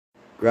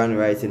Grand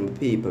rising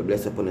people,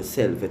 bless upon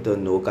yourself. You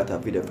don't know, got a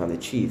video from the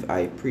chief,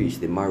 high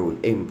priest, the maroon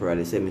emperor,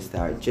 the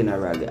semi-star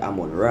general, the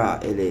Amon Ra,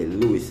 L.A.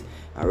 Lewis.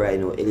 And right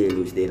now, L.A.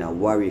 Lewis, they in a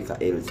wareika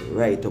else,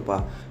 right up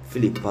a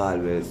Phillip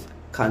Paulwell's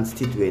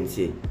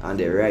constituency, and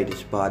the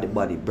rightest part, the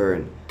body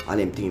burn.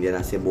 And them thing then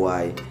I say,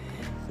 boy,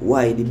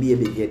 why the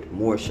baby get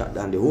more shot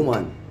than the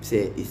woman?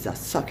 Say it's a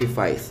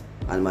sacrifice.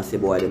 And I say,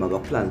 boy, them have a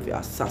plan to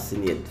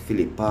assassinate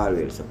Phillip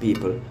Paulwell. So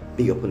people,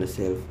 big up on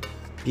yourself.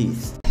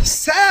 Peace.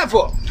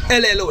 Servo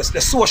L.A. Lewis, the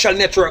social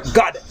network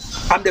god.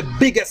 I'm the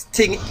biggest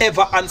thing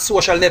ever on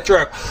social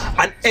network.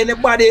 And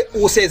anybody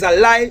who says a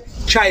lie,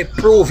 try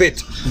prove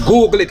it.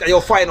 Google it and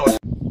you'll find out.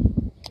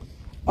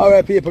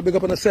 Alright people, big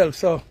up on yourself.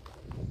 So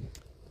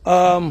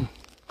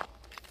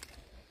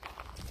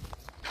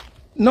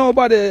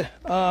nobody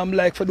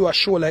like to do a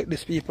show like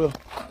this, people.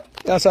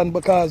 Yes, and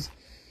because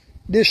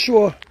this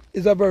show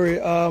is a very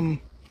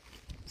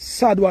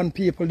sad one,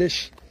 people.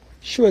 This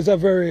show is a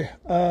very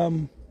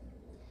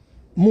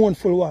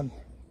mournful one.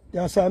 You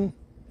understand?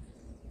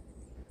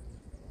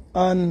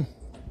 And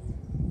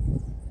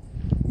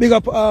big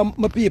up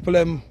my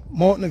people,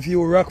 Mountain View,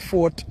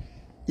 Rockfort,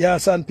 you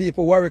understand,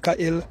 people, Wareika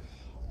Hill.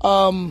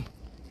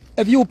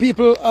 If you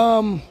people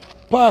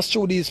pass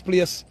through these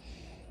places,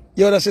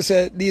 you understand,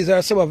 say these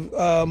are some of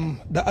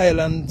the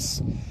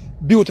island's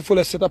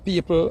beautiful set of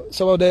people,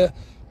 some of the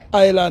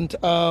island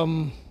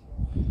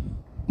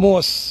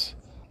most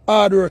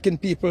hard-working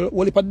people.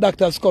 Well, if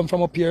doctors come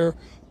from up here,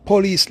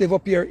 police live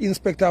up here,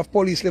 inspector of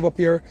police live up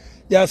here,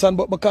 you understand?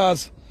 But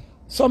because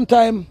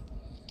sometimes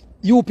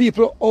you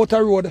people out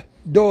the road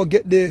don't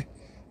get the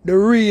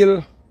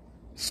real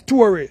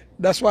story.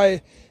 That's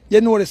why you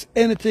notice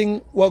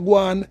anything what go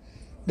on,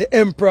 the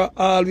emperor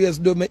always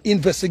do my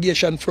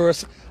investigation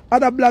first.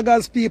 Other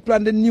bloggers, people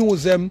and the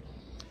news, them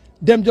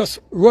just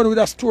run with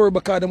a story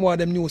because they want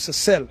them news to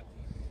sell.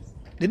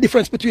 The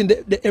difference between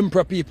the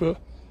emperor people,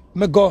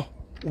 me go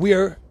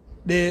where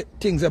the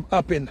things have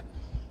happened.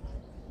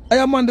 I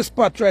am on the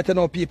spot right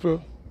now,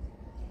 people,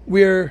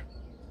 where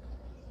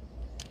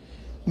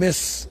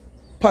Miss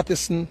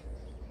Patterson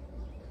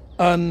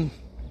and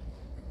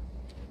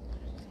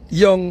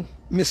young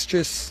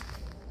mistress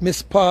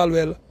Miss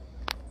Paulwell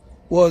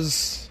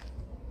was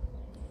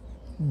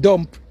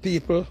dumped,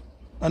 people,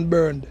 and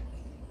burned.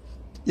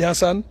 You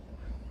understand?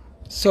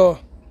 So,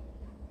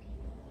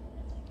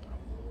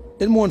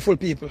 the mournful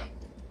people.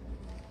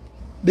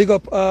 Big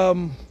up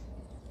Mr.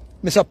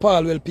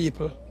 Paulwell,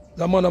 people.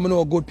 The man I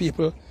know good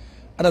people.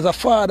 And as a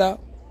father,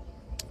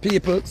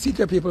 people, see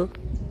here, people,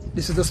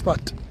 this is the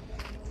spot.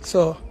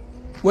 So,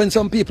 when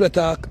some people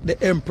attack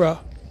the emperor,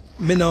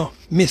 me no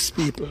miss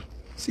people.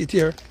 See it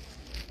here.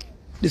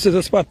 This is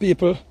the spot,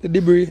 people. The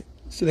debris,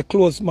 see the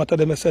clothes matter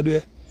them I said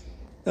way.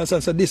 So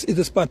this is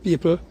the spot,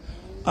 people.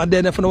 And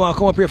then if you want to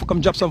come up here, if you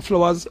come drop some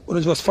flowers, you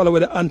just follow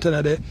with the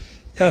antenna there.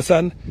 You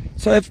understand?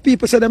 So if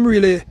people say them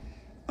really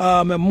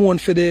mourn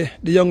for the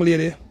young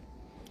lady,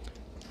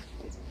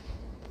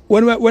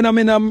 when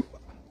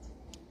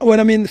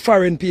I'm in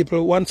foreign,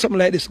 people, when something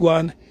like this go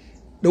on,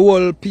 the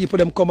whole people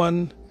them come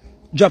and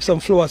drop some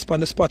flowers on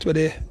the spot where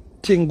the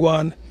thing go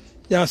on.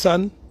 You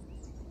understand?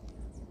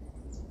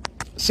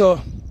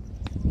 So,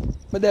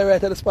 I'm there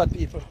right at the spot,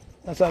 people.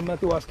 That's why I'm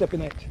not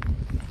stepping it.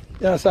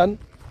 You understand?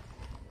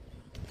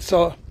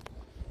 So,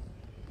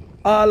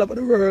 all over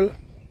the world,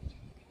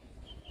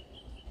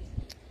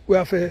 we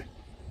have to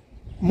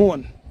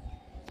mourn.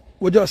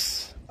 We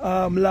just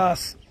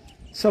lost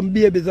some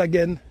babies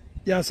again,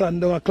 you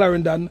understand, down at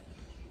Clarendon,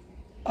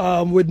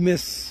 with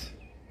Miss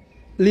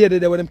Lady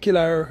there when them kill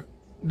her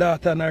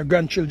daughter and her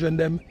grandchildren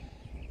them.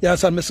 You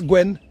understand, Miss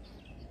Gwen.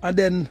 And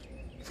then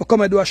for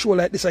come and do a show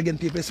like this again,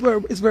 people,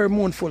 it's very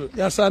mournful, you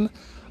understand?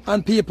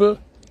 And people,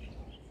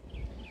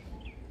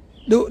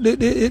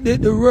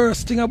 the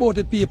worst thing about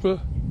it, people,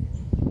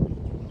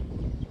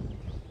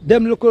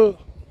 them local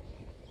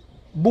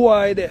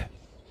boy there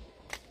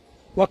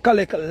what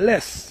collect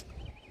less.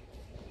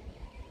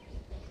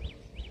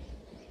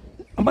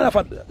 A matter of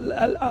fact,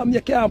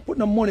 you can't put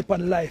no money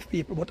upon life,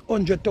 people, but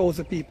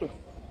 100,000 people.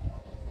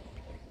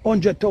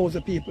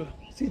 100,000 people.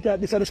 See that?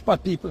 These are the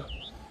spot, people.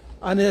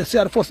 And you see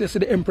at the first you see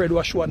the emperor do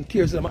a show and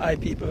tears in my eye,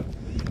 people.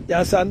 You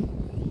understand?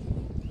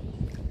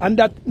 And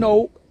that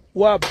now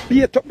will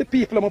beat up the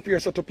people up here,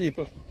 so to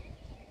people.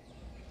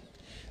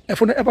 If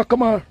you ever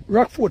come on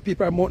Rockfort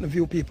people or Mountain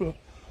View people,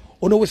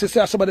 you know we see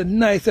some of the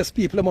nicest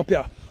people up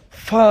here.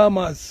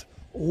 Farmers,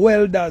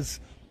 welders,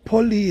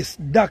 police,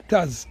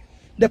 doctors.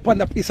 They on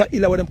the piece of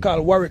hill what them call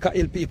Wareika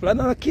Hill people. And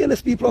not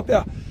careless people up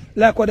here,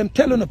 like what them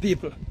telling the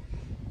people.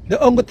 The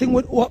only thing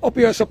with up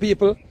here, so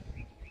people,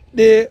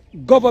 the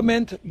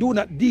government do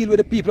not deal with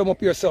the people up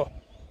here, so.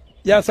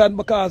 You understand?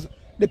 Because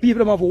the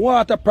people have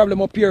water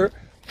problem up here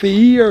for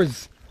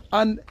years.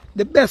 And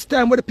the best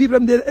time where the people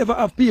they ever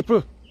have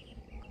people.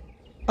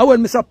 And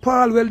when Mr.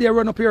 Paulwell they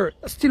run up here,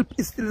 it's still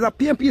a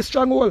PMP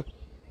stronghold.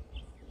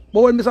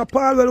 But when Mr.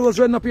 Paulwell was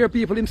running up here,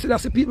 people, him still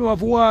see people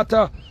have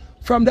water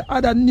from the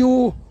other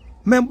new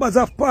members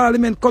of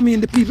parliament come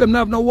in, the people them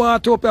have no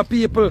water up here,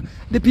 people.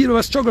 The people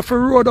must struggle for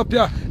road up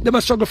here, they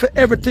must struggle for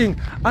everything.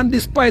 And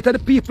despite of the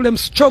people them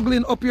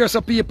struggling up here,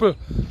 so people,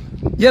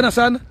 you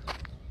understand?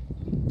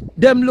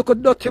 Them look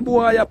at dirty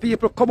boy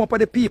people come up at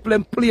the people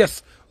in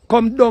place,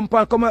 come dump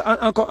and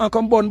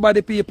come burn by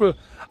the people.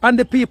 And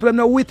the people them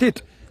not with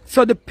it.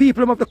 So the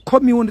people of the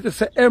community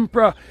say,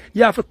 Emperor,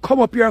 you have to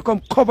come up here and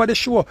come cover the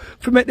show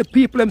to make the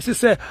people them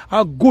say,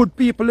 our good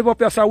people live up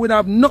here, so we don't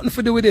have nothing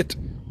to do with it.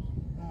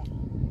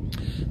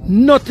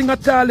 Nothing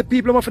at all the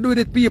people have to do with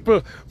it,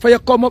 people. For you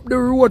come up the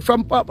road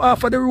from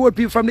off of the road,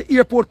 people from the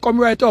airport come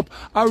right up.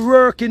 Are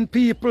working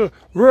people,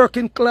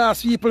 working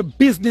class people,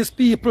 business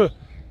people.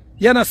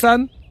 You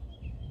understand?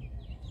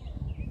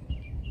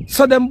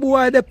 So them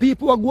boy, the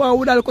people who go on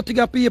with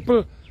Alcotiga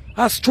people,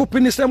 are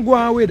stupidness them go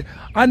on with,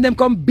 and them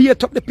come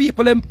beat up the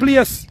people in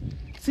place.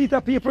 See the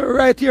people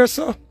right here,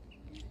 so.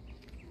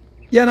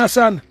 You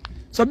understand?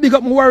 So big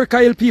up my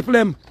wareika people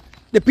them.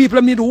 The people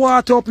them need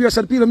water up here,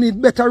 so the people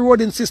need better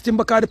roading system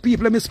because the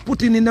people them is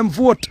putting in them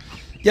vote.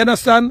 You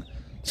understand?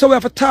 So we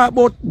have to talk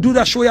about do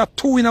that show you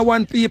 2 in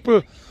 1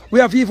 people. We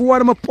have even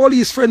one of my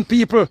police friend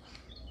people.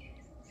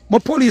 My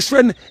police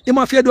friend, he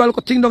must do all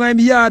thing down in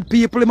yard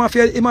people, he must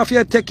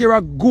take care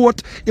of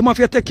goat, he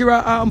must take care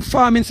of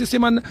farming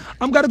system, and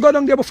I'm gonna go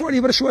down there before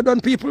even the show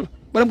done people.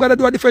 But I'm gonna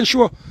do a different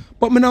show.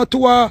 But me now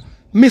to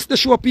miss the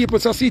show people,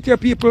 so see here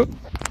people.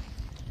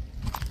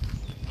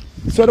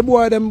 So the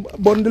boy them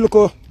bun the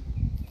look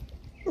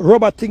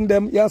rubber thing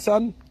them, you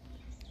understand?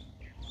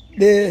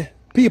 The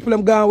people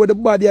them gone with the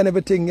body and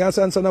everything, you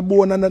understand? So no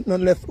bone and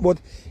nothing left,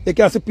 but you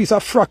can see a piece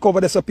of frack over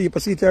there, so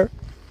people see here.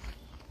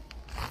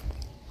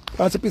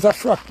 That's a piece of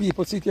frack,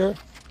 people, see here.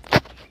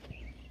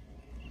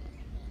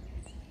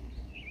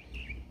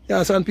 You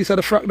understand? Piece of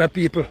the frack that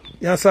people.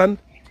 You understand?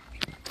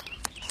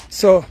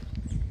 So,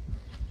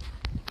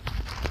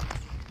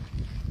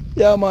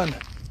 yeah, man.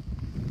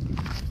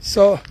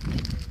 So,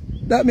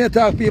 that may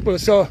talk, people.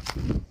 So,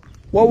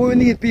 what we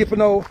need, people,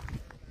 now,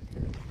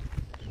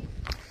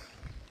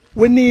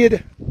 we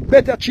need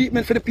better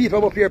treatment for the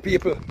people up here,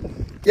 people.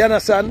 You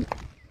understand?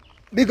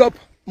 Big up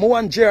my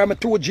 1 GR, my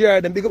 2 GR,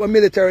 them, big up my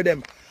military,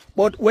 them.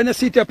 But when you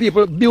see the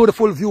people,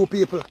 beautiful view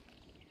people.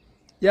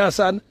 You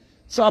understand?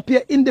 So up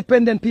here,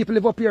 independent people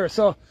live up here.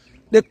 So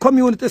the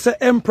community say,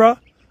 Emperor,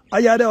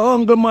 I are the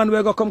hungry man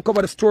we're going to come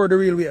cover the store the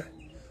real way.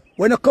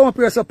 When you come up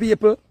here, so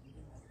people,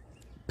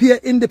 pay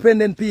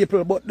independent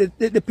people, but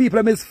the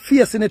people is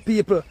facing it,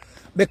 people.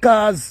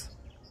 Because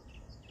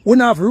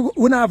when I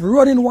have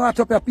running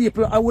water up here,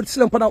 people, I would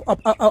slump on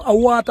a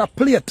water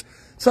plate.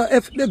 So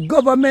if the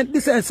government,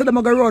 this is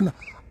them going to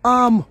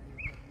run,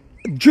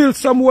 drill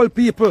some old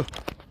people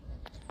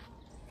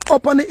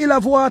up on the hill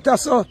of water,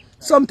 so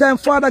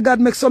sometimes Father God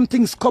makes some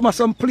things come at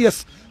some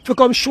place to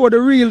come show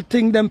the real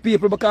thing them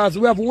people, because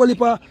we have whole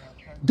heap of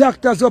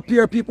doctors up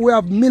here, people, we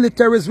have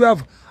militaries, we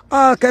have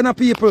all kind of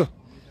people.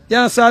 You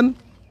understand?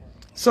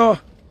 So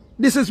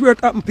this is where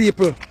it happen,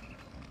 people.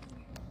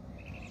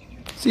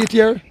 See it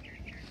here?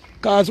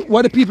 Because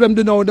what the people them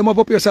do now, them have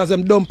up here says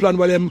them dumb plan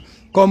while them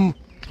come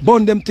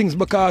burn them things,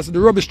 because the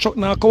rubbish truck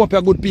now come up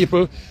here good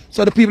people.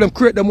 So the people them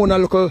create them on a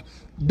local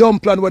dumb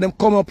plan where them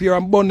come up here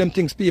and burn them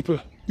things, people.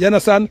 You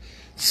understand?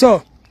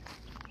 So,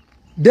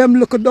 them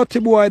look at dirty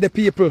boy, the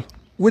people,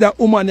 with a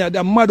woman here,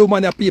 the mad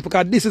woman here, people,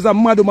 because this is a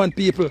mad woman,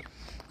 people.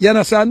 You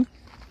understand?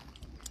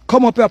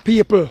 Come up here,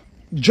 people,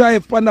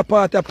 drive on the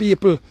part of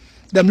people,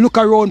 them look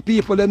around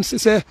people, them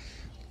say,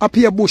 up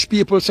here bush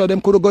people, so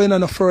them could go in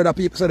and no further,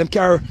 people, so them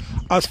carry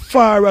as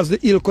far as the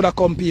hill could have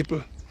come,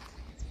 people.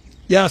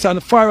 You understand?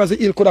 As far as the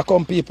hill could have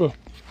come, people.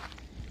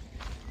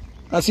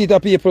 I see the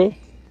people,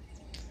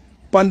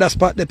 panda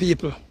spot the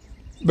people,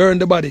 burn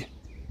the body.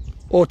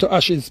 Out to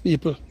ashes,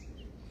 people.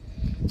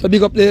 So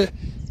big up the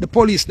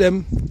police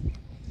them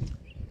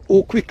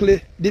who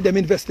quickly did them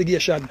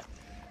investigation.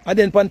 And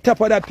then on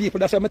top of that, people,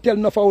 that's what I'm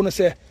telling enough I want to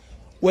say,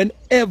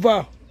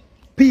 whenever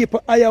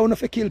people hire want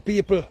to kill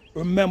people,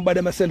 remember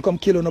them and send come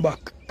kill on the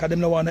back. Because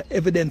them don't want no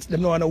evidence,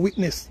 them don't want no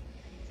witness.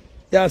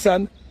 You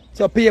understand?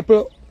 So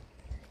people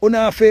who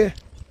have to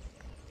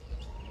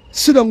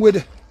sit down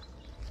with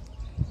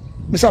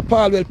Mr.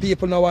 Paulwell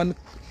people now, and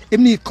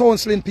him need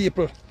counseling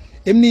people.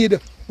 Him need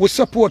we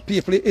support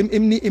people.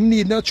 Him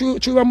need now true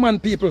a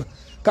man, people.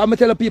 Because I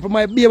tell people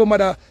my baby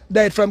mother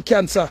died from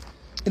cancer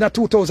in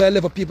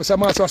 2011, people. So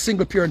I'm also a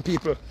single parent,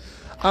 people.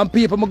 And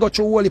people, I go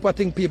through all heap of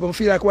things, people. I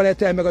feel like one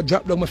at a time I go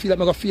drop down, I feel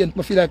like I go faint,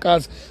 I feel like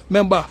as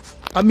remember,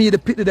 I me the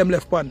pity them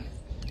left one.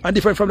 And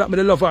different from that,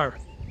 I love her.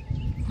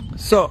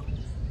 So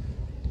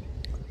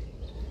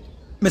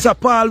Mr.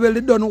 Paulwell,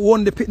 they don't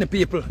own the pitney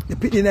people. The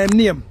pitney name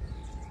name.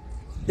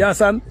 You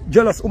understand?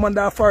 Jealous woman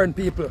that are foreign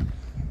people.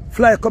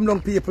 Fly come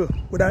down people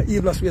with our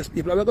evil ways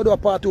people. We're going to do a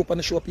part 2 on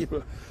the show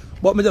people.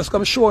 But me just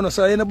come show no,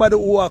 so anybody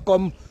who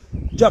come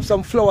drop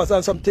some flowers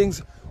and some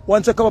things,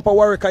 once you come up a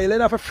wareika, you're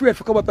not afraid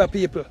to come up here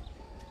people.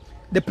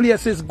 The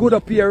place is good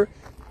up here,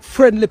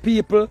 friendly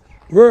people,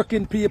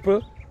 working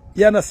people,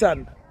 you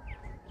understand?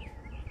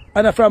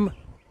 And from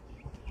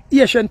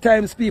ancient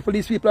times people,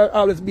 these people are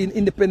always being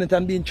independent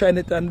and being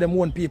Chinese and them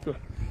one people.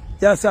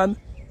 You understand?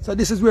 So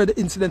this is where the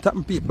incident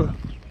happened, people.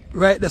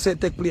 Right? That's where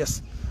it take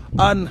place.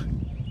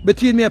 And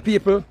between me and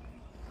people,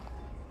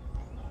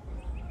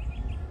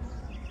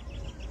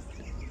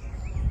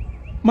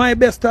 my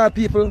best star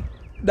people,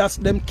 that's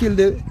them kill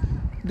the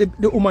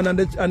woman and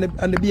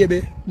the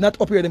baby. Not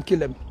up here, them kill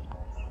them.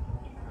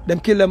 Them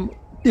kill them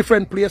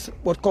different place,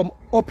 but come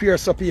up here,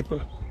 so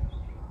people.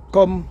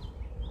 Come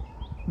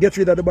get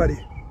rid of the body.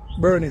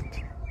 Burn it.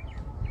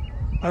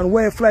 And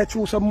when you fly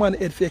through some man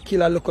head for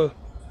kill a local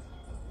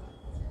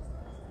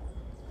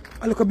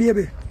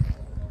baby.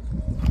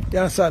 You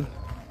understand?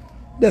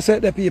 That's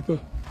it, the people.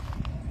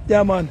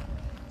 Yeah, man.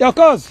 Yeah,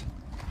 cuz.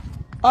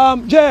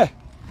 Jay,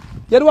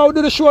 you don't want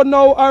to do the show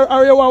now,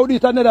 or you want to do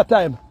it another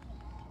time?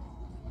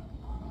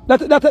 That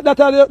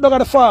down at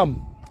the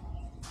farm.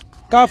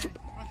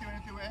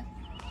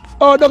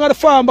 Oh, down at the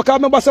farm, because I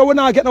remember so we're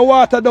not getting no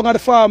water down at the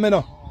farm, you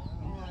know.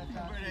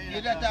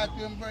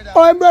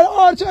 Oh, I'm brother,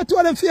 oh, try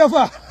to them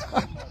favor.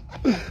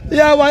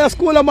 Yeah, man, you're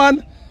schooler,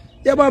 man.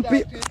 Yeah, man,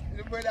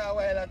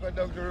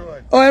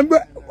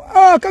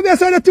 oh, come here,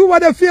 so the two of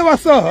them favor,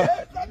 sir.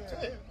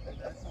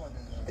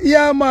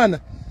 Yeah,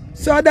 man.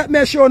 So that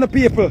may show the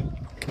people.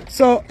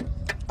 So,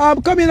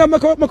 come in and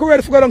make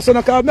ready for go down, so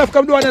I have to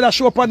come do another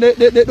show up on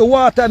the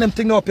water and them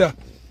thing up here.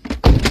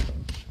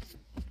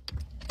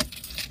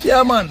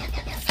 Yeah, man.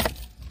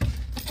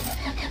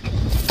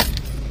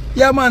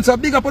 Yeah, man, so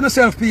big up on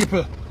yourself,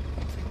 people.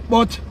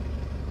 But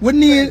we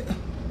need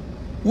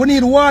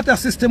water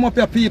system up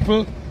here,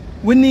 people.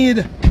 We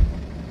need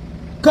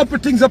couple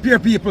things up here,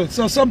 people.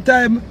 So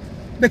sometime,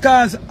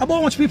 because about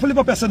how much people live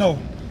up here so now?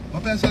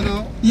 Up here so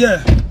now?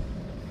 Yeah.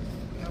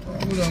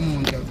 Good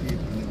amount of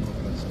people live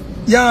up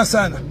here. Yeah,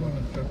 son.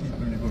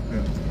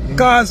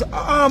 Because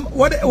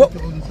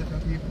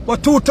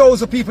what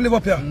 2,000 people live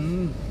up here?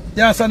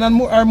 Yeah, son, and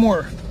more, or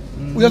more.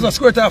 We just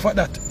squirt off at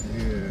that.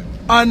 Yeah.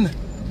 And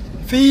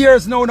for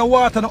years now, the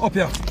water not up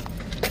here.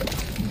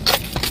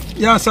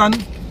 Yeah, son.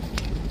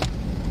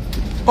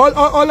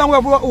 How long we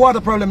have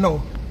water problem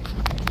now?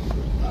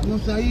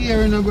 Almost a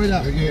year, you know,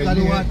 brother. Yeah,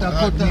 the water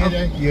cut off.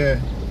 Yeah.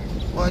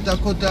 Water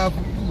cut off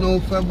now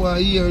February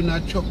a year, and I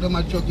chuck them,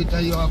 I chuck it,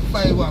 and you have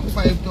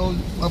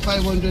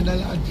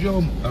 $500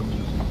 jump.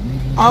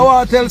 I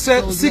want to tell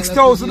say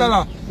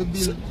 $6,000.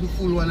 The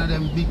full one of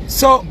them big.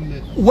 So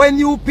when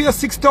you pay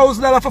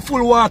 $6,000 for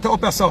full water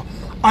up here, so,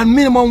 and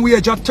minimum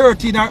wage at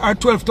 $13,000 or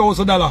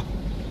 $12,000.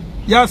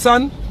 Yeah,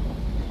 son?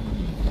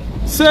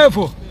 Save.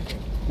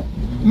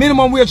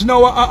 Minimum wage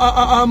now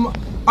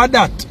at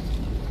that.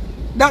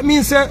 That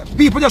means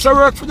people just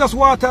work for just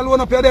water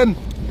alone up here then.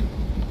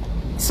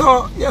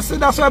 So, yes,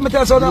 that's why I'm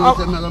telling you. I'm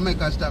going to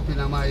make a stop in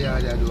my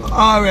yard.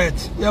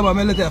 Alright. Yeah,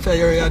 man, let me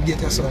your yard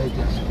gate. So.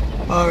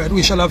 Alright,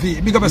 we shall have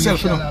you. Big up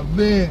yourself.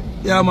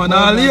 Yeah, man,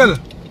 I'll heal.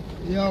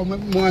 Yeah, I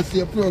want to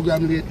see a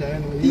program later.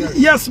 Anyway.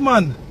 Yes,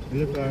 man.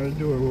 Look at the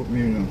door open,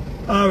 you know.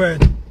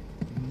 Alright.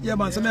 Yeah,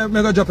 man, so I'm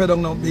going to drop it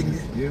down now, big.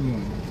 Yeah,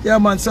 man. Yeah,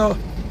 man, so.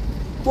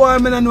 Boy, I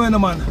don't know,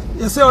 man.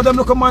 You see how them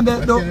look, man? You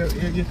have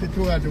to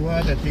throw out the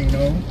water thing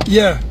now.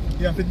 Yeah.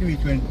 You have to do it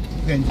when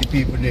 20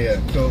 people there.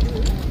 So,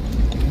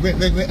 we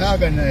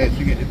organize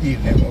to get the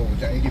people them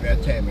out and give you a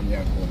time when you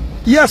come.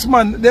 Yes,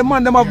 man. Them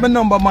have my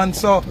number, man.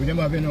 So. Them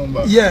have your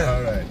number? Yeah.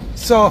 Alright.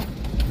 So.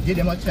 Give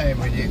them a time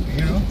when you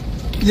know?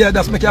 Yeah,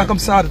 that's make you come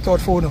start the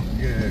third phone.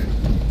 Yeah.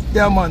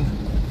 Yeah, man.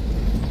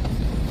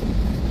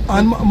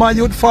 And my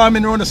youth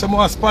farming around some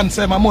more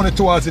sponsor my money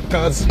towards it,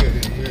 cause.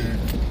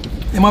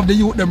 Him have the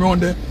youth them around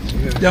there,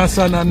 you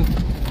understand, and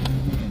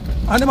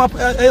him have,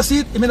 you see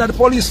it, I mean the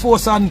police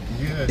force and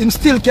him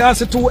still can't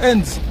see two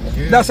ends.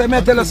 That's what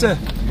I tell you, say.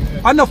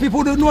 Enough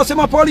people don't know say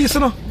my police, you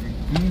know.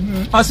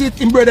 I see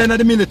it in brother in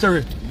the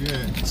military.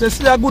 So it's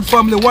a good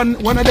family. One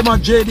of them are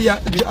JD,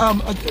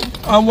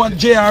 and one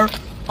JR,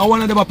 and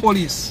one of them are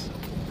police.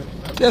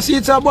 So you see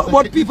it's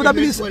about people that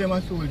believe.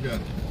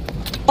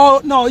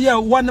 Oh no, yeah,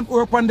 one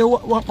work on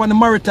the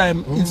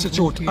Maritime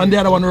Institute, and the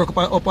other one work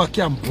up at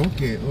camp.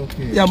 Okay.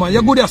 Yeah, man,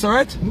 you're good, yes,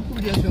 alright? I'm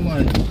good, yes,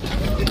 man.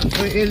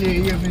 So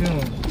early here, you know.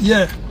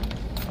 Yeah.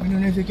 I don't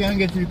know if you can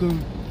get a good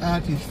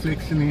artist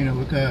flex to me, you know,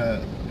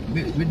 because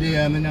with the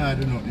I don't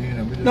know, you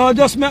know. No,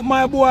 just make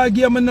my boy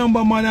give me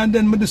number, man, and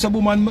then me do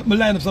some man, me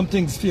line up some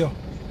things for you.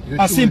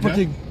 A simple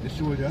thing. The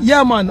soldier?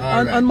 Yeah, man,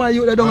 and my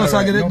youth, they don't know,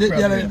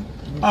 the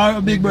our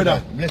big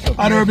brother.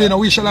 And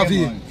we shall have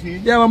you.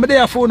 Yeah, man, me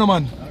there phone,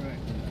 man.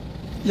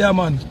 Yeah,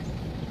 man.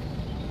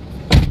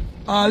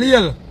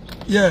 Lil.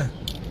 Yeah.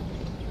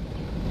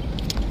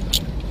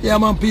 Yeah,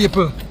 man,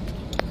 people.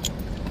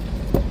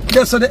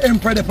 That's the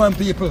emperor upon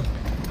people.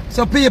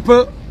 So,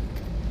 people,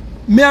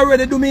 me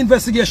already do my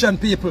investigation,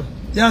 people.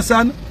 You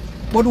understand?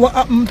 But what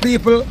happened,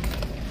 people,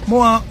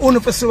 more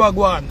unofficial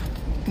go on.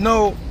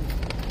 Now,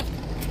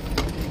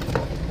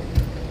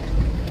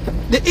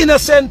 the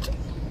innocent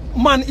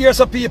man here,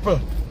 so people,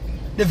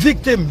 the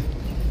victim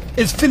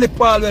is Phillip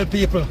Paulwell,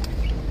 people.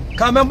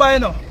 Can't remember, you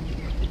know.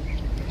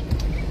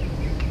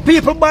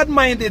 People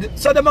bad-minded,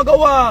 so they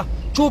go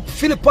to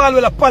Phillip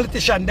Paulwell, a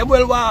politician. They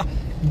will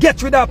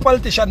get rid of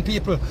politician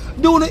people.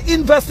 Do the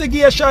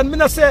investigation. Me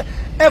not say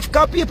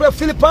FK people,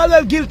 Phillip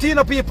Paulwell guilty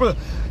in people.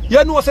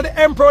 You know, so the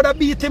emperor that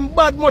beat him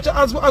bad much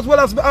as well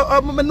as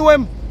me know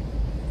him.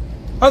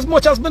 As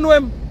much as me know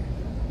him.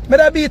 Me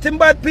that beat him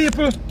bad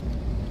people.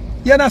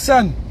 You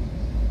understand?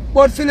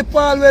 But Phillip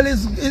Paulwell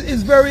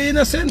is very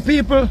innocent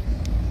people.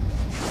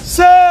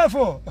 Safe.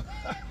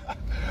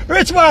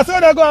 Rich man, so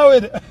they go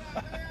with.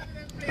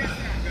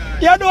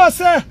 You know,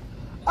 say,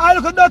 I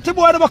look at dirty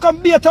boy that come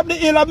beat up the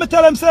hill and me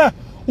tell him, say,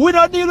 we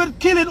don't deal with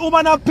killing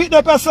woman and pick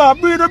up yourself,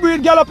 breed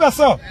girl up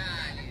yourself.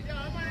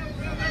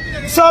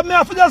 So me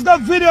have to just go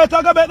video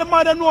talk about the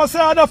man and know, say,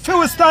 I don't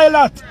feel style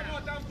that.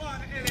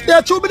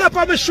 Yeah, true me up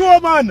on the show,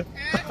 man.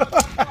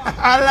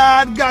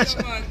 Lord gosh.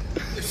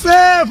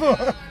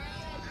 Safe.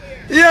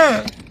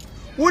 Yeah.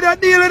 We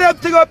don't deal with them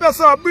thing up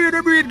yourself,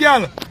 breed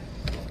girl.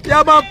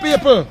 Yeah, man,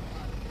 people.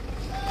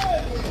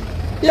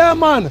 Yeah,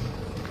 man.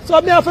 So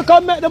me have to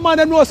come make the man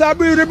and know, say, I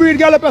breed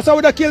girl up yourself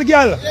with a kill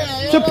girl.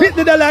 To pit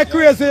the like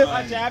crazy.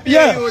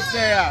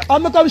 Yeah.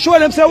 And me come show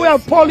them, say, we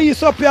have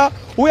police up here,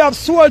 we have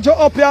soldier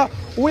up here,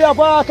 we have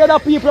all kind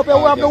of people up here,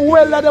 we have the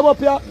well of them up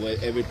here. Well,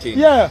 everything.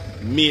 Yeah.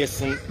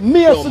 Mason.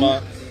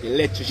 Plumber,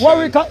 electrician.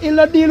 Wareika in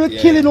the deal with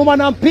killing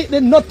woman and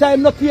pitting, no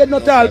time, no paid, no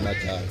time.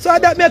 So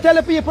that me tell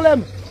the people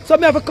them. So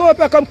me have to come up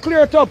here, come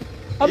clear it up.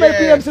 I make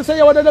PMC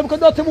say, one of them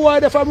could not boy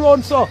there from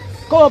round so.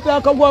 Come up here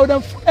and come go with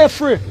them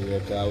free. Yeah,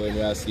 because when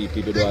you see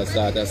people do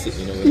start to sit,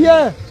 you know.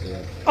 Yeah.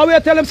 And we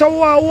tell them some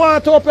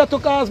water up here to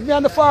cause me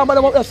and the farmer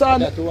them up there,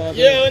 son. Yeah, we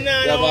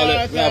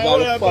have all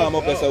the farm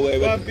up there, so we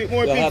have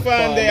more big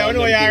farm there. I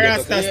know you're a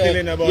Rasta still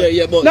in about.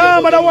 Yeah, but no,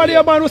 but I want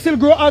the man who still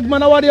grow ag,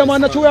 man. I want the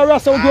man that you a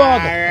Rasta who grow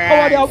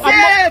ag. I want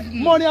the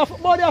money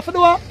off the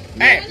door.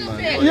 Hey,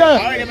 yeah.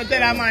 I already tell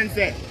that man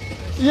say.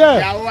 Yeah.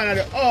 Yeah, one of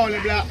the only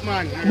black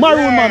man.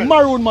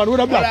 Maroon man with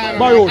a black.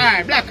 Maroon.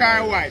 Black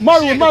or white.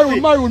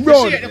 Maroon,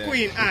 brown. Shake the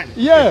queen hand.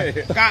 Yeah.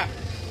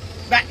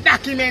 That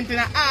document in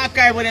the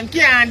archive with them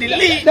can't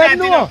delete that.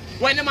 You know.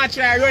 When the match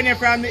try running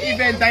from the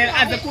event and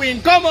as the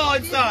queen come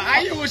out, so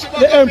are you should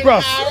the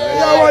Empress.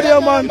 Yeah, what the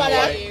man?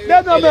 They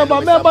don't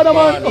remember the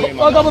man.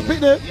 I got to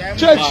pick the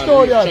trench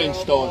stone.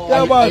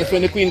 Yeah, man.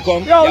 When the queen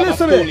come, yeah,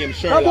 listen to me.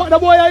 The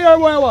boy I hear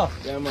boy.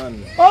 Yeah,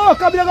 man. Oh,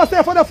 come here, go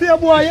stay for the fair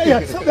boy.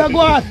 Yeah, so they go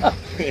on.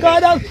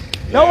 God,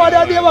 now what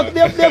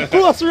they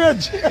close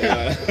range.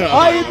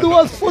 I do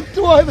was foot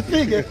to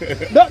everything.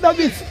 That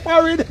be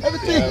sparring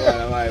everything.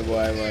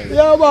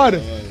 Yeah,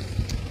 man.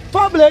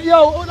 Public,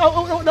 yo,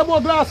 the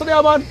more glass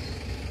there, man.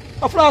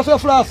 A flask,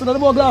 the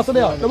more glass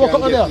there. The more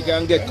cup there. You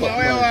can get cut,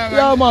 man.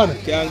 Yeah, man.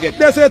 Can get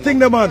that's the thing,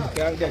 the man.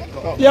 Can get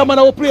cut. Yeah, man,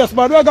 our place,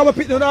 man. We're going to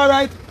pick it, all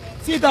right?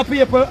 See the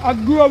people, I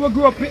grew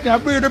up picking, I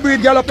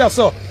breed girl up here,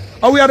 so.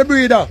 And we are the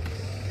breeder.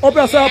 Up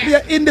here, so,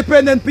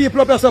 independent people,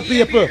 up here, so,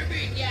 people.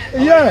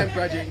 Yeah.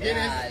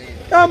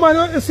 Yeah,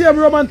 man, you see a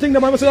Roman thing,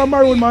 man. We say a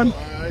maroon, man.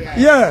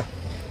 Yeah.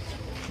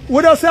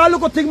 We don't say a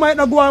local thing might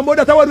not go on, but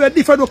that's what we're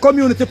different with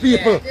community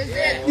people.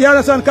 You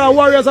understand? Because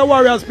warriors are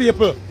warriors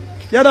people.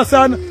 You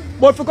understand?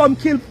 But if you come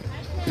kill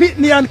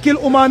Pitney and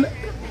kill woman,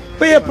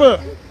 people,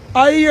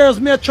 our ears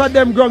may tread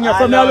them ground here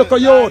from your local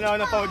youth.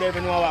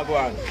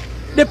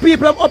 The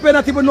people up here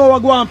not even know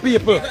what go on,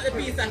 people. Big up the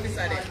peace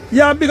officer them.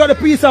 Yeah, big up the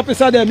peace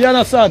officer them, you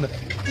understand?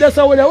 That's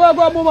how we do. Where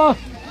go on, mama?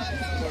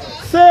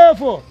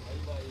 Safe.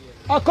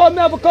 I come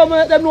here to come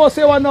let them know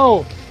say what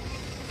now.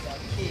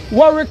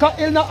 Wareika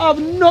will not have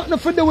nothing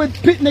to do with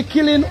Pitney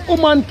killing,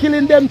 woman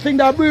killing them thing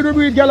that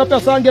breed girl up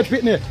here and get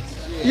Pitney.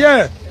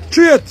 Yeah,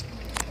 treat.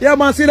 Yeah,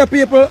 man, see the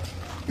people.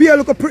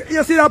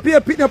 You see that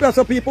Pitney up here,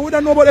 so people. We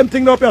don't know about them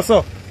things up here,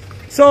 so.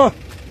 So,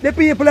 the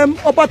people them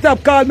up at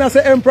top call me and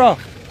say, Emperor,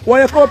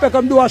 why you come up here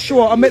come do a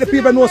show and make the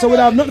people know so we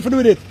don't have nothing to do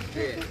with it.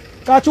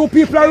 Because two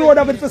people are road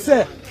have it to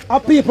say.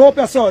 And people up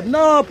here, so.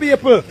 No,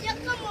 people.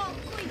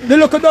 They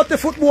look at the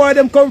football,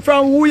 them come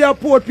from we are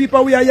poor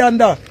people, we are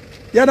yonder.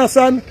 You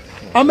understand?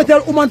 I'm going to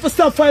tell a woman to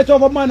stop fight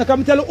over man. I'm going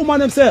to tell a woman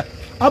them say,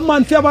 a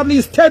man favor at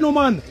least 10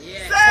 women.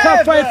 Yeah.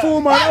 Stop fight for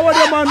woman. How are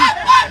you, man?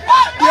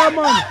 Yeah,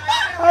 man.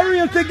 I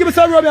really think, give me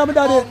some rub, my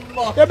daddy.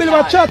 You believe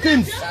my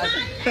chattings.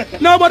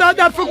 No, but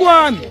that for go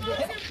on.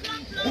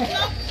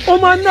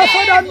 Woman not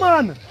for that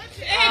man.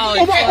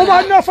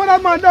 Woman not for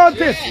that man, don't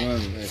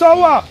it? So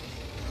what?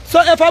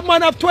 So if a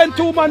man have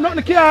 22 man,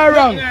 nothing can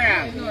wrong.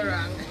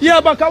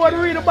 Yeah, but I want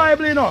to read the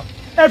Bible, you know.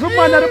 Every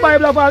man in the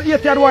Bible have an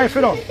 80 wife,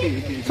 you know.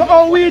 So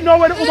how we know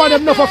when the woman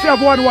have enough of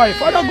have one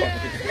wife? I don't go.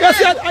 You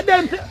see,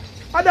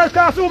 I don't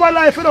cast woman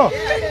life, you know.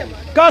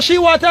 Because she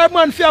want her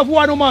man to have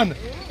one woman.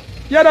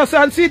 You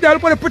understand? See, they'll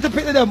put a pretty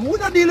pit in them. We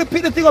don't deal with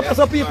pitty thing up as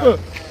some people.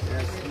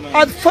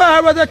 As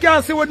far as they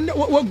can see, we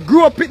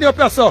grow up pitney up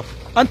yourself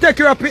and take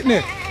care of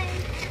pitney.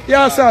 You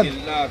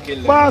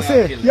understand?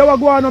 Bossy, you are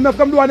going on, I have to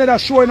come do another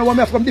show, you know, I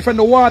have to come defend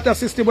the water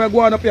system where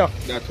going up here.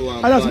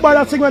 And that's bad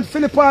that thing when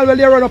Phillip Paulwell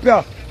Leoda up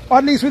here.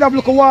 At least we have a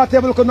look at water,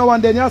 have a look at now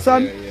and then, you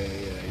understand?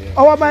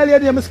 Our my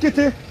lady name is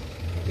Kitty.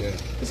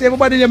 You see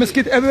everybody name is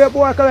Kitty. Every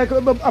boy can like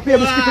appear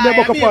Miss Kitty there,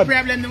 buck up on.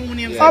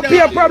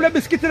 Appear problem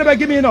Miss Kitty there,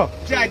 give me, you know.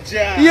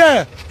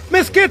 Yeah.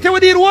 Miss Kitty, we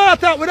need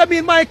water. We don't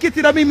mean my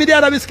kitty, that mean me the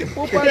other Miss Kitty.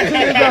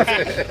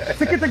 Miss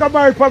Kitty got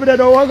married for me there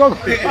now. I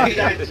hope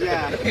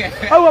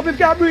you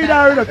can't breathe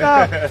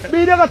her.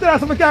 Me never tell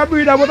us we can't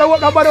breathe her, but I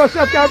hope nobody else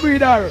can't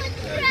breathe her.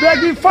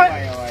 They give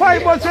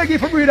 5 months to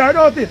give for breathe her,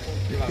 don't it?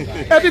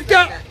 If you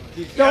can't...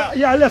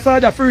 Yeah, let's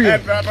have that for you.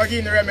 Emperor,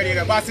 give the remedy,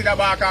 the basida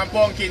bark and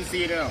pumpkin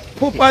seed, you know.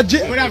 Papa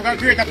J. We have got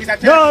great piece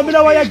of No, I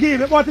don't want you to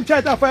give. I want to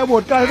try to find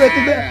out. Because I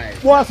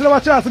think once I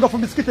have a chance to go for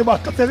biscuit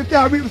back. Because if you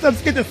can't read some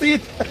biscuit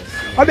seed,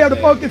 I'll be able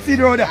to pumpkin seed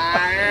around there.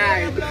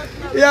 Alright.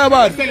 Yeah,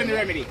 man. Tell him the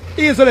remedy.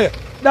 Easily.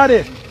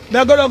 Daddy,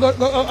 I'm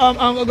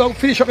going to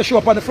finish up the show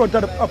up on the front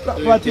of the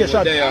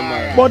plantation.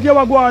 But you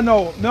are going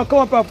now. I'm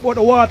come up with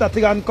the water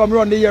thing and come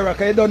run the area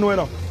because you don't know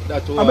enough.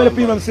 How many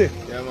people say?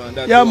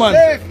 Yeah, man.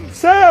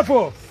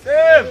 Safe.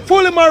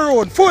 Fully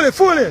maroon. Fully.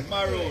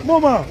 Maroon.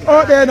 Mama,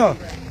 out there now.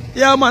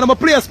 Yeah, man, I'm a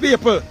place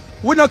people.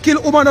 We don't kill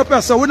woman up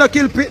here, so we don't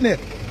kill pitney.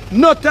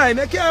 No time.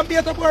 You can't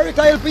beat up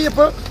Wareika Hill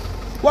people.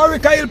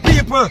 Wareika Hill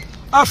people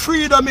are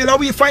freedom hill and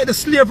we fight the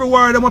slavery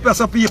war them up here,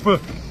 so people.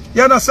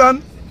 You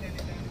understand?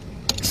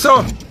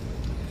 So,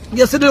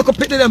 you see the look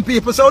pitney them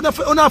people. So, we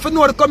have to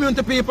know the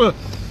community people.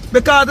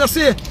 Because you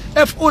see,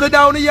 if you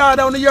down the yard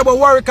about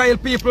Wareika Hill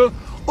people,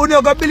 you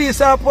don't believe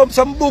some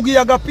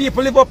boogie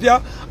people live up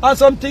here and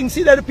some things.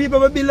 See that the people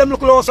will build them look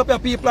close up here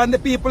people and the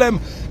people them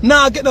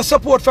now get the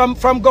support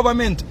from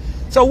government.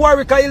 So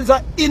Wareika Hills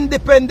are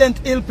independent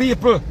hill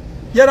people.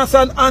 You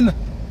understand? And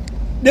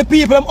the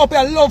people them up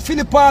here love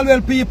Phillip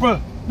Paulwell people.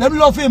 They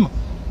love him.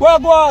 Where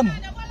go on?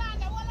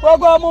 Where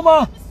go on,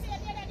 Mama?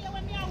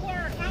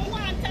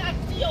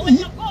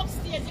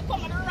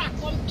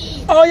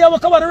 Oh yeah, we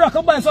come on the rock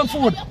and buy some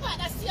food.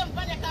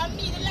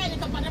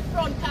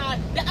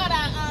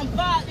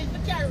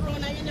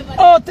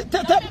 Oh,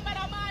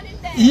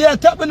 yeah,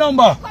 tap the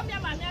number.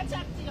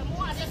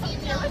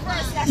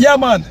 Yeah,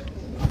 man.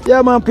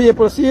 Yeah, man,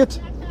 people, see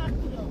it?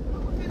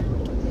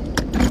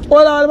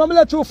 Hold on, I'm going to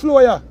let you flow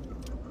here.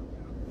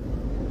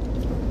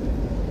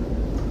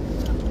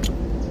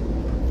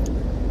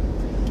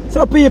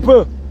 So,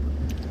 people,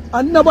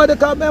 and nobody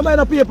can remember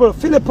the people.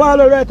 Phillip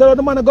Paulwell right now,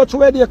 the man got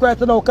through a right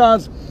now,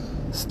 because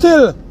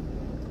still,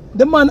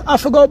 the man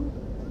have to go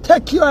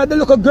take care of the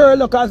little girl,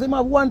 because he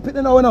have one pit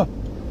now, you know.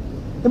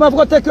 He have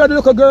to take care of the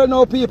little girl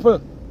now, people.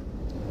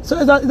 So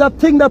it's a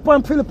thing that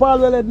Phillip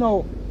Paulwell had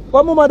now.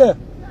 What mama there?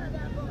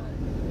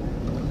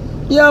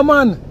 Yeah,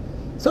 man.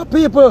 So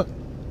people,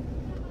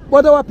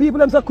 what our people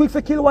them so quick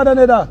to kill one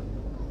another?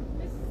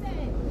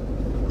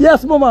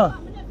 Yes, mama.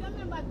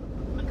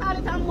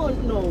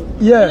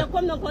 Yeah. You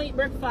come down and eat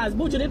breakfast,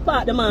 Buju the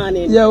part the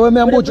morning. Yeah, when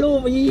me and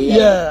Buju.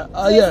 Yeah.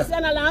 Yeah.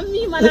 Send alarm,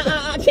 me man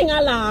a king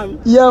alarm.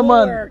 Yeah,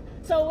 man.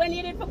 So when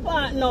you did for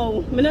part now,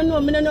 I don't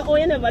know how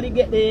you never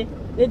get the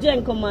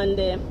gen command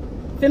there.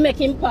 If you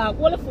make him park,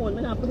 hold the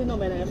phone, I put it on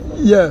my life.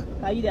 Yeah.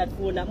 I eat that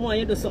phone, that more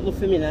you do something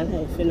for me in life,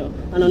 you know.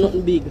 And I'm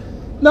nothing big.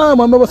 No,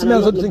 man, I must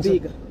smell something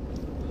big.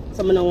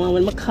 So I don't want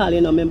when I call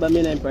you, remember me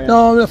in prayer.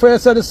 No, if I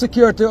said the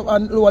security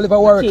and live a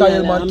Wareika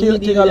Hill, man, kill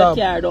King Alarm.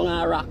 Car down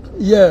a rock.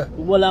 Yeah.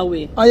 Roll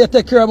away. And you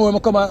take care of me when I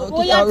come and you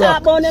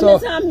talk about them, so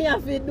me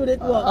have to do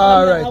that work.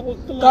 Alright.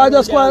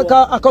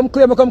 I come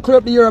clear up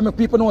the year and my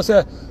people know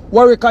say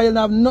Wareika Hill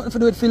have nothing to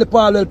do with Phillip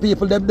Paulwell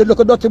people. They look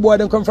a dirty boy,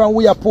 them come from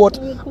we port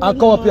and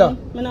come up here.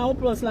 I don't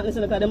plus like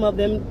because them have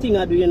them thing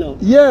I do, you know.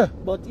 Yeah.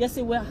 But you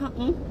see what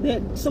happened?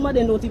 Some of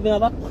them don't even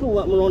have a clue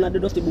what around at the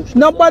dirty bush.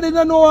 Nobody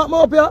don't know what I'm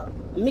up here.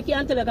 I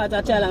can't tell you because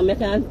I child and I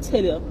can't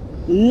tell you.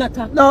 Not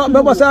a no,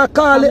 remember say I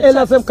call the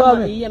elders them call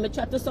me. Yeah, I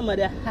chat to some of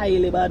the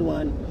highly bad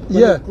one.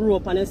 Yeah. Grew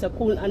up and it's a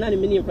cool and nanny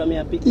name from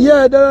here.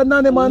 Yeah, they're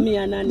nanny man. Me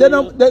and nanny. They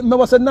don't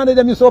remember say nanny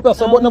them used to up here,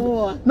 so but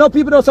no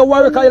people don't say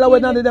Wareika Hill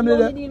with nanny them.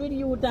 I deal with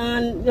youth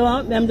and you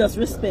know, them just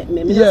respect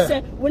me. Yeah.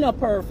 Say we're not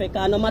perfect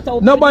and no matter how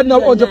nobody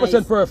not 100%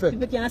 nice, perfect.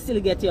 people can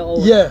still get you out.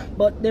 Yeah.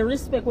 But the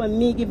respect when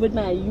me give with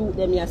my youth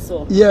them yeah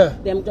so. Yeah.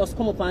 Them just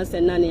come up and say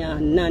nanny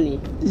and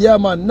nanny. Yeah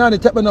man, nanny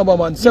take my number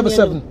man,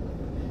 77.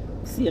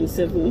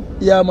 CM7.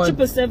 Yeah man.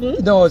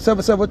 777. No,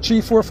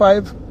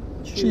 77345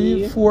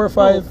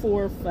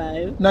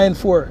 345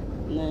 94.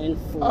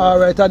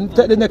 Alright, and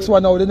take the next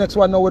one now. The next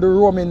one now with the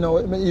roaming now.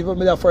 Even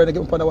me that far to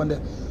get up on that one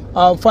there.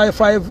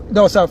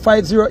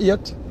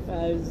 508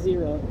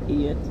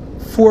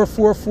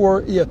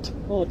 4448.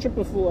 Oh,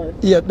 444.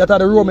 Yeah, that are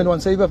the roaming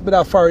ones. So even if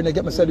that far to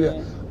get my said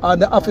yeah.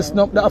 And the office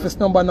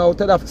number now,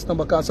 take the office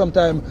number because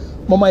sometimes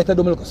I might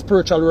do my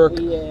spiritual work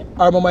or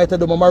I might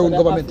do my maroon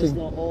government thing.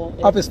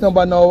 Office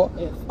number now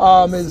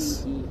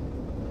is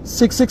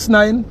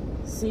 669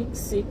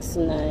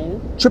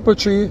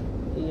 333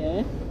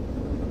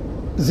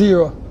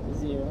 0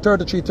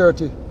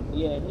 3330.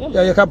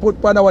 Yeah, you can put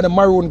one on the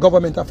maroon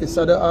government office.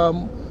 So the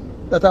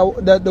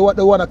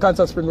one at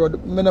Kansas Spring Road. I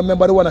don't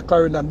remember the one at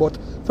Clarendon, but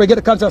forget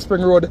the Kansas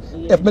Spring Road.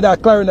 If me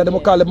at Clarendon, they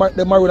will call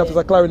the maroon office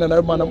at Clarendon.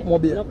 No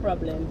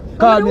problem.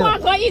 Call me. You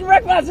want to eat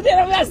breakfast today?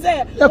 I'm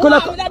say. Yeah, I'm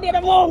not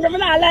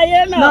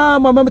lying. Nah,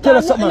 man, let me tell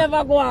you something.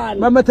 Never go on.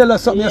 Let me tell you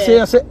something.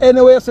 You say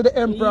anyway, you say the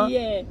emperor.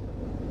 Yeah.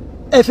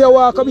 If you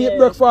want to come eat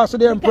breakfast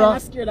with the Emperor. I'm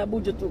scared of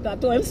Buju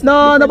too.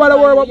 No, nobody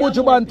worry about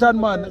Buju Banton,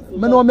 man.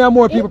 I know me have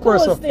more people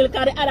person. Still,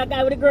 because the other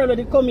guy with the girl when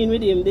they come in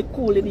with him, they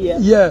cool it here.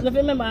 Yeah. If you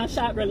remember, a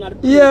short girl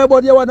not the Yeah,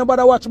 but you want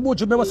nobody watch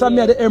Buju. Remember, say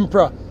me the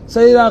Emperor.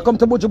 So you don't come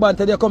to Buju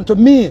Banton, you come to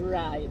me.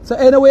 Right. So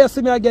anyway, you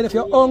see me again. If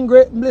you're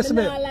hungry, listen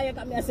me. I like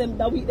I say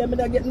that week, them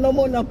don't get no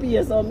more no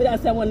pay. So I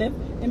say when the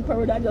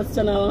Emperor that just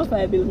turn on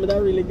 5 bills,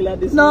 I'm really glad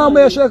this. No,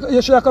 man,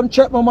 you should come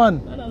check my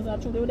man. I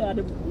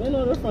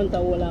know the front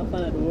of all and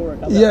fan of the work.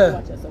 Yeah.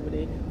 Watch us over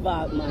the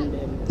vault man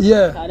them.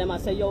 Yeah. Because them I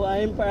say, yo,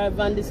 Emperor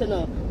Van this, you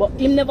know. But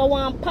him never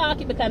want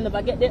park it because he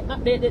never get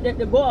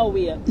the go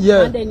away.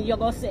 Yeah. And then you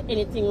go say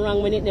anything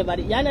wrong when it never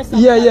did. You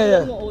understand? Yeah, Because yeah, you yeah.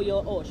 don't know how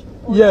your hush.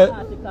 Yeah.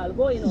 Article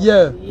going on.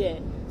 Yeah. Yeah.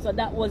 So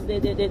that was the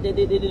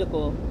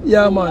local.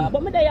 Yeah, man.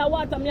 But me there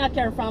water me I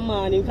carry from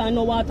morning because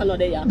no water no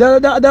there.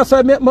 That's why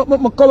I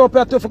come up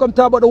here to come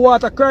talk about the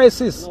water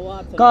crisis. No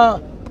water.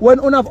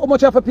 Because how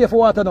much you have to pay for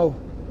water now?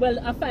 Well,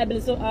 a 5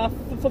 bills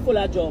for full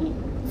of drum.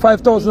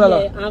 $5,000.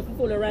 Yeah, and for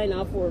full of right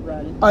now 4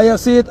 grand. And you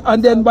see it,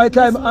 and then by the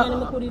time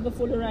could even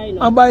full of right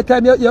now. and by the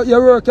time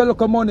you work, you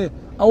look at money.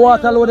 And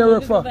water load you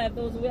work for.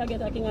 5,000 we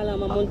get a king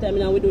alarm one time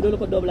and we do the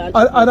look double and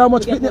how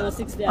much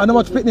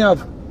pitney you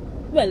have?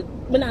 Well,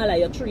 I don't lie,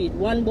 you 3,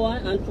 1 boy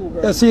and 2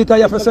 girls. You see it,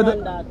 you have to send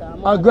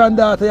a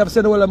granddaughter, you have to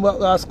send her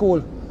to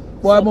school.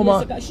 Boy, so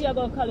mama. she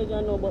go to college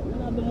and know, but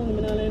I have the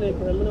money, I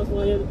don't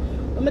know.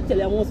 I'm tell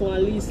you, I want to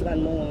lease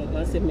land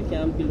and see if I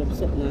can build up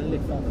something and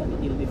live off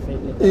and deal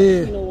differently.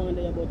 You know one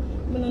day, but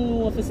I don't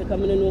know if I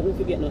don't know if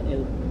you get no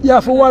help. Yeah,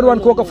 for one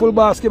coca full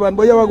basket, man,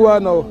 but you are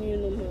going now.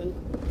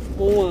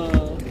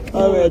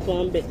 Alright.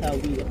 One better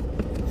way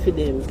for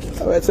them.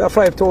 Alright, so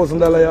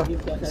 $5,000,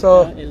 yeah.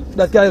 So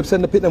that guy help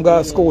send the pit them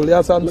go to school.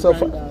 Yeah, so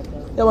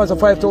yeah, man, so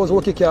 5,000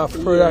 we kick you off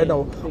free right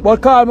now.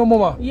 But call me,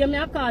 mama. Yeah, me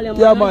I call you,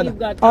 man. Yeah,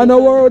 man. I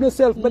know worry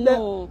yourself,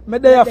 me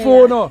there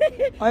phone now.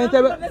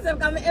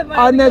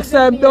 And next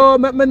time, though,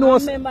 make me know.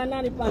 Remember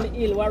Nanny on the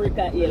hill,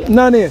 wareika hill.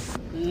 Nanny.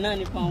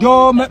 Nanny pound.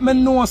 Don't make me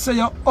know say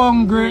you're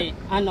hungry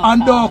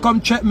and don't come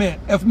check me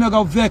if me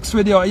go vex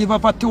with you even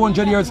for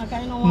 200 years.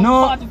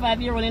 No.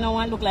 45-year-old, you don't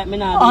want to look like me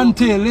now.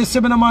 Until,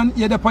 listen me man,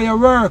 you're there for your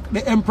work.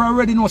 The Emperor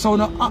already knows how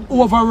to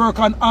overwork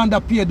and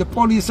underpaid. The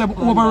police have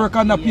overwork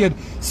and underpaid.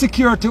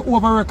 Security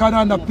overwork and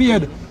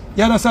underpaid.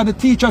 You understand? The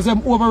teachers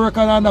them overwork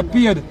and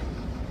underpaid.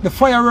 The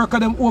fire worker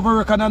them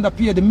overwork and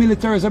underpaid. The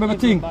militaries and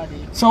everything.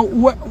 So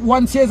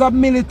once you're a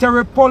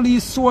military,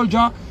 police,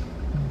 soldier,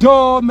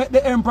 don't make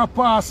the Emperor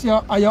pass you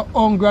and you're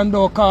hungry and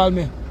don't call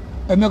me.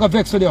 I'm going to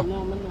vex with you.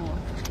 No.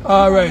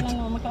 Alright.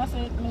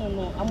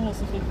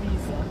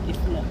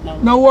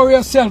 No worry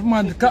yourself,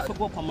 man.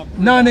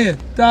 Nanny,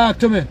 talk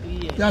to me.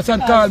 You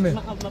understand? Call me.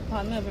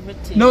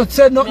 No,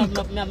 say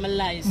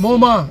nothing.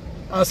 Mama,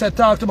 I said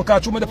talk to me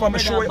because I'm going to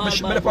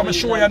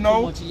show you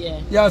now.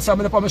 Yes, I'm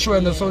going to show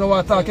you now. So I don't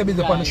want to talk a bit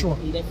on the show.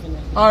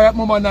 Alright,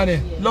 Mama,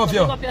 Nanny. Love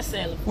you.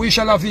 We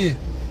shall love you.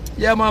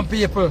 Yeah, man,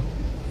 people.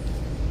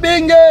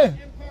 Bingy!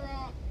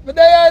 But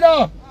there you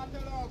know.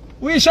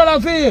 We shall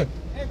have you.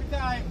 Every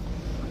time.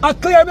 I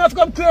clear me have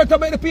come clear to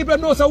make the people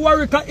know so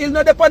wareika ill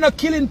not depend on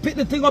killing pit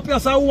the thing up here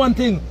so one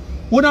thing.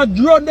 We not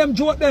drown them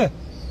joke there.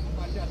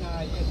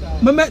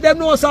 Me make them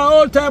know so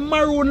all time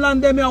maroon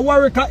land them here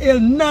wareika ill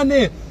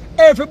nanny.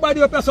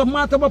 Everybody up here so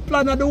matter of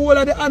plan of the whole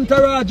of the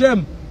entourage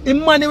them.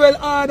 Emmanuel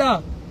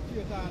order.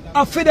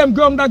 I feed them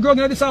ground that ground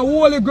this is a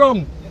holy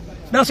ground.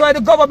 That's why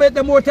the government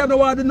them more time don't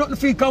want to do nothing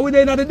for because we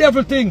ain't the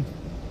devil thing.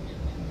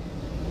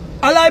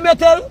 I lie me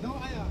tell? No,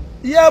 I am.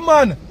 Yeah,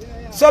 man.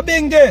 Yeah. So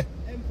being there,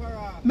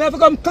 Emperor. me have to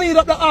come clean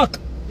up the ark.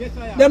 Yes,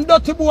 I am. Them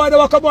dirty boy, they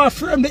will come and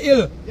frame the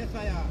hill. Yes,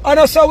 I am. And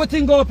that's how we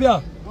think up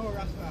here. No,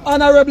 Rasta.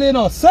 Honorably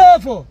enough.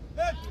 Safe.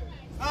 Yes.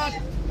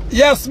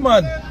 Yes,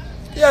 man.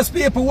 Yes,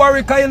 people.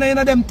 Wareika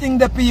in them thing,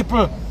 the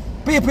people.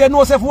 People, you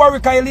know, if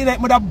Wareika in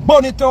it, would have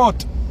burn it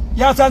out.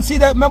 Yes, and see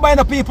that. Remember,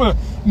 the people.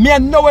 Me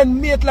and Noel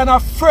Maitland are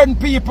friend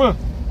people.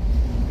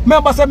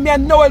 Remember, say, me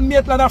and Noel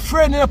Maitland are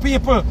friend in the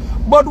people.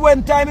 But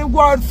when time him go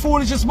out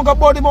foolishness, I go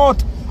burn him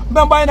out.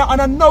 Remember,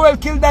 and Noel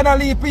killed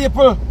Danali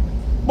people.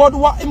 But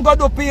what him go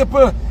do,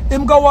 people?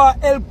 Him go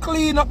help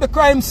clean up the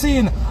crime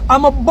scene.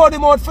 I'm a burn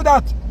him out for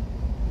that.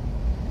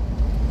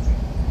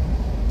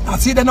 I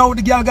see that now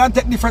the girl gonna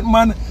take different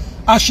man.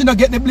 And she not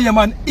get the blame,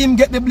 and him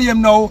get the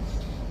blame now.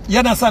 You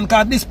understand?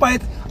 Because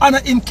despite and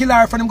him kill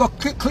her, for him go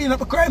clean up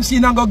the crime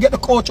scene and go get the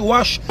coach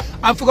wash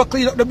and for go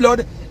clean up the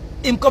blood.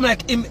 Him come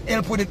like him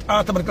help with it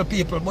automatically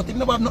people. But him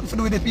never have nothing to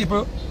do with it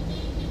people.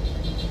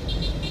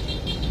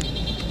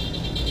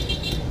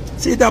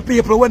 See that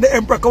people, when the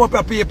Emperor come up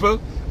here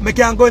people, me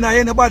can't go in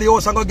anybody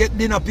house and go get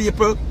dinner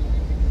people.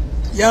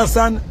 You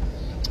understand?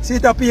 See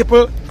that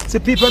people, see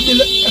people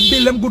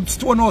build them good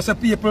stone house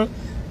people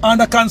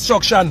under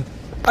construction.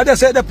 I just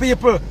say the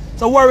people,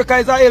 so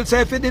Wareika is a hell, so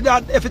if it did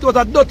that, if it was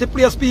a dirty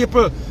place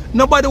people,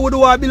 nobody would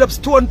want to build up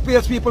stone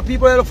place people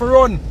have to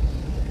run.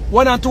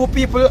 1 and 2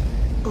 people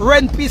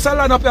rent piece of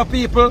land up here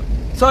people,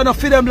 so I don't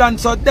feed them land,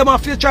 so them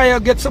have to try to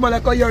get somewhere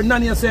like your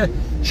nanny say,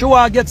 she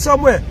want to get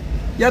somewhere.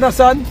 You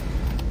understand?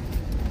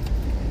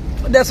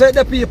 That's why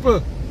the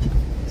people.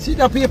 See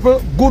the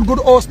people, good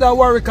house, the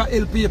Wareika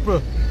Hill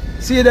people.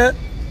 See the,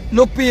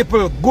 look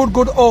people,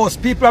 good house,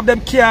 people have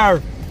them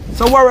care.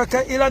 So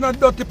Wareika Hill are not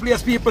dirty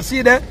place, people.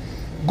 See the,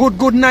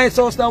 good nice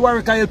house, the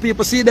Wareika Hill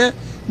people. See the,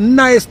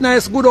 nice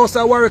good house, the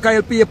Wareika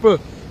Hill people.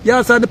 You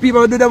understand the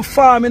people do them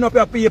farming up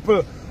your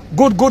people.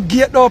 Good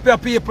gate up your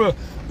people.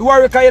 The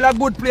Wareika Hill a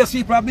good place,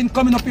 people have been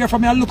coming up here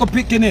from here, look up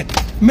picking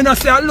it. Me not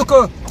say look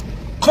a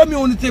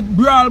community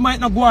brawl might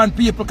not go on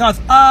people,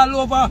 because all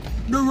over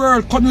the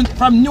world, community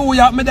from New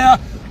York, me there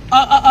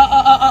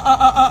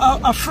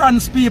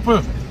France people.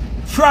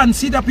 France,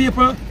 see the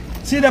people,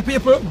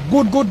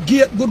 good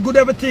gate, good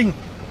everything.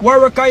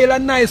 Wareika Hill a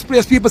nice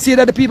place, people see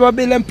that the people are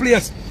building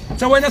place.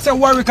 So when I say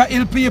Wareika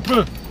Hill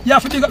people, you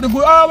have to dig up the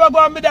good. Oh, we're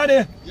going me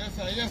daddy. Yes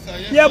sir.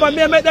 Yeah, but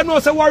me make them know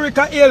say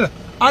Wareika Hill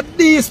a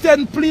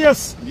decent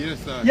place. Yes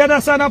sir. You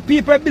understand that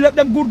people build up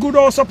them good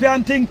house up here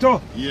and think too.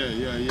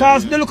 Yeah.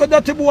 Because they look at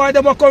that boy, they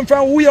will come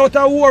from way out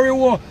of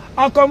Warrior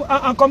and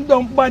come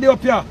down body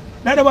up here.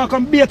 Then they will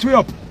come beat we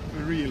up. For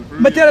real.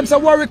 Me tell them say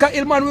Wareika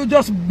Hill man will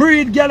just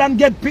breed girl and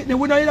get pitney.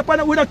 We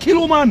don't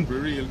kill man. For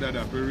real,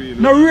 dada, for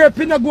real. No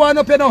raping, no going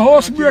up here, no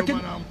house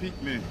breaking.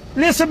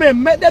 Listen me,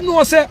 make them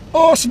know say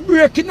house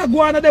breaking no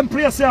go on to them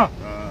place here.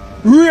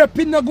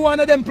 Raping no go on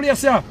to them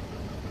place here.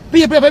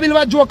 People if a bit of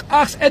a joke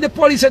ask the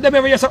police at them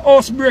every year say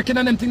house breaking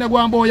and them things that go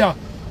on boy here.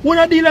 We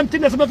don't deal them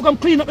things so come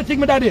clean up the thing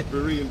my daddy.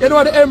 You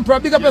know the emperor,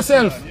 big up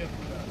yourself.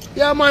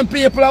 Yeah man,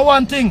 people are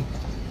one thing.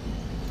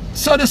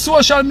 So the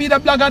social media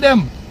blogger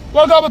them.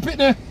 What go up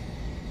pitney?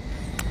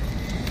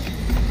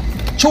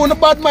 Show the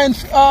bad mind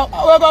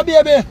where go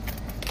baby?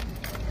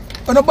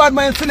 On the bad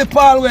mind Phillip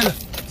Paulwell.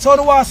 So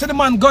the war see the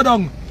man go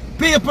down.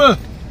 People,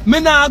 me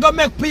now go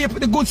make people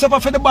the good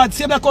stuff for the bad.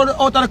 See that out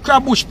of the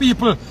crab bush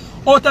people,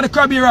 out of the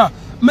crab era.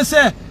 Me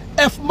say,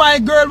 if my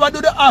girl will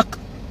do the act,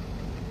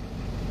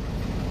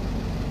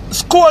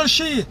 scold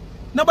she.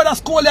 Nobody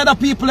scold the other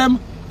people them.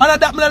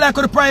 And that me like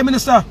the Prime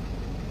Minister.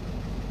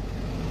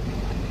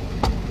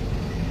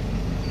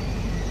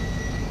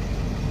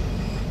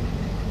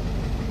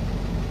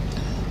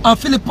 And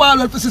Phillip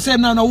Paulwell for the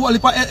same now, no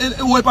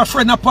whole a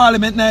friend of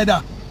Parliament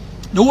neither.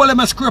 The whole of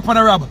them scrape on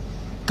the rob.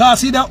 Because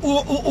see that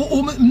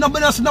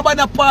nobody in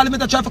the Parliament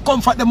that try to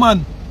comfort the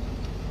man.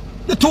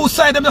 The two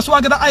sides them just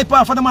want to get the hype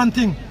off for the man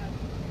thing.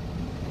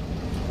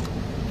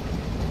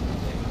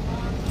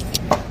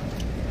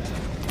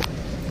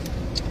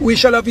 We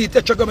shall have eat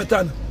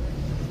Tetragrammaton.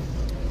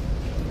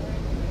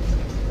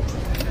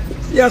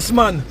 Yes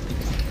man.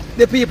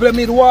 The people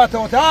need water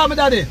out. Ah my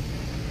daddy.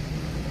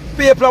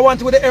 People want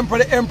to with the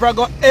emperor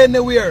go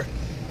anywhere.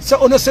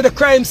 So you see the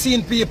crime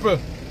scene people.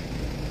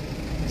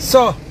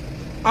 So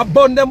I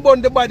burn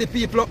the body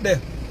people up there.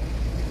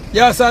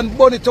 Yes, and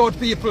burn it out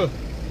people.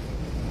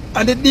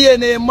 And the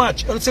DNA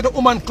match. You see the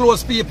woman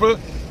clothes people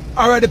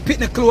already pit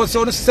the clothes.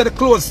 So you see the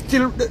clothes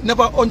still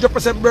never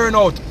 100% burn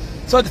out.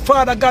 So the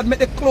Father God make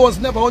the clothes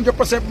never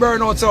 100%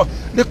 burn out. So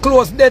the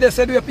clothes dead, they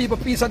said we people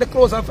piece of the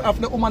clothes of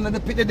the woman and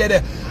the pit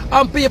dead.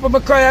 And people may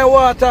cry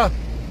water.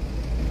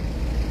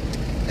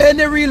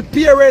 Any real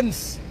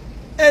parents,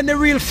 any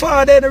real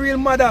father, any real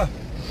mother.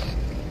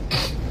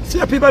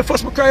 See people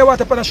first me cry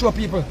water upon a show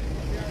people.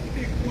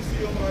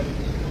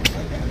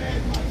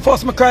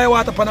 First me cry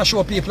water upon a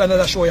show people and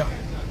another show you.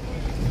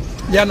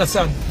 You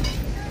understand?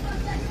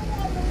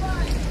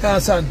 You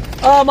understand?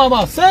 Ah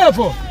mama, safe.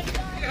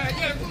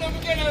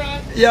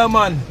 Yeah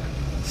man.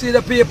 See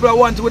the people I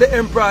want with the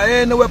emperor.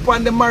 Anyway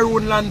upon the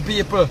maroon land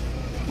people.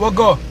 We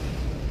go.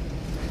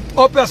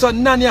 Up here so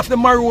none of the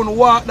maroon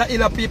walk the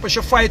hill people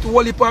should fight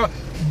whole heap of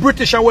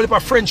British and whole heap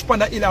of French upon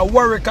the hill.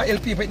 Wareika Hill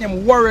people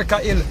name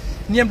Wareika Hill.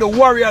 Name the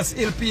Warriors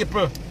Hill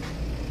people.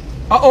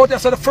 Out there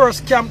so the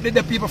first camp did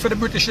the people for the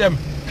British them.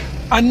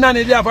 And none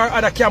of them have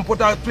other camp put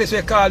a place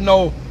we call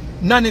now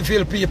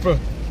Nannyville people.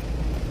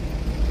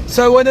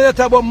 So when they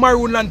talk about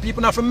maroon land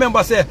people, now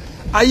remember say,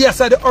 yes,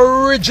 the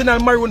original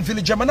maroon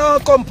village, and now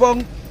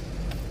compound.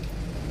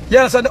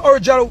 Yes, and the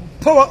original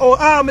power or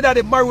army that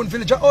the maroon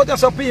village out there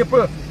some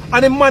people.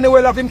 And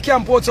Emmanuel have him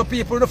camp out some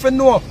people. If you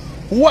know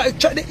what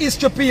the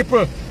history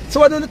people. So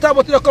when they talk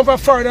about you come from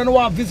foreign and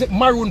want to visit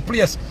maroon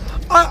place.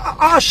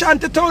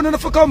 Ashanti town and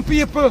if you come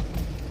people.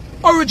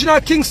 Original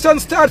Kingston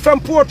start from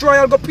Port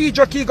Royal, go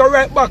PJ Key, go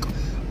right back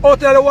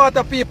out of the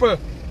water people.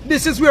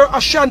 This is where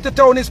Ashanti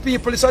town is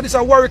people. So this is a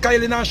Wareika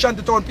Hill in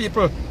Ashanti town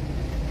people.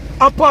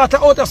 And part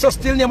of outer so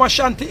still name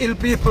Ashanti Hill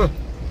people.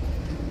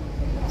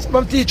 So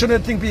I'm teaching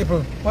them thing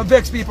people. I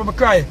vex people, I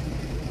cry.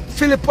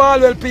 Phillip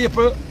Paulwell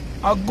people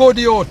are good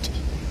youth.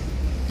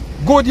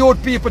 Good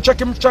youth people, check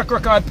him track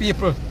record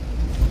people.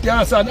 You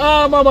understand?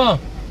 Ah mama.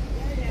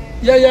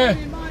 Yeah.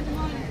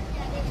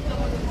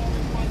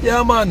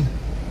 Yeah man.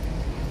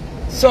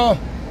 So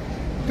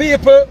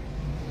people,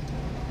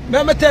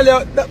 let me tell you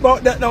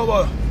about that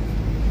now.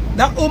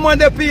 That woman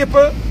the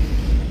people,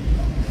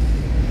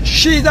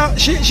 she's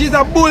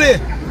a bully.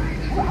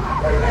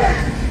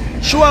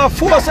 She will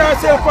force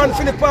herself on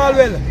Phillip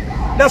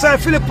Paulwell. That's why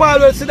Phillip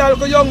Paulwell see that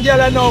young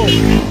girl now.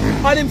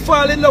 And him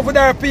fall in love with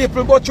her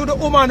people. But through the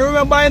woman,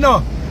 remember you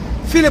know,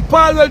 Phillip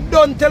Paulwell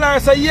don't tell her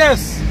say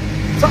yes.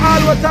 So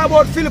all we talk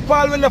about Phillip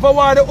Paulwell never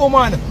want a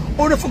woman.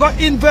 Only forgot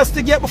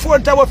investigate before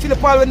we talk about Phillip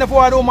Paulwell never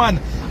want a woman.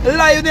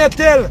 Lie you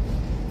tell.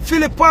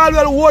 Phillip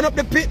Paulwell won up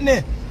the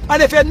pitney.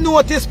 And if you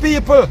notice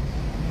people,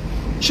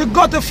 she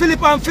got to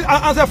Phillip and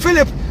say,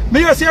 Phillip,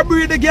 me just say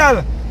breed the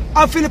girl.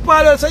 And Phillip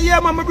Paulwell say, yeah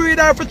man, I breed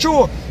her for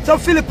true. So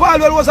Phillip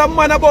Paulwell was a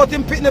man about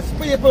him pitney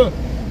people.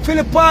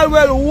 Phillip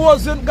Paulwell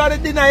wasn't gonna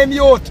deny him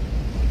youth.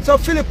 So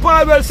Phillip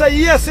Paulwell say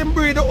yes, him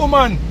breed the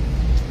woman.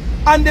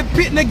 And the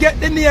pitney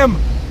get the name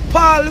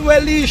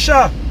Paulwell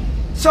Leoda.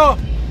 So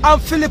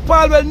and Phillip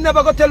Paulwell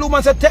never go tell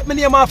woman say take my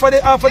name off of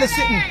the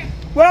sitting.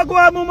 Where go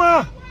on,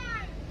 mama?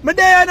 Me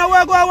there now,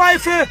 where go on,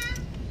 wifey?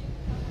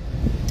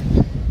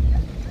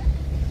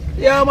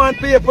 Yeah man,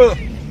 people.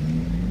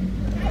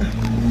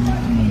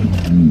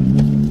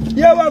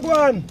 Yeah, where go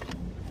on?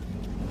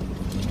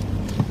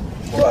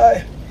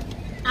 Why?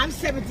 I'm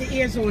 70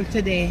 years old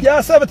today.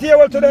 Yeah, 70 years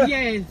old today?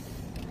 Yes.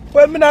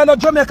 Well, me not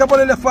Jamaica,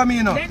 but left for me,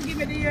 you know. Then give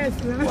me the years,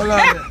 sir.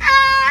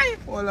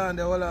 Hold on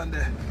there. Hold on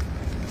there.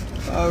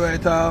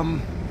 Alright,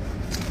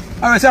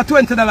 alright, so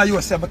 $20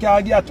 US, but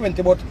I give you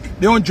 20, but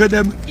the 100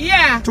 them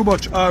too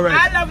much. Alright.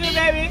 I love you,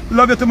 baby.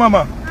 Love you too,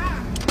 mama.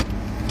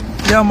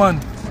 Yeah,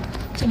 man.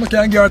 So I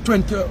can give you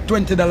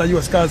 $20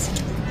 US, because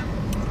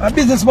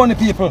business money,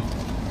 people.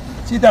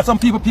 See that some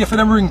people pay for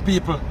them ring,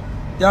 people.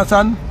 You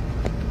understand?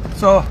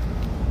 So,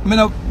 me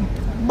not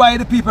buy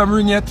the people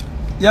ring yet.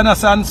 You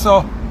understand?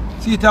 So,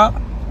 see that?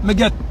 Me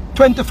get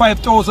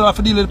 25,000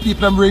 for deal with the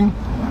people them ring.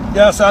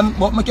 You understand?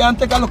 But I can't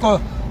take a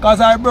look because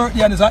her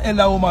birthday and is an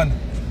elder woman.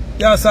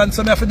 You understand?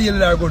 So I have to deal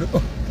with her good.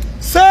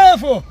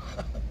 Save!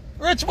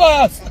 Rich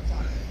boss!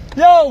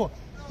 Yo!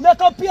 They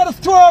come pay the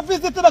store a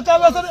visit to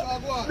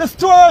the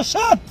store a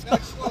shot!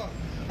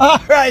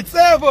 Alright,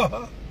 save!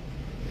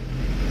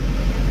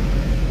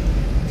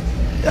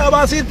 Yeah, but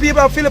I see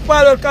people Phillip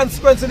Paulwell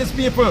consequence these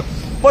people.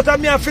 But I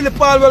and Phillip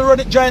Paulwell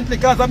run it jointly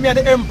because I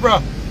the emperor.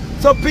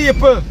 So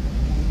people,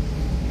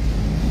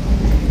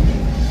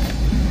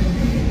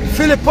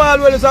 Phillip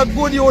Paulwell is a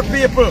good youth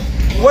people.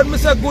 When I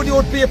say good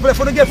youth people, if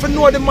you get to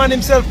know the man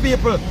himself,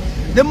 people,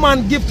 the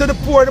man give to the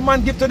poor, the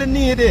man give to the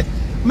needy.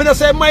 I don't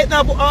say might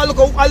not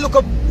look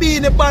up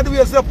being the bad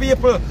ways of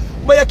people,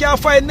 but you can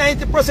find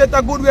 90%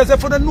 of good ways.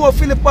 If you don't know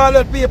Phillip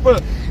Paulwell people,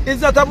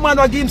 it's not a man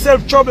who give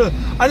himself trouble,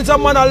 and it's a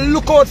man who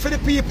look out for the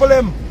people.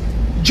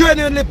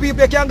 Genuinely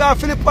people, you can go to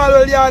Phillip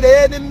Paulwell Leoda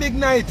any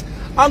midnight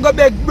and go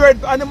beg bread,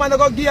 and the man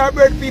go give her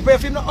bread people.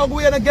 If you not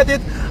hungry and get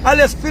it,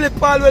 unless Phillip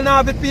Paulwell now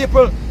have it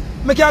people.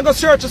 I can go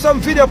search some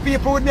video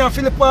people with me and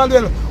Phillip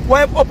Paulwell.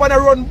 Why up and I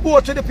run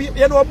boat to the people.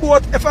 You know a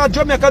boat, if I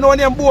Jamaica know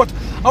name boat.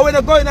 And when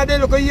you go in there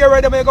look a year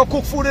right, you go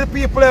cook food with the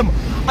people and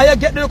you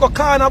get the little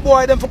corner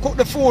boy them for cook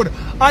the food.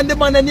 And the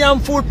man and yam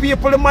food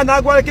people, the man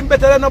not going to like him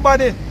better than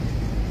nobody.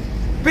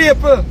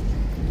 People,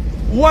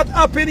 what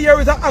happened here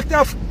is an act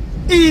of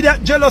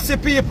idiot jealousy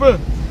people.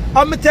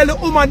 And I tell the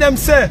woman them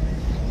say,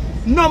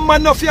 no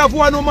man no fear of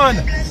one woman.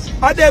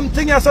 And them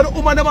things so the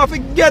woman them have to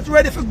get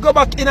ready to go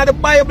back in the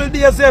Bible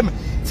days them.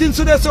 Since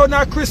they say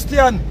not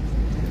Christian.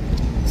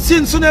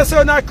 Since they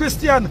say not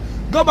Christian.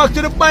 Go back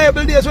to the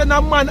Bible days when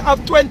a man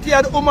have 20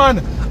 odd woman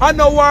and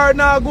no war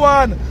now go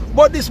on.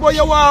 But this boy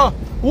you want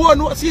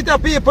one see the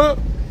people.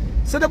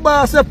 So the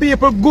boss of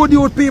people, good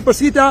youth people,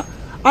 see that.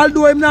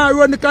 Although him now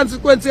run the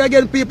consequences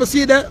again, people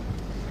see that.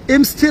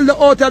 Him still the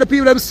out of the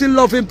people, them still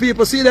love him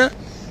people, see that.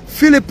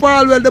 Phillip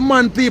Paulwell, the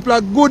man people,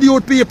 are good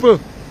youth people.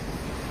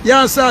 You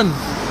understand?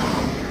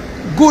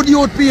 Good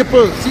youth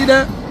people, see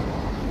that?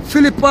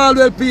 Phillip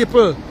Paulwell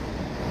people.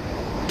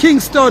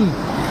 Kingston,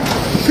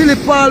 Phillip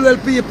Paulwell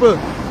people.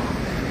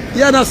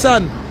 You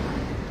understand?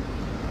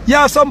 You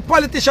have some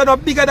politicians are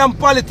bigger than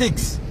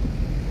politics.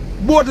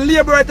 Both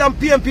Labour and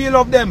PMP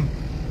love them.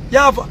 You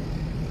have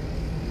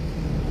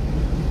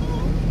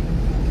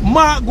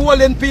Mark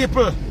Golden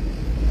people.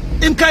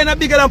 Him kind of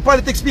bigger than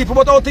politics people,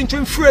 but I don't think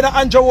him afraid of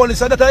Andrew Wallace.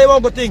 So that's a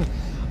good thing.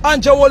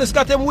 Andrew Wallace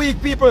got them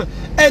weak people.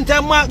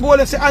 Anytime Mark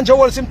Golden say Andrew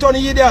Wallace, him turn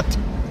idiot.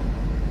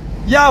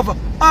 You have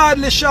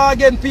Hardly Shaw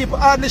again people.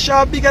 Hardly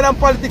Shaw bigger than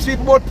politics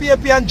people, but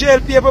PMP and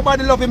JLP,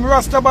 everybody love him.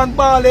 Rastaman,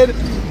 Ballhead,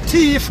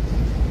 Thief,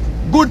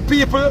 good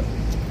people.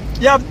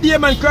 You have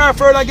Damon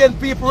Crawford again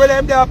people, whether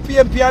them they are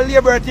PMP and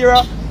Labour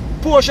era.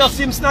 Portia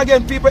Simpson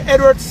again people.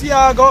 Edward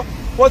Siago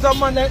was a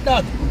man like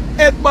that.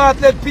 Ed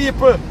Bartlett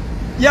people.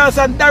 Yes,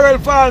 and Darrell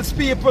Falls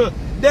people.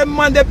 Them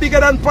man they bigger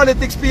than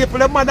politics people.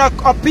 Them man are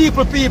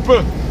people.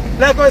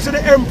 Like I say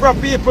the emperor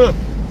people.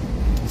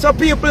 So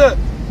people,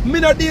 me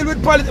not deal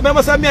with politics.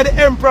 Remember say me are the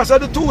emperor. So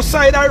the 2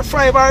 side or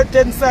 5 or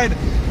 10 side.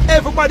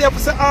 Everybody have to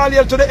say all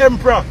hail to the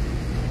emperor.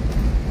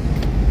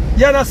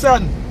 You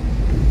understand?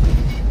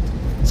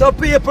 So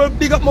people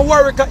big up my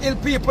wareika Hill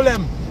people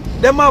them.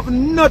 Them have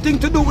nothing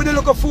to do with the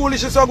look of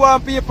foolishness of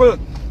one people.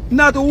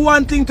 Not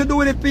one thing to do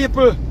with it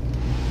people.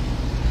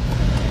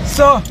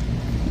 So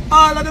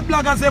all of the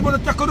bloggers they want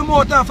to tackle the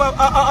mouth of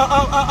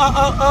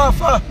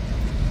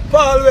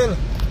Paulwell.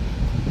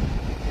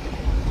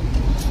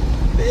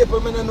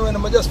 People I don't know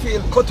them, I just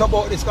feel cut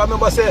about this. Because I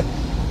remember say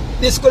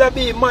this could have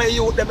been my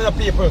youth, them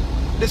people.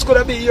 This could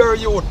have been your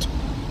youth.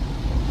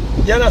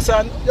 You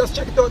understand? Just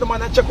check it out the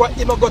man and check what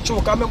him go through.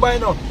 Because remember, you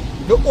know,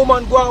 the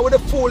woman go out with the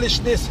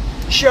foolishness.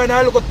 She and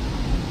her little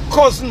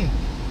cousin.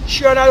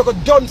 She and her little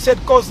done said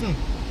cousin.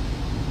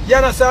 You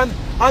understand?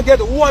 And get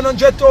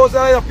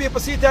 100,000 people.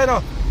 See it, you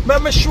know.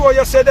 Let me show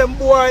you, say them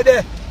boy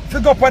there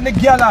figure up on the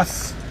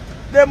galas.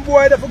 Them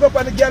boy there figure up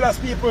on the galas,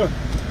 people.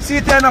 See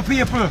it, you know,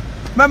 people.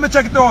 Let me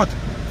check it out.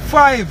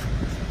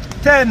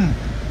 5, 10,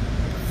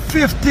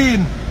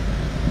 15,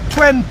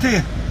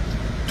 20,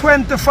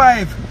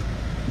 25,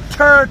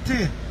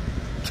 30,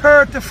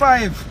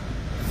 35,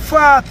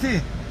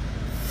 40,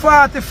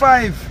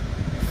 45,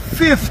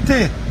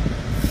 50,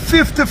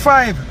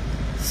 55,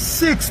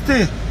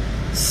 60,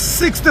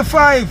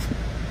 65,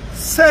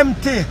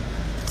 70,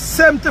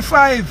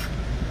 75,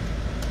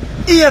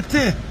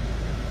 80,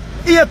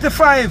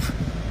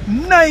 85,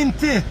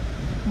 90,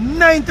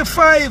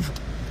 95,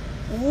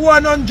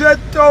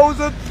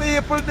 100,000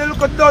 people. They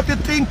look at dirty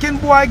thinking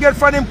boy get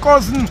from him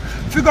cousin.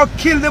 Figure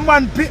kill the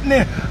man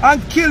Pitney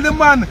and kill the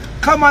man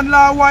common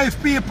law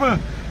wife, people.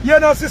 You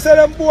know, see say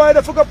them boy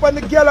they figure up on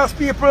the girls,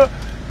 people.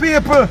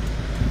 People,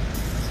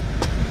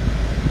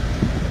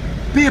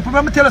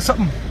 let me tell you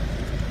something.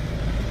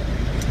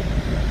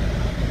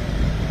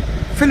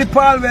 Phillip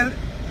Paulwell,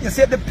 you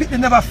said the Pitney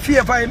never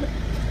favor him.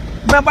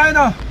 Remember, you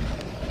know,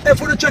 if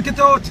you check it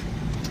out,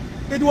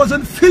 it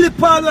wasn't Phillip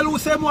Paulwell who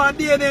said more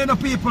DNA, no,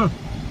 people.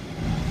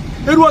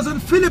 It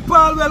wasn't Phillip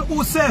Paulwell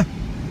who said.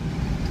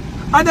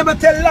 I never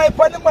tell lie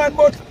upon the man,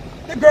 but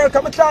the girl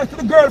come and talk to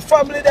the girl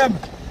family them.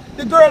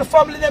 The girl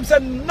family them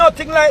said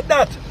nothing like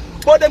that.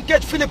 But them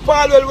catch Phillip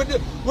Paulwell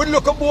with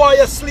look at boy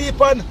asleep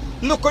and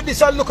look at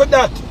this and look at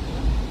that.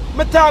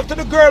 Me talk to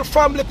the girl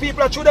family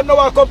people. I show them now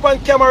walk up on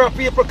camera,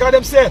 people, because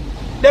them say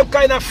them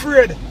kind of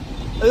afraid.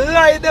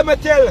 Lie them I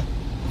tell.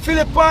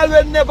 Phillip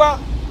Paulwell never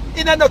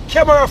in a no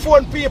camera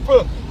phone,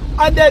 people.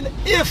 And then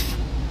if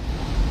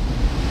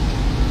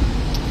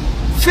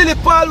Phillip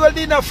Paulwell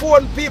didn't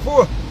phone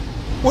people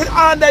with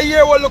under a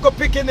year will look up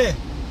picking it.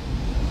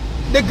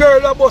 The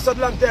girl about a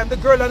long time. The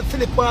girl and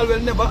Phillip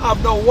Paulwell never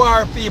have no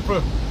war,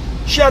 people.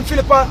 She and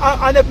Phillip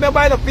Paulwell, and if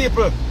remember enough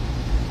people,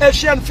 if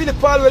she and Phillip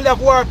Paulwell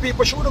have war,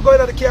 people, she wouldn't go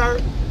into the car.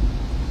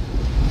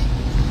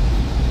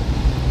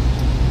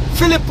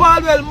 Phillip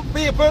Paulwell,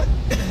 people,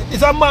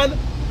 is a man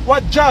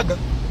what jog.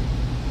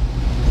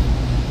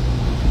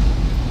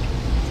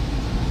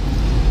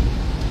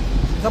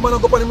 The man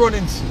don't go on him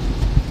runnings.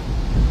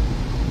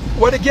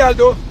 What the girl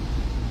do?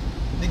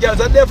 The girl's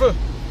a devil.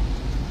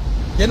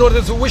 You know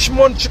this which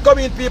month she come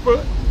in,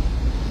 people?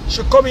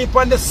 She come in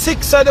on the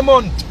 6th of the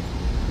month.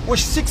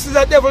 Which 6 is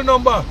a devil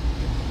number.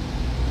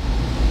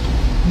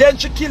 Then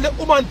she kill the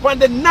woman on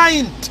the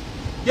 9th.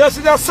 You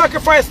see that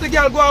sacrifice the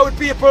girl go out with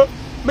people.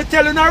 Me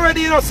tell you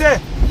already, you know, say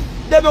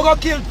they go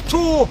kill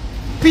 2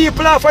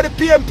 people off of the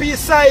PMP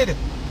side.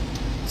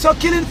 So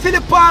killing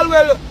Phillip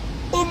Paulwell,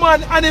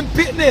 woman and him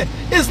Pitney,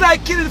 is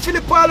like killing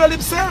Phillip Paulwell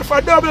himself,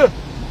 a double.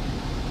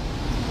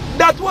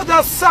 That was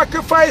a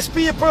sacrifice,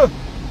 people.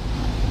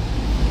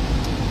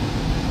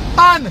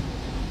 And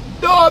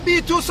don't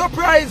be too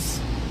surprised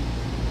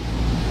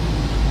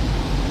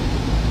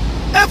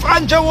if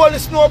Andrew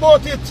Wallace know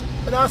about it.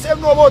 And I say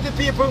know about it,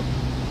 people.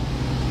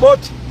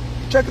 But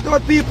check it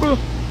out, people.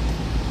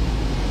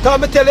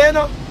 Can I tell you, you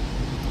know,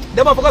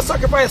 they have to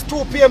sacrifice 2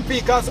 PMP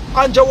because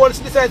Andrew Wallace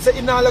decided to say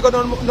him not go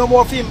no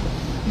more film.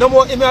 No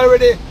more him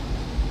already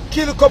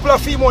kill a couple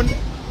of film on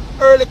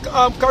early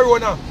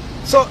corona.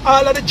 So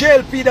all of the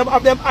JLP them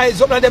have them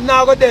eyes up and them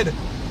now go dead.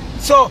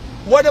 So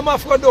what them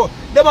have to do?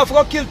 Them have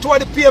to kill 2 of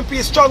the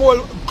PMP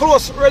stronghold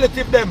close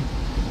relative them.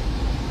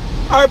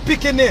 Are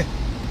picking it.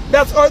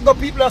 That's all the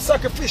people are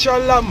sacrificial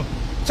lamb.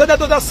 So that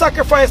was a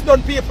sacrifice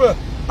done, people.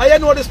 And you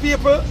know these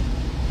people?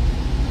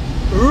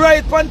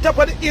 Right on top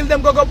of the hill,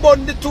 them go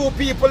burn the 2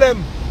 people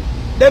them.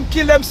 Them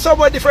kill them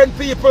somewhere different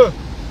people.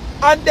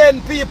 And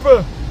then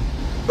people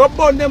go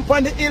burn them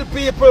on the hill,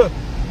 people.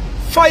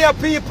 Fire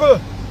people.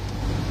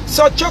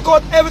 So check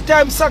out every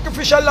time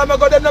sacrificial lamb I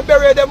go them to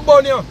bury them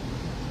burn you.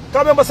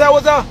 Because remember say I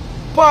was a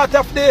part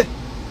of the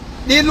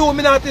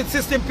Illuminati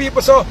system,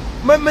 people. So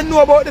I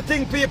know about the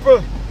thing,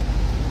 people.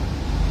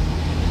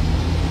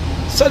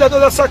 So that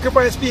was a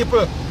sacrifice,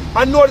 people.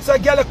 I know this a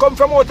girl come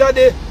from out of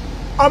the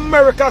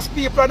America's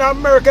people, and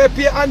America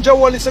pay Andrew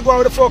Wallace to go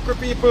out with the fuckery,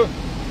 people.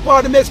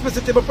 Pardon me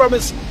explicitly, I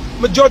promise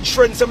my judge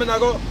friends, so I'm going to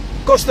go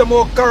custom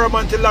more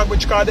Caramanti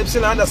language because they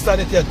still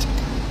understand it yet.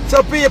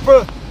 So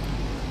people,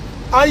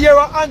 and here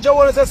Andrew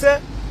Wallace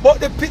say, but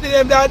they pity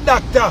them that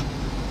doctor.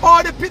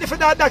 Oh, they pity for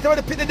that doctor, but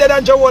they pity dead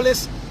Andrew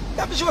Wallace.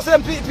 That be sure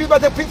them people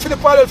that pick Phillip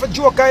Paulwell for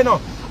joke, you know.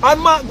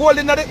 And Mark Gold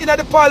in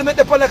the parliament,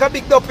 they put like a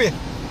big duppy.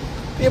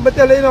 People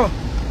tell you know.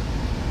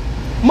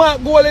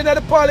 Mark Gold in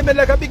the parliament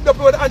like a big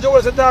duppy with Andrew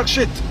Wallace talk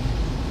shit.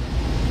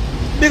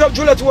 Big up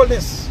Juliet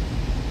Wellness.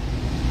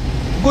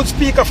 Good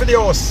speaker for the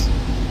house.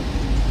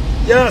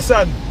 You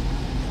understand?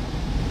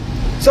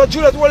 So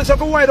Juliet Wallace have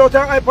to wind out her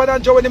iPad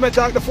and Joe when they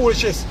talk the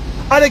foolishness.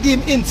 And they give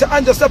him hints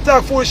and just stop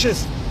talk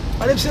foolishness.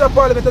 And them see the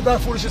parliament and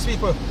talk foolishness,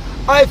 people.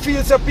 I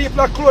feel some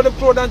people are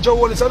clone and Joe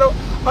Wallace. I know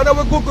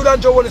we're good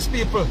and Joe Wallace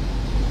people.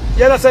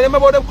 You understand?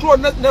 Remember them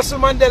clone Nelson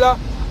Mandela?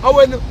 And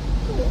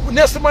when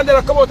Nelson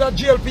Mandela come out of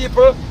jail,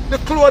 people, the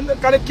clone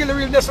can kill the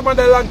real Nelson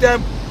Mandela a long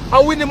time.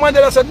 And Winnie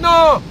Mandela said,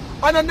 no,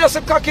 I don't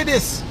Nelson cocky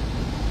this.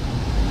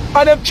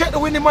 And them check the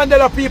Winnie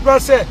Mandela people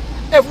and say,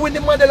 if Winnie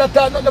Mandela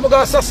thought not, they're going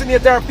to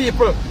assassinate our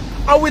people.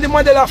 And Winnie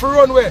Mandela have to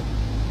run away.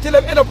 Till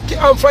them end up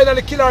and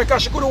finally kill her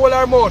because she couldn't hold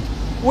her mouth.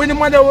 Winnie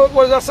Mandela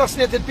was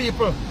assassinated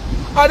people.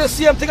 And the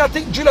same thing I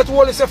think Juliet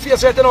Wallace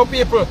face right now,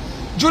 people.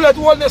 Juliet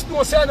Wallace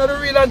knows say another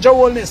real Anja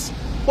Wallace.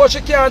 But she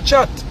can't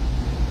chat.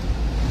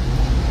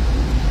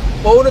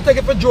 But I want to take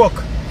it for a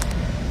joke.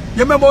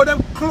 You remember how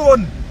them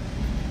clone?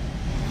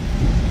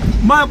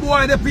 My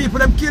boy, the people,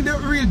 them kill the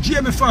real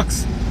Jamie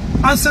Foxx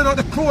and send out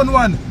the clone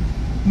one.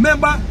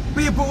 Remember,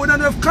 people who don't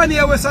know if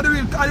Kanye West are the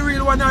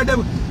real one or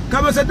them.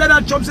 Because I said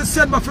Donald Trump is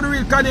sent back for the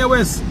real Kanye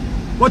West.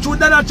 But when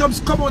Donald Trump's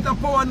come out of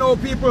power now,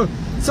 people,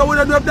 so we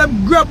don't know if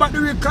them grab back the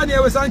real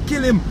Kanye West and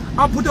kill him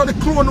and put out the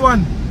clone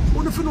one.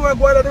 We don't know what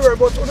going on the world,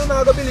 but we don't know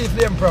how to believe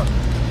the emperor.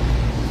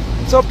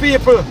 So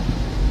people,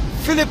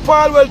 Phillip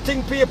Paulwell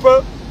think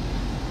people.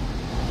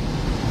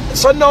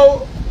 So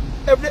now,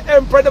 if the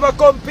emperor never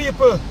come,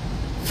 people,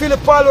 Phillip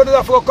Paulwell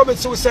doesn't have to commit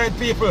suicide,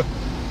 people.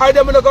 I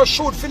them going to go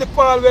shoot Phillip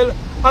Paulwell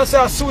and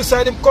say a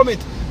suicide him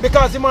commit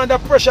because him under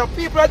pressure.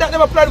 People like that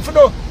never plan for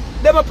no.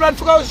 They never plan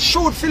for go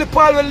shoot Phillip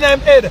Paulwell in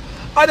his head.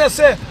 And they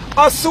say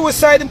a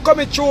suicide him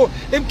commit through.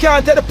 Him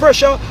can't take the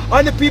pressure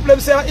and the people them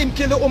say him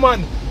kill the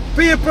woman.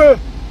 People,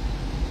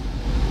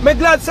 me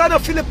glad son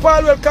of Phillip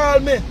Paulwell call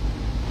me.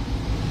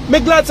 Me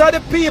glad say the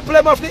people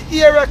them of the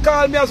area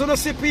call me as when you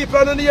see people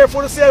and the hear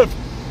for themselves.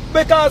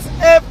 Because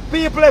if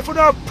people if you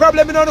don't have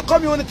problem in the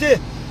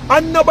community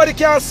and nobody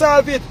can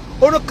solve it,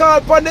 you call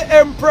upon the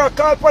emperor,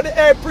 call upon the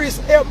air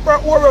priest, Emperor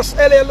Horus,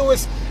 L.A.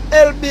 Lewis,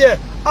 L.B.,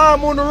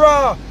 Amun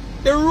Ra,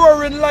 the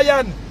roaring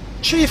lion,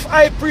 chief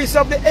high priest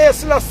of the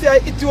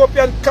Selassie,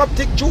 Ethiopian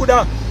Coptic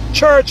Judah,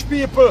 church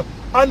people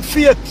and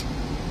faith.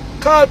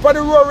 Call upon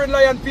the roaring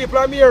lion people.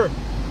 I'm here.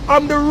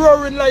 I'm the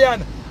roaring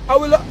lion. I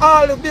will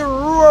all be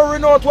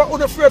roaring out what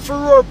you're afraid for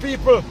roar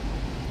people.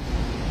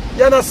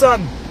 You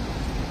understand?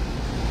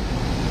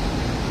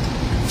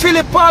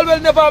 Phillip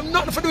Paulwell never have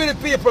nothing to do with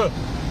it, people.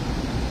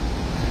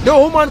 The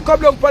woman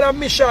come down for a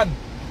mission.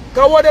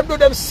 Because what them do,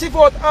 them sieve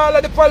out all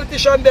of the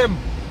politicians them.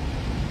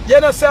 You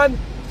understand?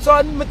 So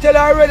I tell you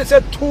already,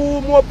 said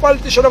 2 more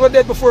politicians are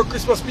dead before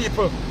Christmas,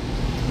 people.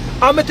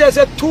 And I tell you,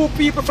 said 2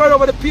 people from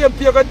over the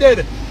PNP are dead.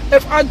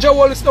 If Anja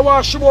Wallace don't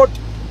want to shoot out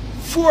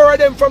 4 of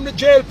them from the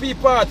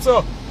JLP part.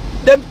 So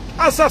them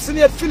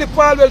assassinate Phillip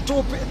Paulwell,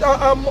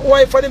 2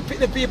 wife of them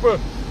pitney people.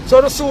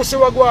 So the Susie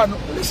were going.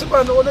 Listen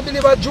man, I don't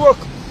believe a joke.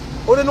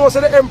 I don't know so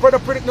the emperor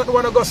don't predict not to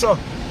want to go so.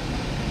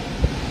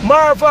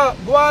 Marva,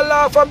 go and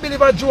laugh and believe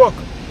a joke.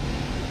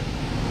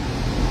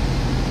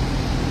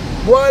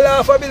 Go and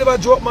laugh and believe a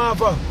joke,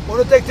 Marva. I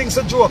want to take things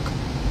a joke.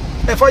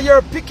 If I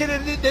hear picking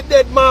the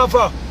dead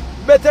Marva,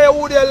 better you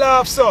would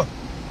laugh, so.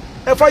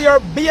 If I hear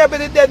baby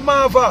the dead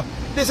Marva,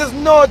 this is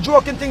no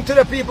joking thing to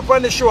the people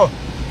on the show.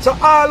 So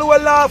all who are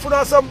laughing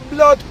are some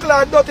blood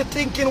clot, dirty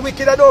thinking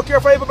wicked. I don't care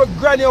if I even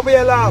granny over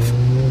here laugh.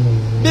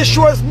 This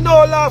show is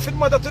no laughing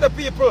matter to the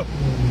people.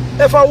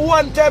 If I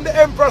one time the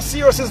emperor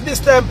serious is this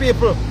time,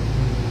 people.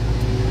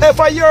 If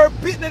I hear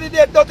beating the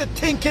dead dirty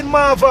thinking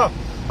Marva,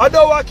 I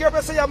don't care if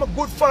I say I'm a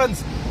good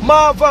fans.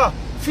 Marva,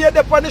 fear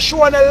them on the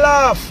show and I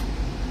laugh.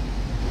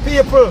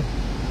 People,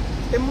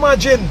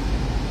 imagine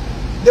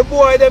the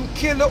boy them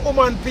kill the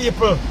woman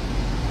people.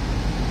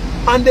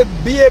 And the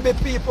baby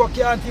people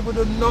can't even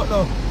do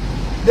nothing.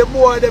 The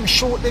boy them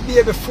shoot the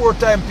baby 4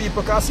 times,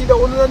 people. Because see the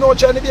one no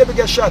chance the baby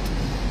get shot.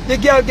 The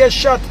girl get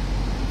shot,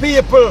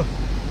 people,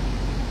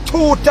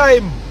 2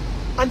 times.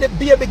 And the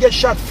baby get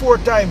shot 4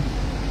 times.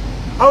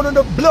 And on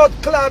the blood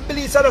clot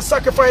beliefs and the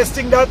sacrifice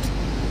thing that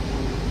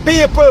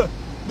people,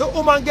 the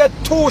woman get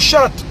 2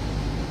 shots.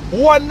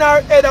 1 in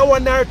her head and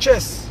 1 in her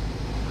chest.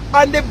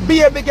 And the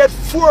baby get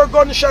 4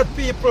 gunshot,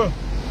 people.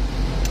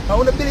 I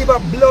want to believe a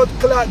blood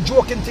clot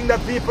joking thing that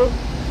people.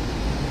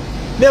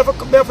 Me have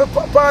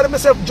to pardon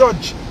myself,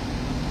 judge.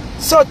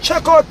 So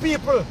check out,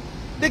 people.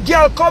 The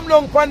girl come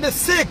down on the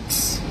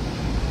 6th.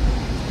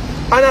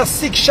 And a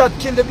 6 shot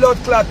kill the blood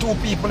clot 2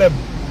 people them.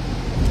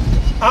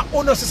 And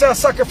unnecessary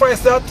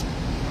sacrifice that.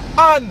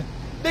 And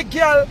the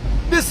girl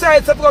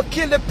decides to go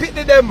kill the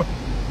pitney them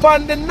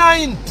on the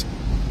 9th.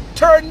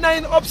 Turn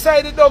 9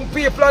 upside down,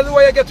 people, and the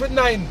way you get with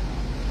 9.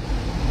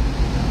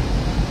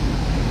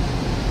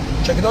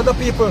 Check it out, the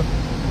people.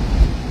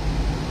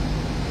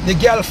 The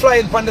girl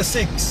flying on the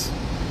 6th.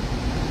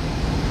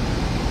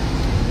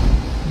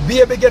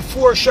 Baby get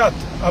 4 shots.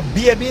 A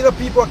baby, the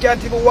people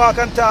can't even walk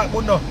and talk,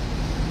 but no.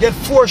 Get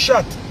 4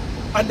 shots.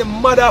 And the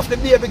mother of the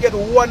baby get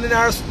 1 in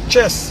her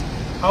chest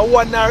and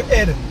 1 in her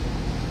head.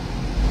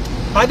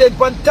 And then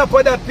on top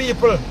of that,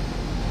 people,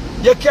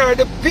 you carry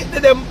the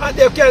pitney them and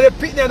they carry the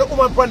pitney and the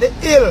woman on the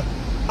hill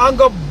and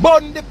go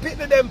burn the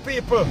pitney them,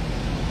 people.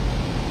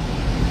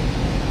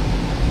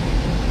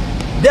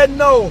 Then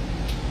now,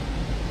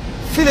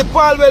 Phillip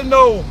Paulwell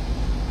now,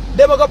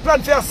 they were going to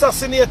plan to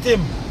assassinate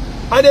him.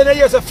 And then I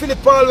hear say Phillip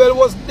Paulwell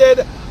was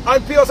dead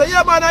And people say,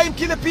 yeah man, I him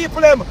kill the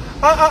people them.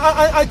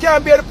 I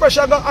can't bear the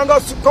pressure and go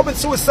commit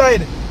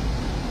suicide.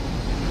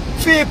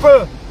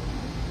 People,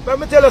 let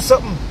me tell you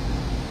something.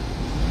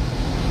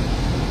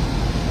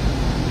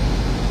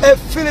 If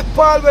Phillip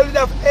Paulwell did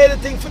have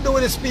anything to do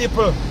with these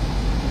people,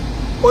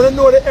 I don't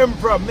know the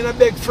emperor, I'm a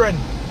big friend.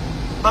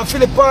 And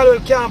Phillip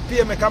Paulwell can't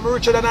pay me because I'm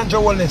richer than Andrew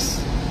Wellness.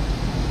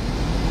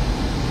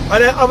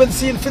 And I haven't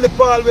seen Phillip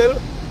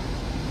Paulwell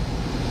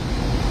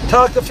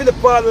talk to Phillip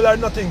Paulwell or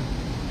nothing.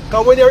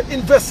 Because when you're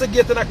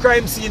investigating a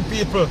crime scene,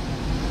 people,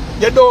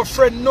 you don't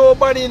friend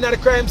nobody in the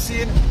crime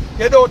scene.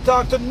 You don't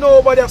talk to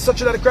nobody as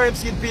such in the crime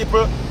scene,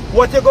 people.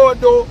 What you're going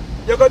to do,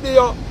 you're going to do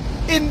your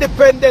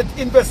independent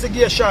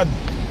investigation.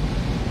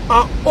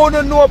 And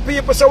only know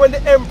people, so when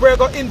the emperor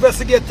go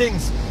investigate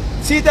things.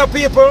 See the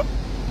people,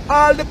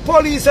 all the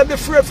police are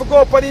afraid to go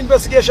up on the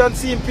investigation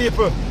scene,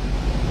 people.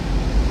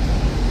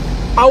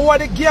 And what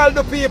the girl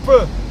do,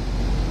 people?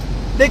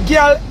 The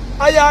girl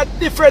hire a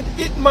different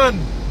hitman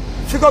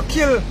to go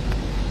kill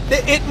the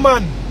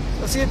hitman.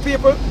 You see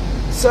people?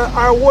 So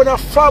I want to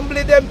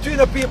family them to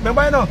the people.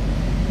 Remember, you know,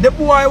 the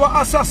boy who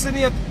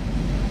assassinate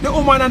the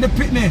woman and the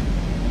pitney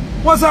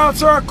was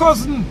also her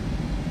cousin.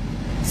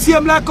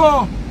 Same like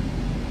how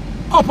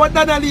up at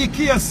Dadali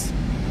case,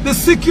 the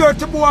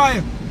security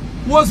boy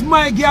was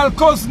my girl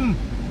cousin.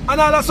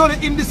 And all of a sudden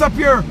him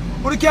disappear.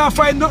 But you can't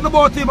find nothing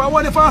about him. I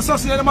want if I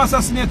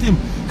assassinate him.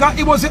 Because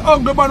he was the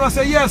ugly man who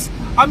said, yes,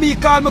 and me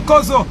call my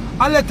cousin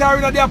and let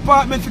her in the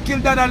apartment to kill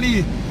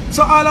Dadali.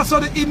 So all of a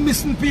sudden he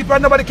missing people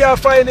and nobody can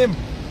find him.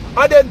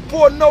 And then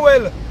poor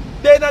Noel,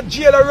 they in a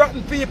jail of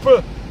rotten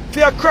people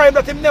for a crime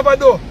that he never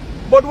do.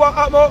 But what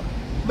happened?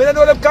 I don't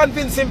know them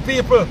convincing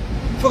people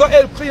to go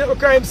help clean up the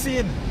crime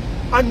scene.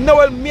 And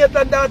Noel made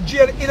that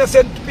jail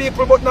innocent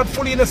people but not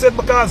fully innocent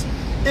because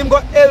him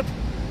got help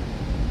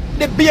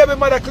the Bby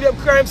Mada clean up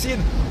crime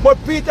scene. But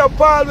Peter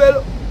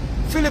Paulwell,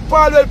 Phillip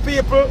Paulwell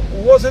people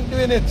wasn't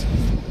doing it.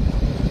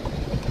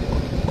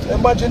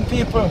 Imagine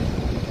people.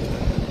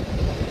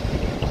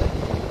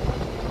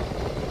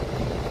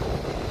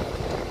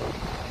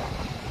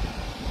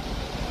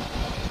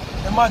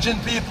 Imagine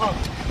people.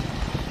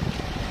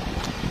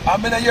 I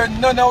mean, I hear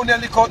none of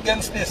them look out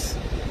against this.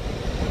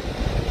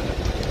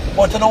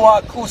 But you know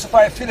what?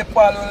 Crucify Phillip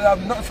Paulwell will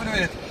have nothing to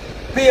do with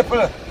it.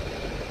 People,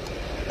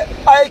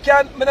 I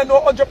don't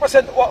know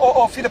 100%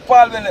 what Phillip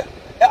Paulwell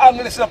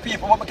angling this to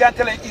people, but I can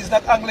tell you he's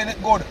not angling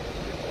it good.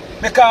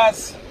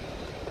 Because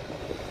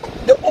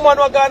the woman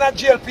who gone to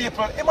jail,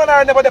 people, him and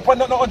her never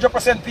depend on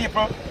 100%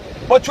 people.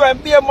 But try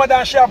and be a mother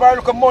and she have her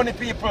look at money,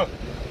 people.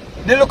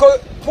 They look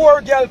at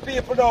poor girl,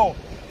 people now.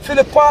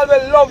 Phillip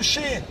Paulwell loves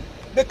she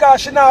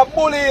because she not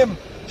bully him.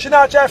 She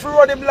not try to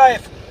run him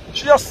life.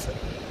 She just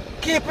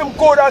keep him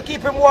good and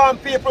keep him warm,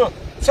 people.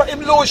 So him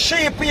lose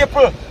she,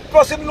 people.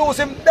 Plus him lose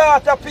him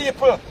daughter,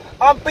 people.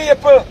 And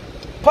people,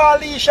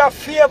 Paulisha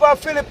favor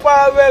Phillip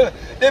Paulwell.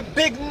 The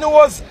big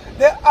nose,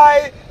 the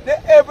eye,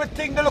 the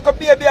everything. They look at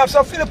baby up.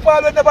 So Phillip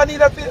Paulwell never need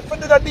to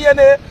do the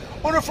DNA.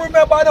 And if you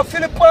remember, the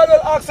Phillip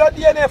Paulwell asked for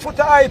DNA for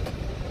the hype.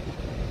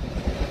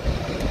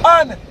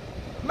 And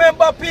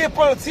remember,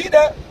 people, see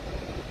that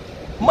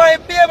my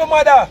baby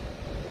mother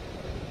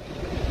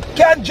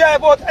can't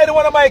drive out any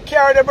one of my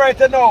car them right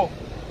now.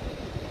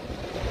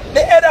 The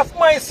head of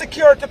my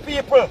security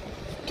people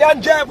can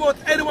drive out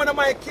any one of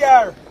my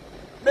car.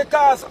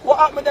 Because what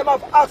happened, them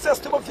have access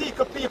to my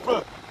vehicle,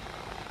 people.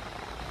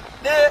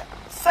 The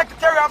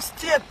Secretary of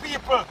State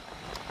people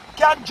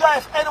can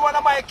drive any one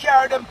of my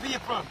car, them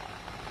people.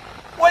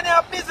 When you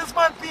have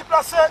businessman people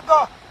are saying,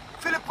 go,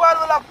 Phillip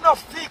Paulwell have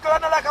enough vehicle,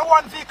 and not like a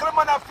one vehicle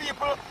man have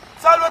people.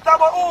 So all we talk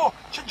about, oh,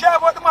 she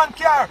drive out the man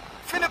car.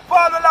 Phillip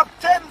Paulwell have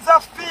tens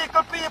of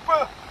vehicle,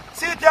 people.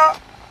 See it here?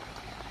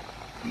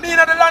 Me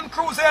and the Land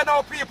Cruiser here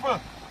now, people.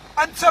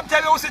 And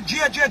sometimes you say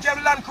JJ have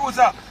the Land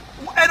Cruiser.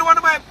 Any one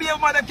of my baby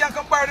man them can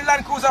come borrow the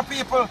Land Cruiser,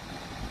 people.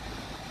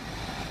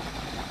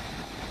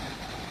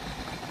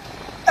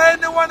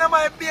 Any one of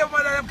my baby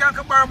man them can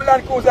come borrow the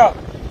Land Cruiser.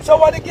 So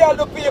what the girl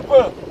do,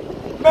 people?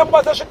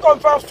 Remember that she come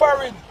from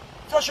foreign.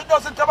 So she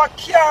doesn't have a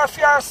car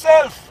for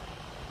herself.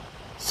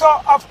 So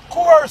of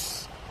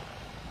course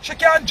she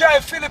can't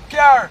drive Phillip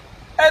car.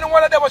 Any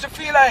one of them what she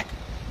feel like.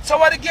 So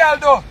what the girl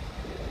do?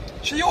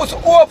 She use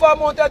over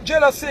amount of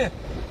jealousy.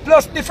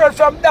 Plus different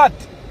from that.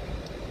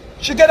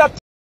 She get a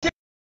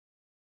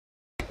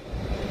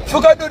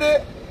forgot to do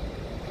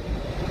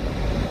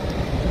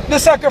the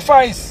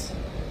sacrifice.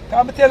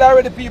 I'm tell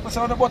already people,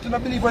 so I'm about to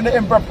not believe when the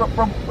emperor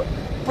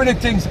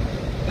predict things.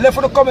 Left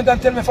for the comment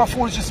and tell me for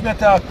foolishness me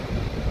talk.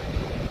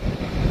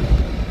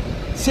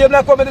 See him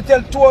like coming to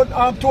tell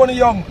Tony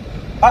Young.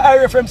 I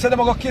RFM said I'm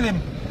going to kill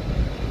him.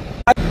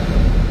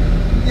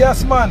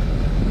 Yes man.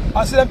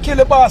 I see them kill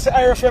the boss at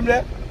RFM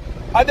there.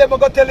 And then I'm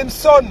going to tell him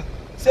son,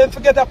 say him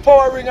forget a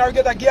power ring or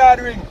get a guard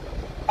ring.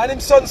 And him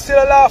son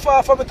still laugh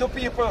off of me to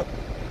people.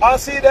 And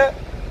see there,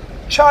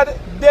 Chad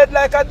dead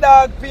like a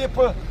dog,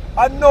 people.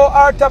 And no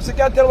autopsy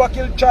can tell what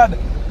killed Chad.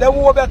 Them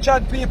who be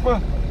Chad,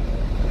 people.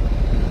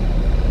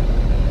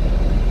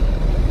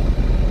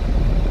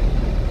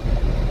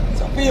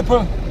 So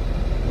people,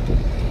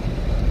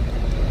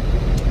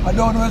 I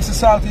don't know if it's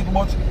salt people,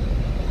 but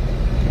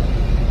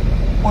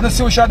when the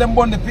see we shot them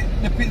burn the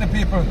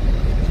people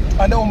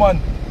and the woman.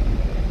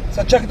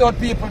 So check it out,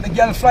 people. The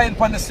girl flying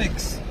on the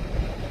 6.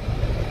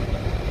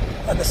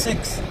 And the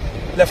 6.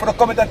 Left for the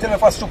comment and tell me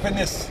for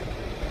stupidness.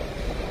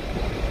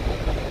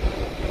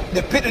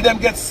 The pity them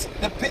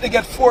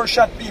get 4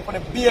 shot, people, the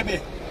baby.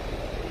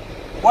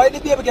 Why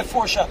did the baby get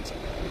 4 shot?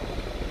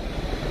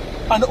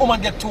 And the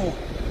woman get 2.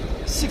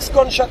 6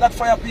 gunshot that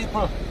fire,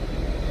 people.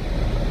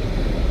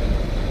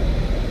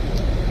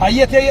 And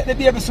yet you hate the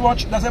baby so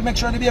much, does it make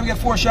sure the baby get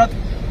 4 shot,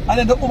 and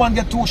then the woman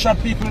get 2 shot,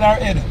 people, in her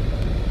head.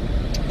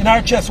 In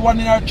her chest, 1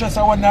 in her chest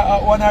and 1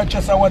 in her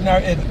chest and 1 in her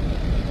head.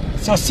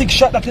 So 6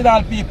 shot that in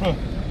all, people.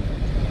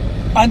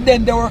 And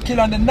then they were killed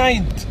on the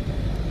 9th.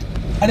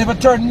 And if you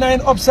turn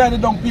 9 upside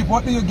down, people,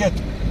 what do you get?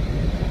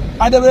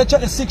 And then when they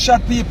check the 6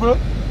 shot, people,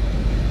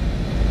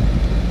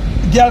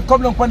 the girl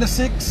come down on the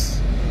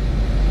 6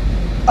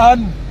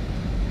 and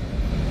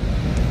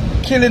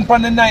killing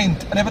on the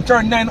 9th. And if you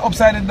turn 9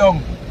 upside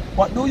down,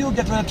 what do you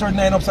get when you turn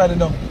 9 upside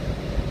down?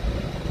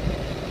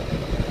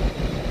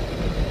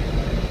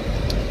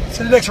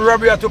 So the next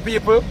robbery are 2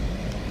 people.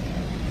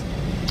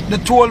 The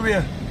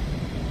tollway.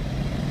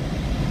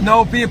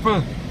 Now,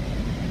 people,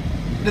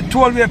 the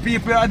tollway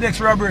people are the next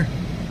robbery.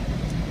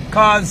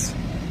 Because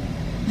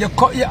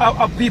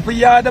people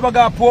yard never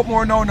got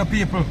Portmore now, no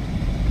people.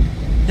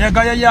 You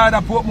got your yard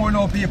at Portmore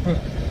now, people.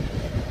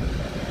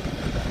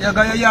 You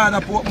got your yard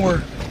at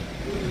Portmore.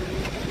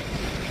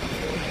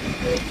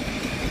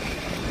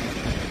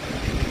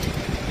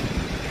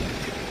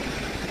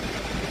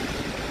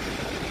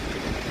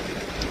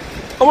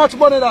 How much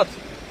money that?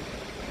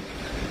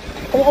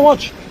 How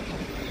much?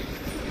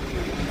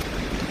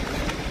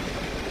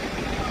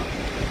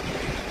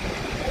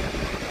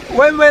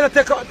 When you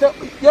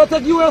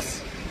take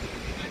US?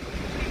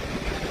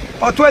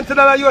 Or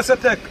 $20 US you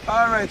take?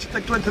 Alright, you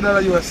take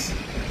 $20 US.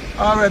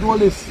 Alright, hold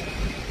this.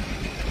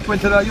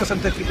 $20 US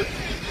and take it.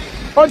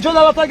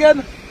 $100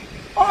 again?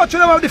 Oh, you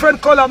have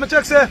different color. I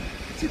check say,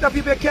 see that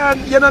people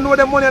can, you don't know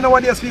the money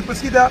nowadays, people.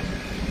 See that?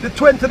 The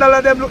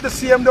 $20 them look the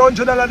same, the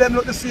 $100 them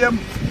look the same.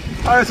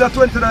 Alright, so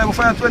 $20, we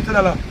find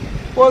 $20.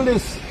 Hold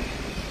this.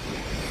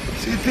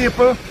 See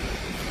people,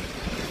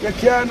 you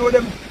can't know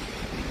them.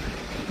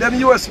 Them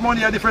US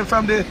money are different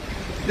from the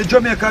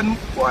Jamaican.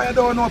 Why I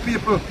don't know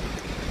people.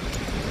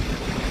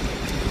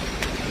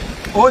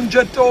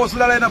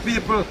 $100,000 in a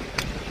people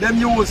them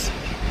use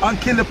and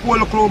kill the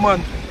polo crew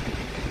man.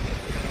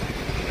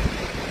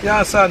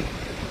 Yeah, son.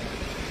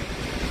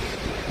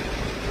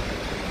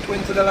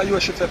 $20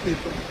 US shit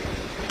people.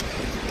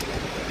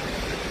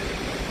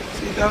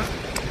 See that?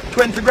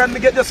 20 grand me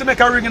get just to make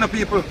a ring in the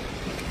people.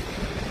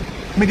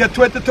 Me get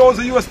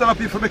 20,000 US dollar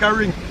people make a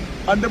ring.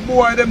 And the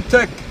boy them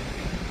take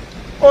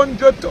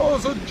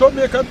 100,000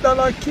 Jamaican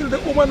dollar, kill the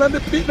woman and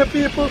beat the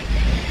people.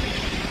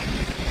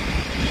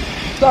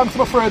 Thanks,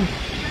 my friend.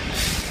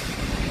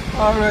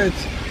 Alright.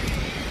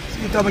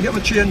 See time I get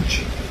my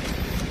change.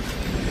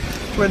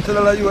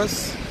 $20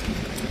 US.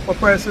 What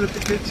price of the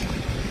ticket?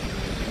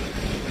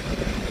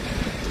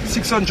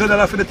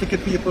 $600 for the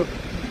ticket, people.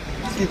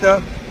 See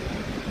that?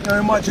 Now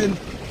imagine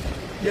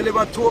you live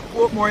at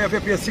Portmore, you have to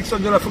pay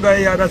 $600 for go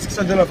yard and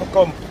 $600 for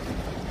come.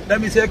 That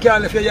means you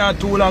can't leave your yard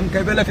too long,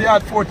 because if you left your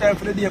yard 4 times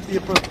for the day,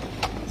 people.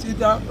 See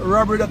that?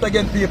 Robbery that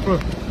again, people.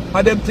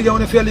 And them things you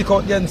want to feel look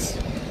out against.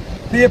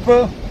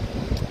 People,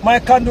 my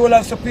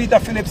condolence to Peter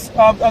Phillips,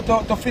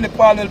 to Phillip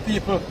Paulwell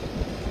people.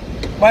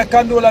 My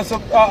condolence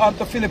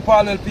to Phillip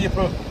Paulwell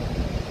people.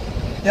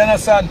 You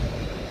understand?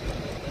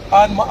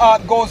 And my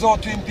heart goes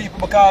out to him, people,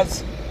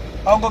 because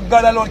only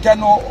God alone can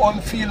know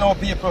and feel now,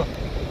 people.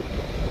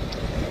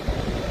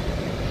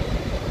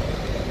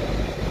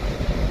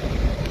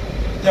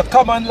 Your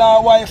common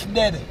law wife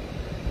dead.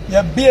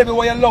 Your baby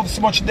where you love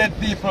so much dead,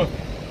 people.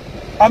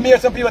 I hear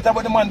some people talk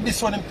about the man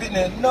this one in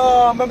Pitney.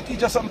 No, I'm going to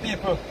teach you some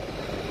people.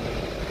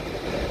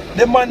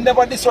 The man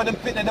never this one in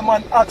Pitney. The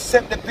man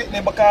accept the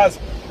Pitney because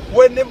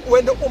when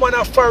the woman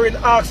are foreign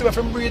asks him if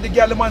he breed the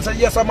girl, the man says,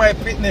 yes, I'm my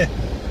Pitney.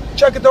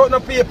 Check it out now,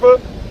 people.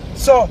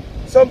 So,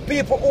 some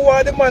people who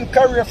are the man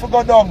career for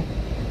go down.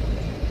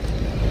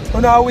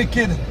 You know how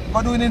wicked.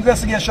 Go do an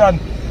investigation.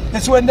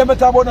 It's when they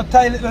talk about the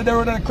toilet that they're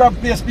on the crab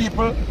place,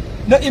 people.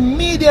 The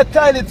immediate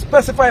toilet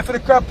specified for the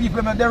crab people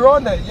and they're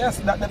on there. Yes,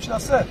 that them should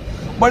have said.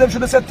 But them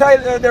should have said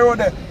toilet they're on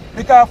there.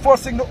 Because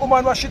first thing the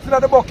woman was shitting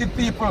at the bucket,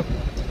 people.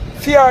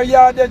 Fear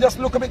yard, they just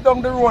look a bit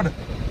down the road.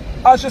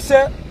 As she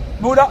said,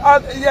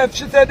 yeah,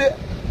 she said,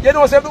 you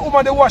know, if the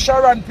woman they wash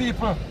her around,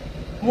 people,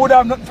 would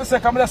have nothing for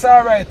second, that's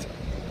alright.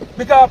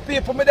 Because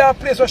people, me there a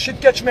place where shit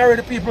catch me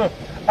already, people.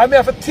 And me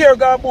have to tear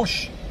go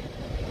bush.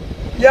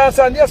 Yes,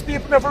 and yes,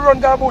 people never run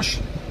go bush.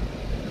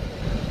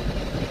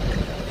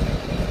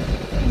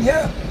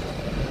 Yeah.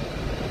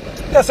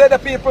 That's the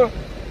people.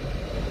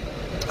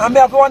 And me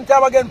have one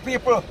time again,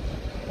 people.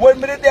 When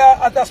me there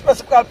at a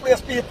specific place,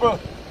 people.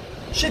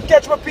 Shit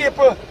catch my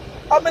people.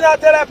 And me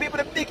not tell people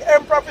the big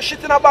emperor for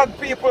shit in a bag,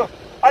 people.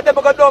 And them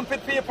go dump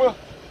it, people.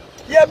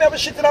 Yeah, me have a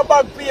shit in a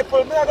bag,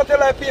 people. Me not gonna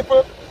tell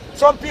people.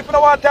 Some people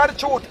don't want to tell the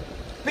truth.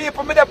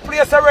 People me the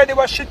place already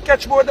where shit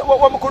catch me what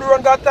I could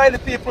run got tiny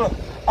people.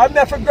 And me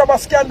have to grab a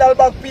scandal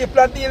bag people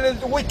and deal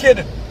with the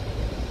wicked.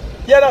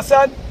 You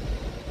understand?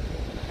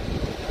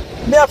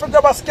 Me have to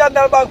grab a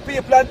scandal bag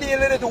people and deal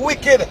with the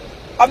wicked.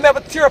 And me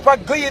have to tear up a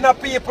gleaner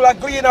people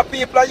and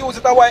use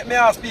it to wipe me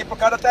ass people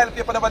because the tiny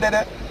people never did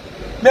it.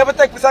 Me have to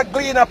take this a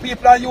gleaner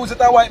people and use it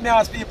to wipe me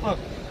ass people.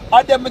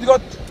 And then me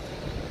got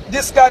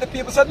discard the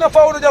people. So enough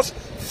of just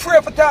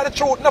afraid to tell the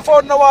truth. Enough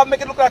of no one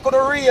make it look like the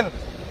real.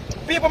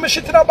 People me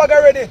shit in a bag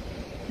already.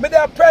 Me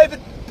there private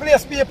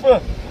place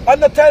people.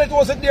 And the toilet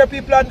wasn't there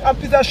people and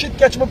piece of shit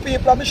catch my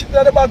people. And me shit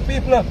in the bag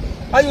people.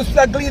 I use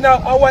the cleaner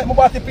and wipe my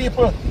body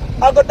people.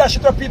 I got that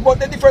shit up people, but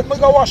the different me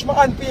go wash my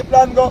hand people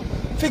and go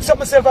fix up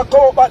myself and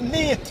come up back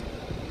neat.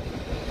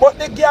 But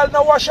the girl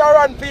now wash her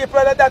hand people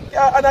and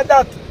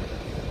that.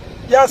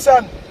 Yes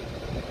son.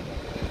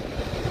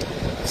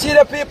 See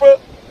the people,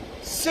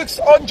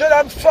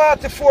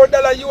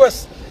 $644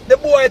 US. The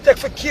boy take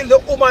for kill the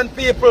woman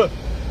people.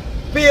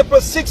 People,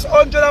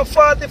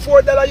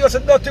 $644 US. The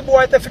dirty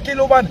boy take for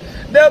kill woman.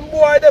 Them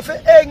boy they for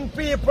hang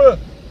people.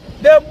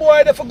 Them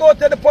boy they for go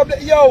to the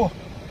public. Yo.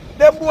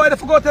 Them boy they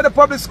for go to the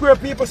public square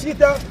people. See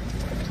there?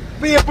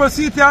 People,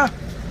 see there?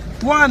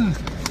 1,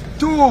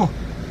 2. No,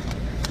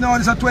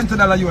 this is a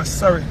 $20 US.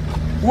 Sorry.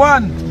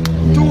 1,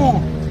 2,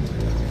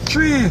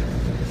 3,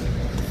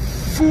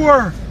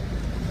 4,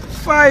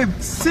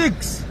 5,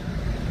 6.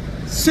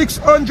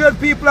 600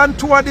 people and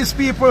 2 of these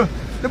people.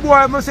 The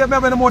boy must say, I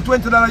have no more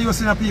 $20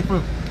 US in the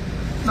people.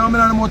 Now I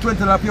have no more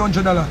 $20, pay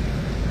 $100.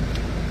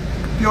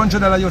 Pay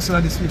 $100 US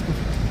in these people.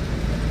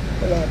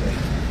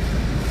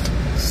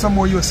 Some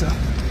more US.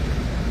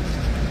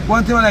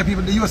 One thing I like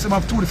people, the US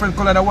have 2 different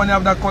colors. The one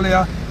have that color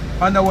here,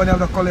 and the one have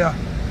that color here.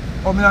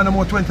 Oh, I have no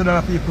more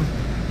 $20 people.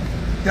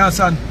 You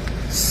understand?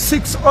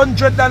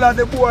 $600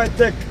 the boy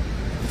take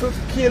to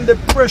kill the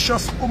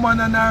precious woman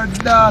and her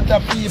daughter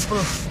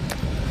people.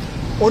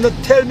 Wanna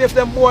tell me if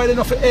them boy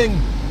enough to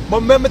hang.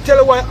 But let me tell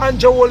you why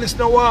Andrew Wallace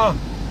now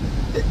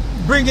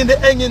bringing the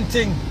hanging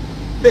thing.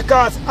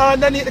 Because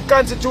underneath the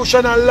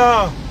constitutional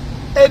law,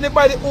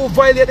 anybody who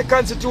violate the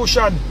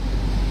constitution,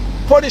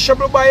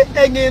 punishable by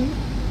hanging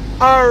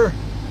or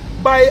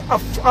by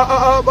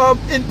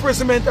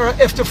imprisonment or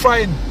hefty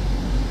fine.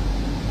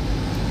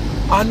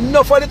 And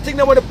enough of the thing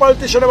that when the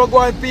politicians are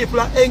going people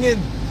are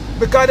hanging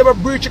because they will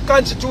breach the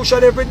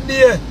constitution every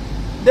day.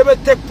 They will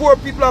take poor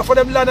people off of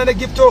them land and they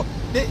give to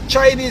the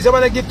Chinese, they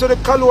want to give to the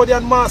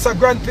Colombian master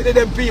grant to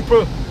them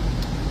people.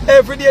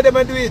 Every day they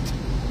will do it.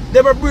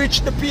 They will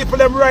breach the people,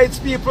 them rights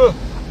people,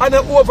 and they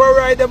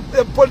override them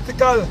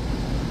political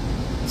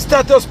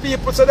status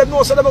people. So they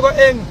know so they will go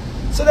hang.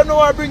 So they know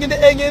how to bring in the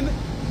hanging.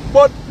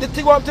 But the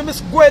thing what to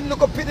Miss Gwen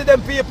look up pity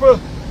them people.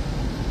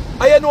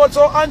 And you know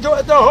so Andrew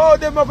at the how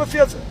them have a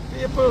face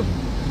people.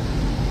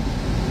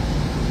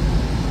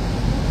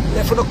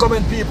 Left for the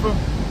comment people.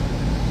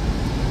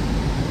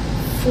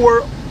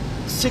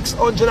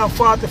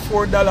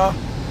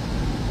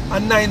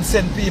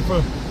 $644.09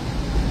 people.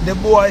 The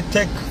boy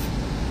take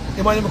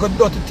the man go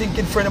dirty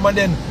thinking friend him and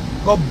then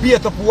go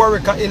beat up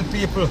wareika Hill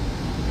people.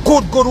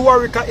 Good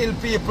wareika Hill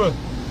people.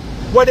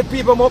 What the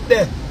people up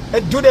there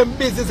and do them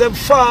business and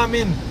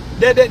farming,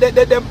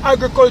 them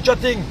agriculture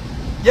thing.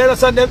 You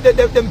understand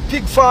them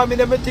pig farming,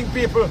 everything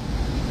people.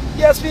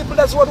 Yes people,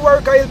 that's what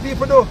wareika Hill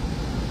people do.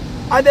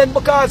 And then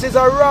because it's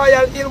a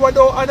royal hill what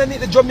do underneath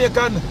the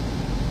Jamaican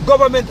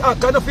government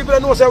act, and people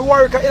that know say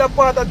wareika Hill a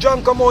part of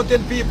Jonker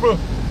Mountain people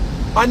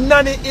and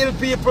Nanny Hill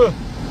people.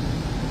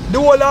 The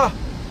whole of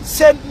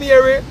St.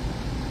 Mary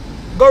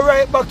go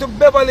right back to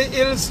Beverly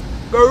Hills,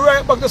 go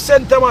right back to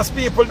St. Thomas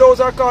people. Those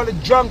are called the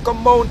Jonker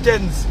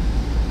Mountains.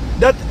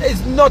 That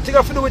is nothing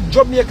to do with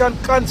Jamaican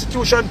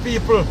Constitution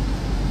people.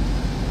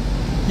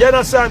 You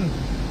understand?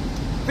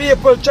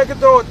 People, check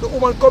it out. The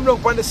woman come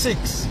down on the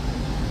 6th.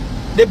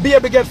 The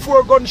baby get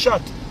 4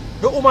 gunshots.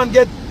 The woman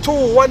get 2,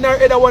 one in her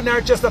head and one in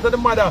her chest after the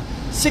mother.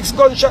 6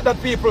 gunshot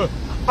that people.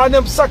 And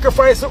them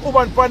sacrifice the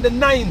woman on the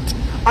 9th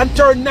and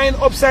turn 9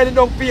 upside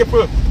down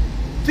people.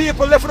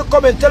 People left in the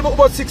comment, tell me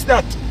about 6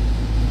 that.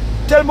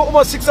 Tell me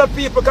about 6 that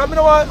people. Because I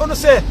don't want to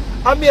say,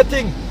 I'm here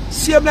thing.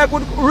 Same like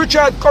with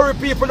Richard Curry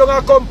people down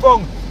at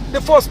compound.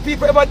 The first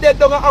people ever dead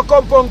down at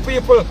compound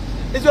people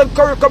is when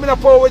Curry coming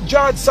up with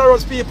George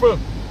Soros people.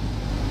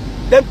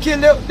 Them kill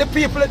the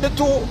people, the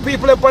 2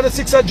 people on the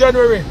 6th of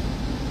January.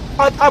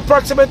 At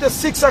approximately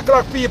 6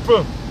 o'clock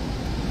people.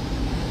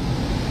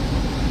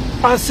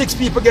 And 6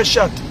 people get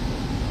shot.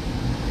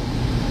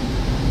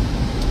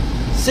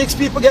 6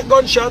 people get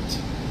gunshot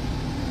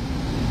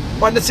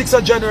on the 6th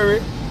of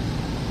January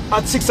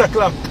at 6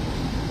 o'clock.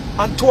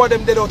 And 2 of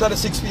them dead out of the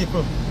 6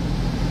 people.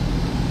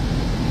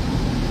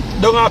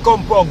 Down our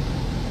compound.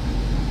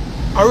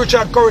 And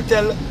Richard Curry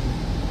tell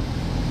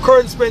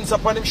Current Spencer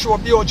upon him show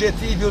BOJ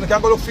TV. You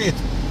can go look for it.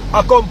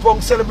 A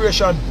compound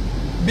celebration.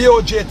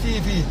 BOJ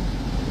TV.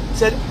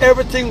 Said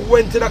everything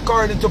went in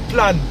according to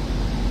plan.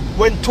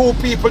 When 2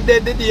 people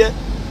dead the day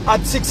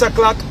at 6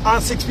 o'clock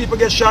and 6 people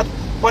get shot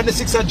on the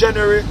 6th of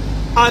January.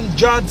 And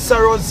George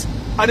Soros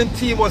and his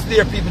team was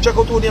there, people. Check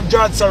out who named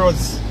George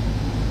Soros.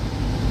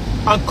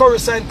 And Curry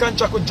signed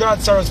contract with George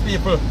Soros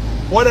people.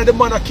 One of the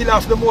man that kill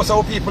off the most of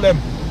our people them.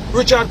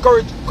 Richard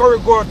Curry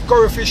Goat,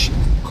 Curry Fish,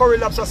 Curry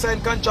Lobster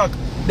signed contract.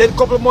 Then a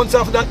couple of months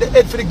after that, the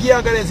head for the gay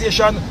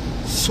organization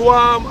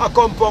swarm a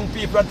compound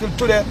people until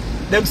today,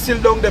 them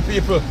still down the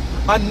people.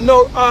 And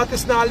no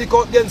artists now look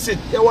out against it.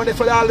 They want it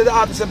for all of the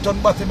artists them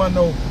turn Batman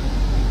now.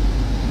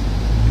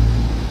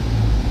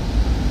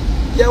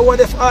 Yeah, what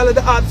if all of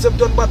the artists have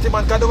done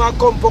Batman? Because they want to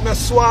compound and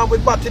swarm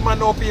with Batman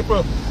now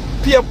people.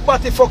 Pay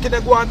batty fucking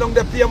go on down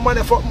there, pay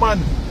money fuck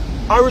man.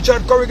 And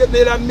Richard Curry get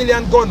nearly $1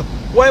 million gun.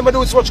 Why am I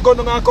doing so much gun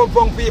and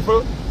compound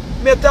people?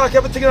 Me talk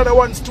everything in the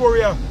one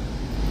story here.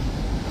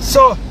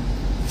 So,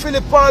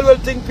 Phillip Paulwell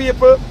think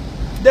people,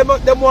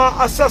 them want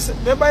assassinate.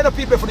 Remember the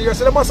people for the years,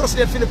 so them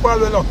assassinate Phillip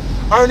Paulwell now.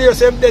 I don't hear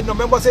say him dead now.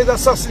 Remember say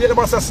assassinate, them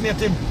assassinate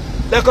him.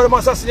 Like how them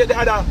assassinate the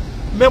other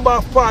member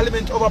of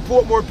parliament over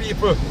Portmore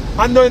people.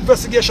 And no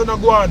investigation no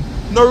go on.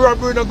 No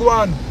robbery no go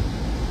on.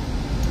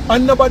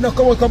 And nobody no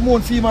come out of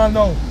moon female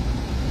now.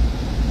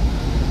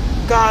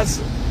 Because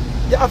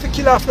you have to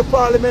kill off the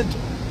parliament.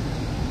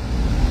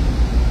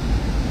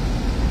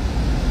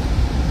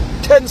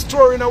 10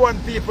 stories in a one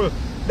people.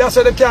 That's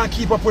why they can't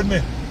keep up with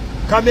me.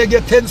 Can they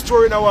get 10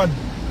 stories in a one?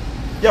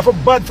 You have to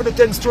bad for the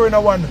 10 stories in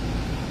a one.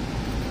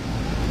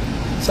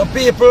 So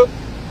people,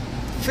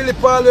 Phillip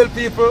Paulwell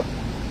people,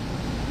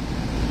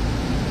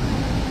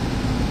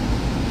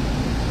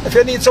 if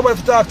you need somebody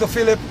to talk to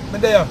Phillip,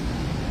 I'm there.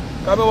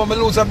 I remember I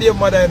lose a Bby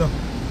Mada, you know.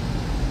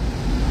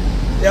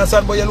 Yeah,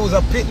 son, but you lose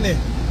a pitney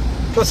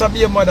plus a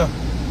Bby Mada.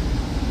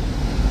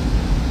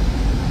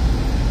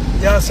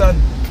 Yeah, son.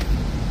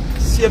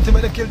 Same thing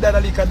when they kill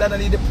Donnelly, because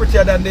Donnelly is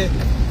prettier than the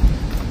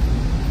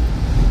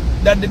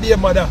Bby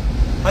Mada.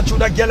 And through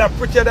that girl are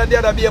prettier than the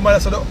other Bby Mada.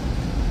 So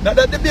not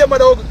that the Bby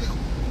Mada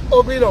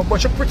ugly, you know, but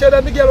she's prettier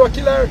than the girl who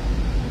kill her.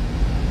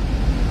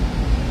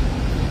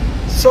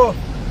 So,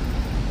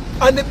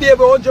 and the baby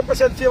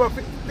 100% favor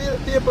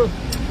people.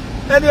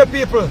 Anyway,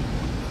 people,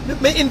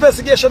 my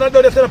investigation I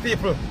done it to the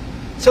people.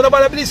 So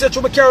nobody believes that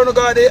you carry on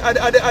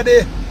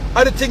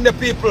the thing the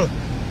people.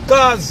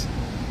 Because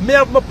me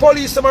have my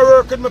police and I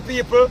work with my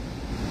people.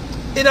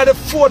 In the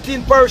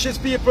 14 parishes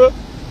people.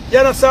 You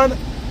understand?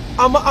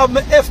 And I have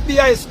my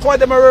FBI squad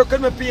them I work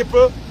with my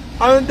people.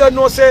 And don't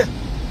know say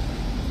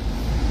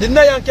the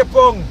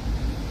Nyankepong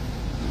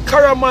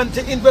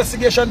Karamanti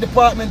Investigation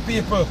Department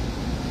people.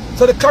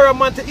 So the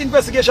Karamanti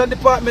Investigation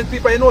Department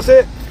people, you know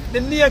say the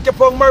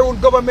Nyankepong Maroon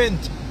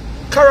government,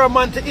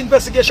 Karamanti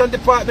Investigation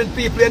Department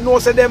people, you know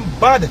say them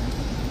bad.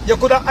 You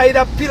could have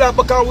either pillar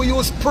because we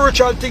use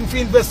spiritual thing to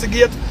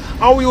investigate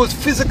and we use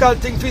physical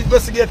thing to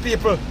investigate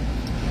people.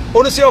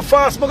 Want to see how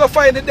fast we going to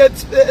find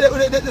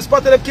the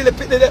spot of them kill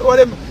the or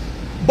them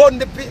burn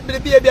the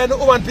baby and the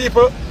woman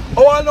people.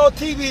 I want to know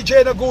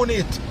TVJ not going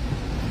it.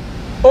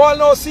 I want to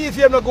know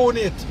CFM not going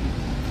it.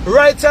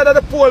 Right side of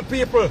the pole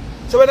people.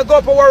 So when you go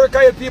up on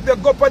wareika hill people,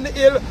 you go up on the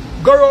hill,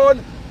 go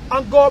around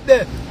and go up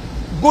there.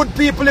 Good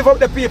people live up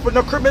the people.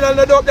 No criminal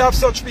not up there have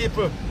such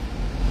people.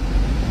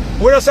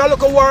 When you say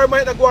look at war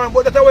might not go on,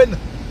 but that's when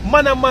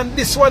man and man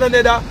this one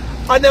another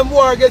and them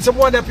war against some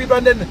one of people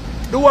and then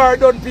the war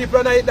done people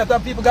and that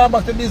and people going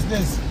back to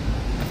business.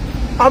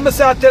 And I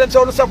start telling them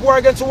so to stop war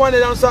against one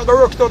another and start to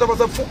rush out of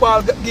some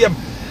football game.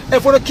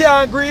 If we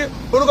can't agree,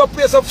 we're going to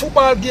play some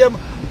football game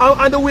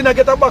and the winner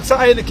get a box of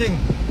Heineken.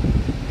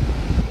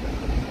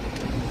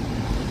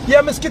 Yeah,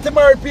 I'm skitty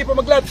married people,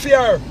 I'm glad for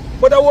her.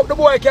 But I hope the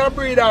boy can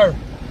breed her.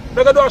 I'm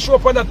going to do a show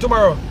on that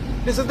tomorrow.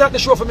 This is not the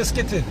show for Miss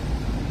Kitty.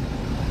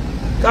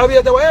 Because we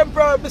have the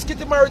Emperor, Miss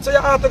Kitty married, so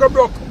your heart go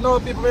broke. No,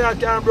 people, my heart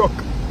can't broke.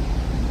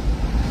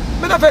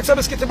 I'm not vexed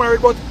Miss Kitty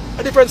married, but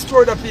a different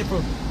story than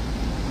people.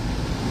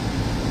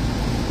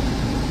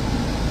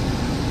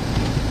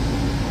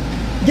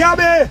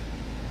 Gabby!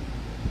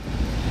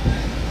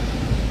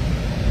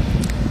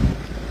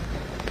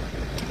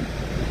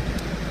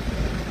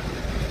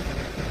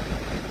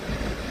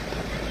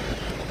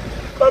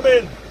 Come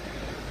in.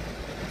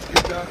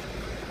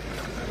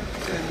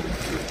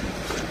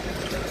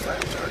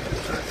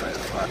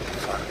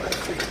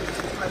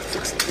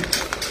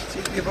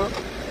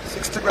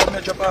 60 grand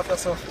major path or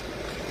so.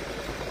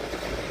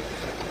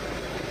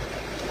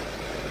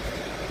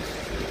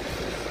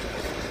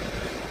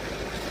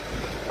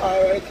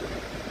 Alright.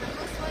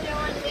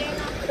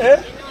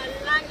 Eh?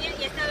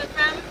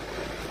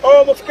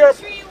 Oh, I'm care.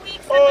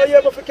 Oh,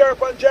 yeah, I'm care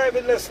upon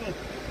driving lesson.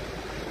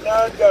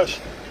 Lord gosh.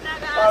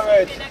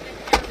 Alright.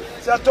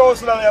 It's a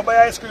 $1,000 you buy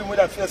ice cream with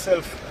that for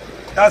yourself.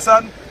 That's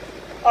on.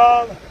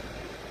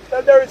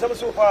 Tell there is some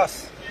so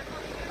fast.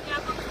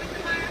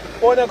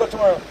 Oh, I go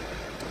tomorrow.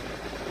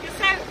 Yes,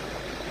 sir.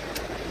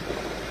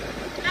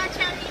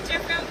 Natural teacher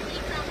from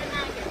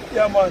East.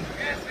 Yeah, man.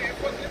 Yes, sir.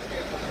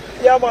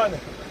 Yeah, man.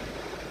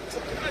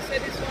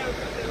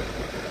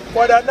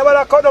 What that?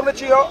 Never cut down the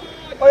tree, oh?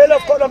 Oh, you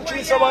love cut down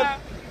trees, so man?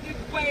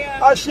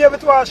 I shave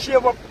it, I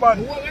shave up,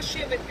 man.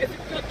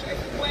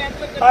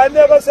 I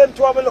never send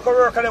to them look at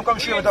work and them come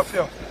shave it up for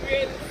you.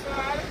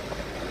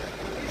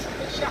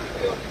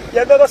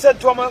 You never send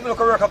to them look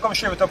at work and come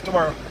shave it up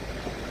tomorrow.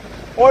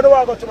 Where do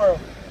I go tomorrow?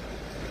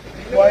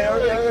 Why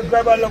you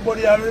grab all the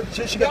money and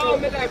she get no,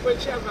 I like when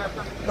she have her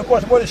pocket. look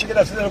what money she get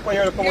and look what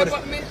you're Yeah,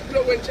 but me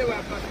look when she have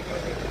her pocket.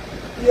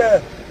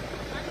 Yeah.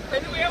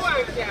 Anyway, you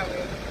want to say,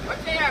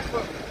 what day you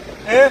come?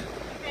 Eh?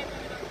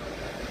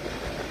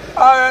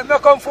 Alright, I'll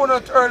come phone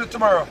out early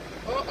tomorrow.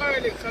 Oh,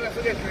 early, so I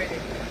forget ready.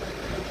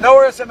 No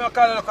worries, I'll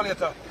call you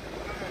later.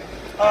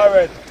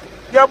 Alright.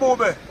 Yeah,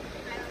 booby.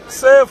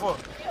 Safe.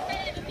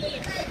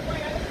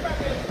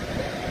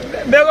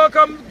 I'm going to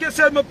come get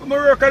some my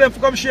work and then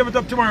come shave it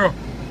up tomorrow.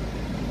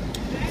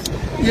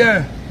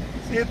 Yeah.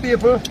 See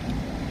people?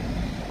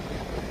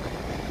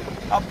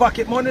 I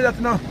pocket money that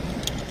now.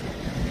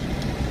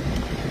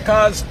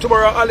 Because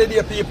tomorrow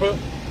holiday people.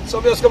 So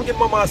I'm just going to give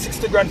Mama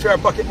 60 grand for her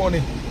pocket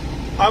money.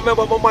 I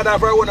remember my mother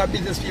have her own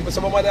business people,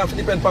 so my mother have to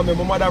depend on me.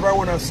 My mother have her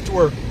own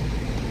store.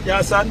 You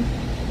understand?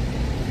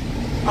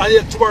 And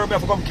yet tomorrow I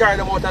have to come carry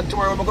them out, and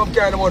tomorrow I have to come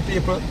carry them out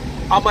people.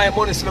 And my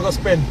money still going to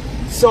spend.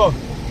 So,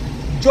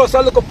 just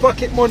a little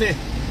pocket money.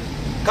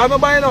 Because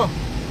remember, you know,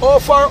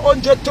 over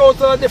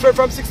 100,000 different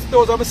from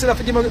 60,000. I still have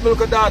to give my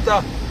little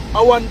daughter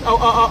a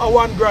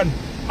one grand.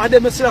 And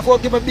then I still have to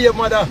give my baby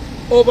mother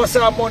over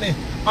some money.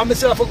 And I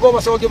still have to go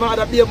over so give my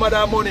other baby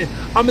mother money.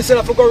 And I still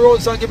have to go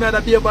around so give my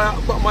other baby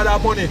mother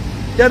money.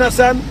 You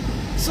understand?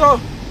 So,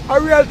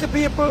 a reality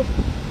people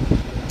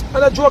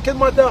and a joking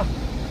matter.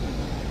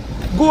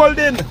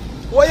 Golden.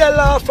 Why you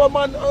laugh for,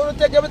 man? I don't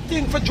take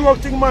everything for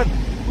joking, man.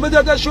 I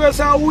just show you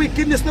some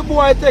wickedness the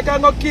boy take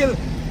and go kill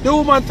the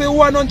woman for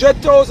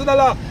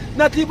 $100,000.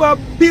 Not even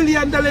 $1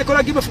 billion could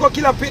have given for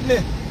kill a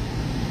pitney.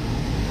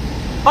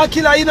 And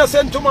kill an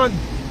innocent woman.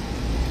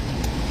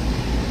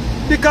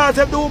 Because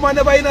if the woman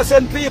never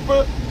innocent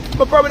people,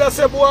 I probably just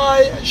say,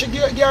 boy, she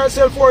get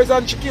herself for it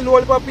and she kill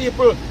all the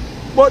people.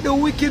 But the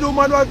wicked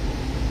woman was...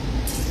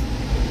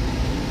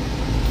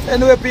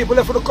 Anyway, people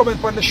left for the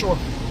comment on the show.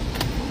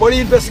 But the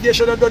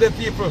investigation are done the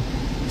people.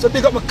 So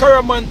big up my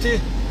Caramanti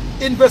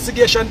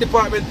investigation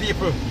department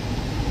people.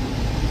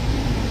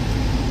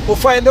 Who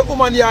find the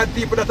woman yard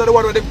people that are the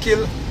one who them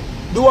kill.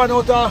 The one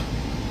out of...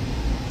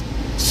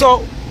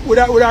 So, with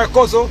our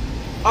cousin,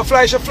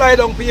 she fly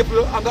down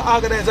people and go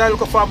organize a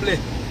little family.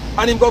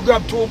 And him go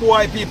grab 2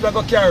 boy people and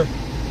go carry.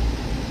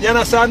 You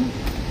understand?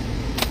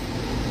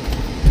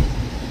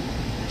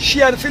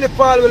 She and Phillip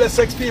Paulwell are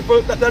 6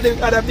 people that are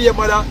the Bby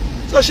Mada.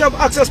 So she have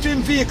access to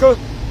him vehicle.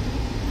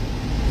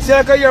 See,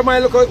 I can hear my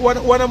local,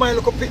 one of my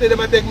local people, they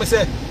beg me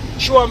say,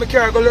 show me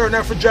car, go learn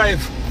how to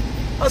drive.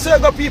 I say I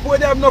got people where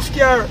they have enough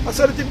car. I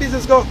saw the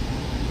business go.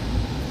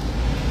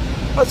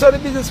 I saw the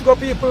business go,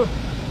 people.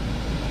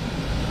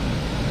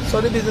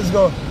 So the business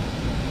go.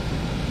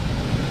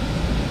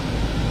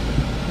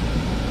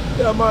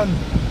 Yeah, man.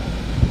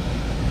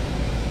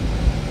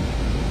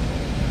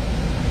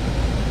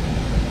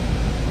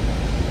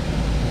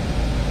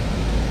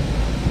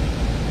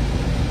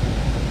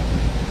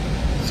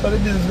 So the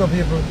business go,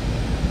 people.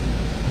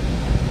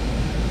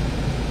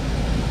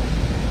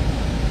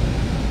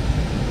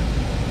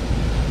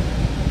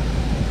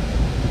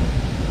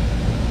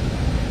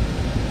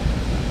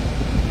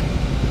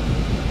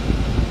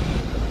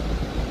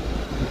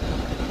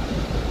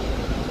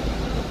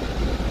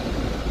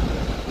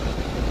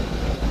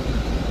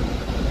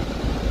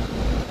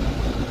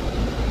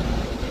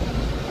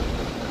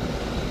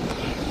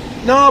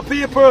 No,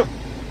 people,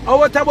 I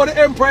what about the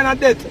emperor and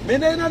debt? Me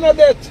ain't no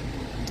debt.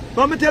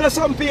 But me tell you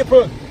some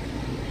people.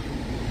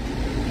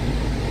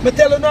 Me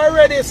tell you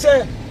already,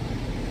 say,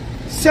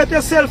 set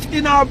yourself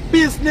in our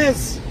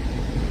business.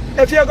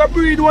 If you're going to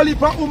breed one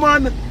heap of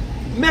woman,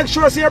 make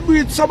sure you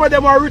breed some of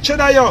them are richer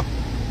than you.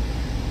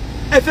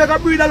 If you're going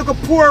to breed a little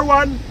poor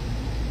one,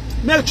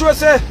 make sure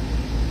say,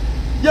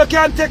 you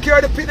can take care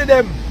of the pit of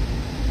them.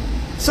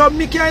 So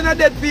me can't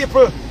dead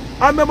people.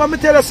 I remember me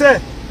tell you,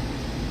 say,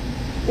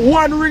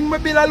 one ring me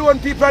bill alone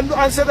people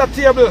and set a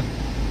table.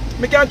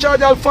 Me can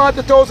charge all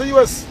 40,000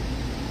 US.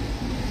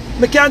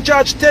 Me can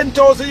charge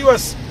 10,000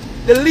 US.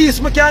 The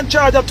least me can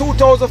charge are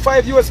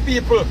 2,005 US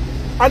people.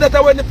 And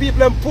that's when the people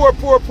them poor.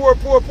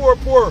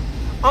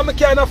 And me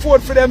can't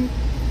afford for them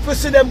to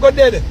see them go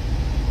dead.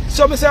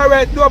 So me say,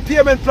 alright, do a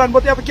payment plan,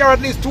 but you have to carry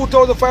at least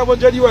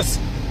 2,500 US.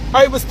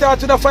 I will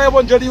start with a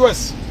 500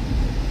 US.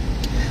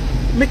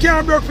 Me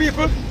can't broke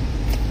people.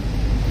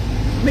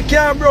 Me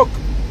can't broke.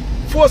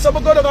 First I'm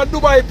going to go to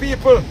Dubai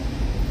people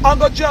and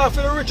go job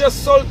for the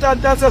richest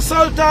sultan. That's a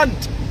sultan.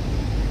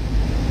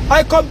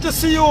 I come to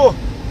see you. I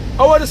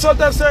want the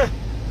sultan say,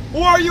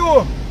 who are you?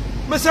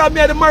 I say, I'm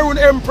the Maroon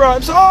Emperor. I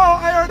say, oh,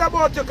 I heard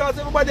about you because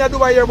everybody in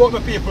Dubai hear about my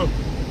people.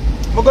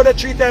 I'm going to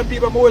 3 times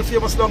people, I'm well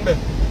famous long there.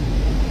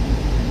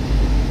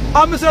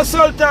 I'm Mr.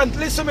 Sultan,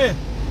 listen to me.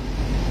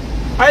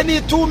 I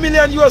need 2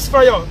 million US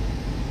for you.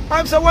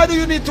 I'm saying, why do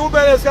you need 2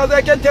 million? Because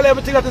I can tell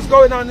everything that is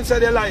going on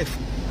inside your life.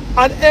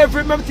 And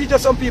remember teach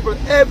some people,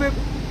 every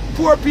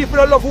poor people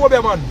that love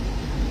Obeah, man.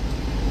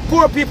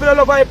 Poor people that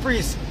love high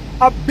priest.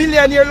 A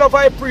billionaire love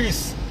high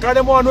priest. Because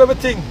they want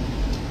everything.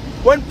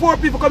 When poor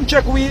people come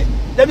check we,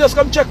 them just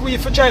come check we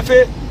for trying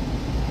to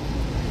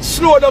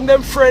slow down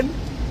them friend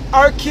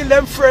or kill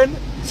them friend.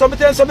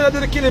 Sometimes some do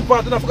the killing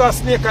part and I forgot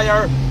snake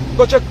or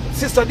go check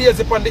Sister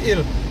Daisy upon the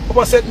hill. Up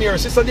at St. Mary.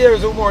 Sister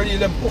Daisy is more deal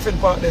them puffing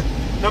part there.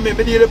 Now me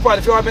deal with part.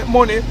 If you want to make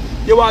money,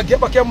 you want to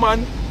get back your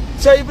man.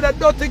 So even that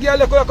dirty girl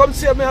could come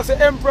see me and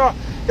say, Emperor,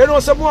 you know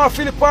some more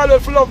Phillip Paulwell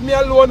for love me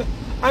alone.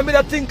 I mean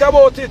I think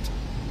about it.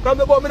 Come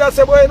about me that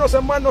say, boy, you know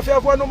some man if you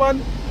have one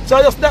woman.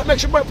 So just that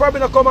makes you probably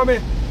not come at me.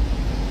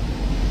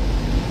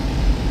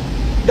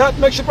 That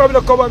makes you probably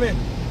not come at me.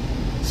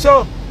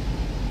 So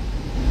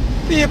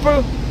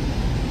people.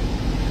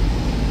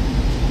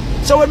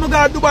 So when I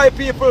go to Dubai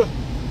people,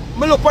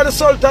 I look at the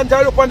Sultan,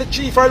 I look at the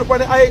Chief, I look at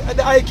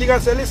the High King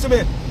and say, listen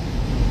to me,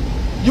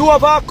 you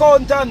have an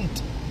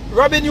accountant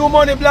robbing you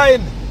money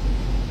blind.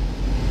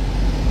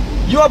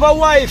 You have a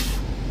wife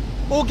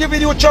who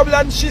giving you trouble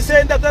and she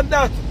saying that and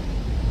that.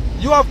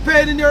 You have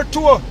pain in your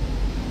toe.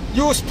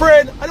 You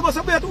sprain. And you must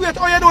say, wait,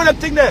 oh you know them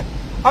thing there.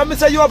 And I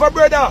say you have a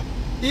brother.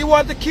 He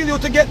want to kill you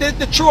to get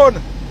the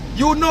throne.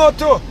 You know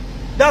too.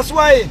 That's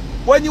why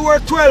when you were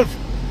 12,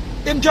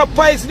 him just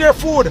poison their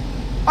food.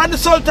 And the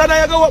Sultan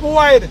I go up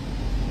wide.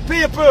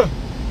 People,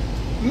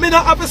 me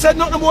not have to say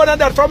nothing more than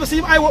that. From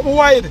see I up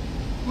wide.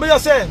 Me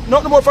just say,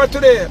 nothing more for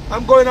today.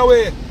 I'm going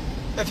away.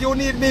 If you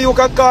need me, you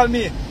can call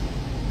me.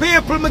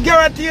 People, me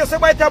guarantee you, say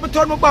by the time I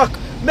turn my back,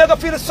 me go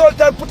feel the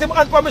Sultan put him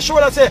hand on my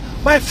shoulder and say,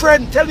 my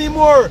friend, tell me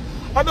more.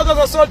 I'm going to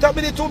go Sultan,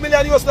 me need $2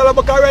 million US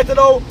because right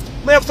now,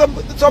 me have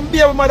some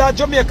Bby Mada in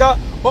Jamaica,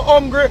 but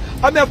hungry.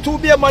 And me have 2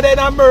 Bby Mada in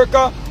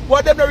America.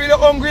 What them not really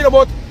hungry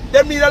about?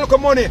 Them need a lot of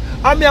money.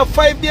 And me have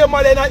 5 Bby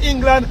Mada in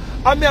England.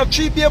 And me have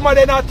 3 Bby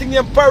Mada in a thing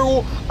in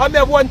Peru. And me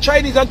have 1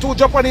 Chinese and 2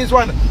 Japanese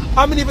one.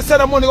 And me even send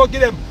them money to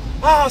give them.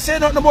 Ah, say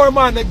nothing more,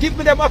 man. Give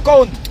me them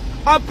account.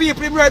 And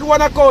people him write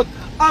 1 account.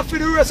 And for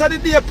the rest of the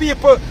day,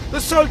 people,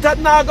 the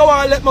Sultan now go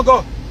and let me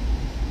go.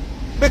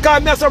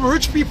 Because me have some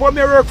rich people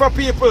me work for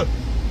people.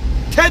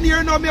 10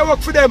 years now me work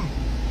for them.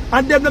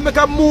 And them they make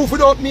a move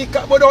without me,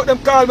 without them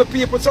call me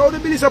people. So how the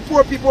believe say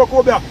poor people work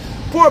over there?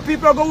 Poor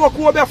people go work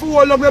over there for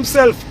all of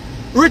themselves.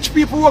 Rich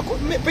people work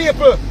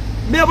people.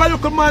 Me have a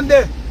little man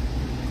there.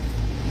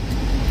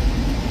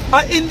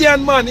 An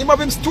Indian man, him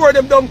have him store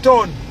them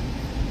downtown.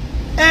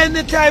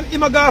 Anytime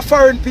him go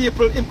foreign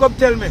people, him come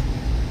tell me.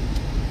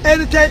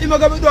 Anytime him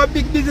go do a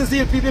big business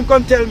deal, people him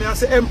come tell me. I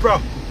say, Emperor,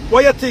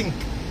 what you think?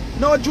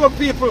 No joke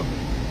people.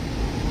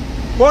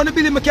 Want to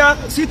believe me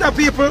can see that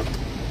people?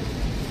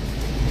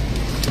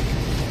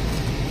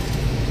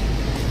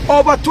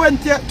 Over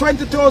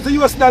 20,000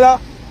 US dollar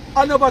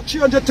and over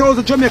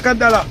 300,000 Jamaican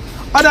dollar.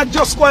 And I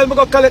just go and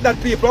go collect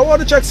that people. I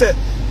want to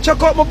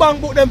check out my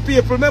bank book them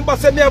people. Remember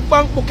say me have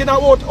bank book in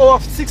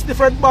out 6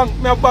 different banks.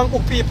 Me have bank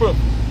book people.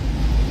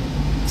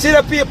 See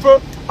the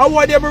people, I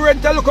want them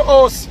rent a local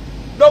house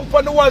down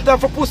on the wall time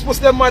for push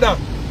them mother.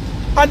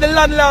 And the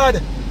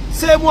landlord,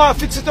 same one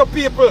fix it up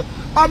people.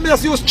 And me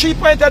just use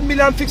 3.8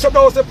 million fix up the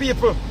house of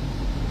people.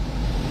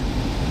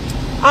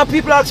 And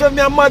people ask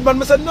me a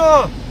madman. I said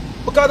no.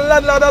 Because the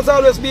landlord has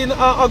always been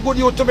a good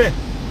youth to me.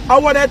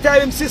 And one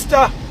time his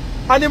sister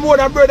and him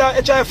older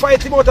brother try to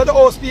fight him out of the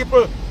house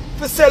people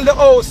to sell the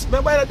house.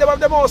 Remember they have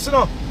them house you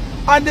know.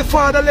 And the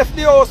father left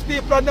the house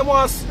people and them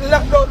was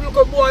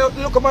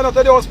look a man out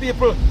of the house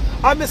people.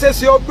 And me say,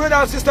 so your brother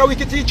and sister we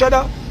can teach each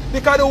other.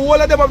 Because the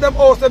whole of them have them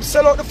house, them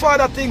sell out the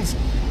father things.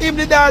 Him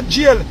the dad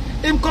jail.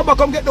 Him come back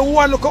and get the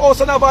one look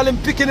house and have all him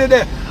picking it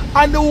there.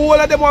 And the whole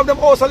of them have them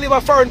house and live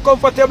a foreign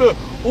comfortable.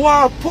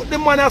 Who put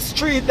them on the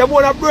street, them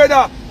want a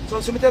brother. So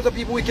me tell the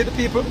people wicked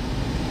people.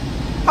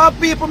 And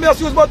people may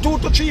use about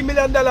 $2 to $3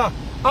 million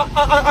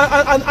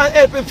and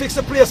help him fix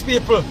the place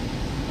people.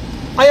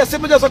 I you see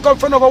me just come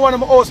from over one of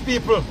my house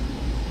people.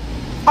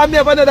 I may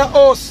have another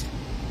house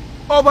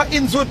over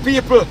Inwood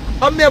people.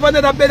 I may have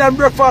another bed and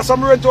breakfast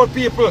from rent out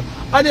people.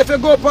 And if you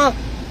go up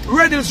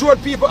Red Hills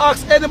Road people,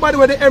 ask anybody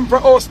where the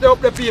Emperor house they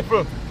up the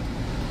people.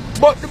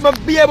 But my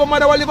Bby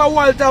Mada will live a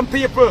Walton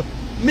people.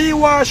 Me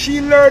want she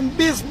learn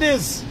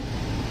business.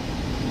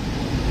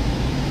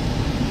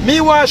 Me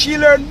want she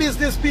learn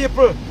business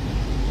people.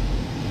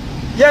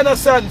 You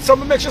understand? So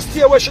I make sure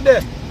stay where she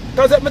there.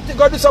 Because if I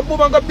go do some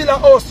move and go build a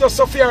house just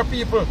so fair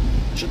people.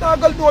 She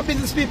not go do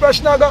business people.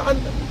 She not go and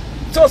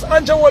just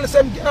Angel Wall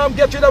say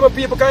get rid of my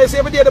people because you see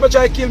every day they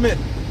try to kill me.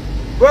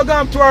 We're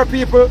going to our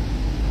people.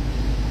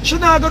 She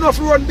not going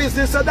to run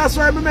business. So that's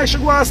why I make sure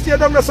go and stay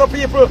down there some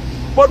people.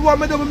 But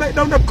what I do, I make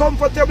them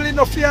comfortable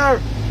enough here.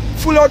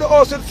 Full of the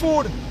house with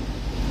food.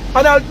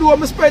 And I'll do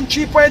I spend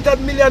 $3.8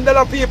 million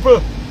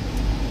people.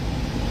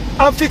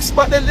 And fix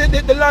back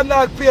the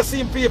landlord place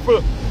in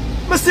people.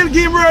 I still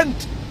give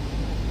rent.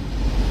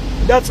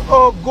 That's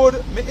how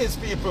good me is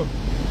people.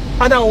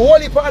 And I'm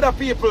holy for other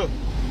people.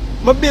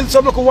 I build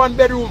some local 1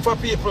 bedroom for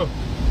people.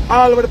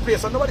 All over the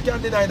place and nobody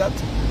can deny that.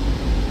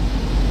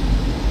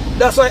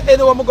 That's why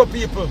anyone I go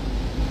people.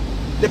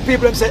 The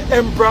people them say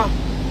Emperor,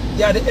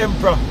 yeah the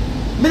Emperor.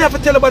 Me never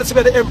tell about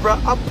the Emperor.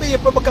 I pay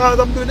people because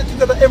I'm doing the things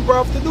that the Emperor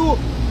have to do.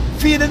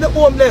 Feeding the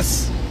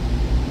homeless.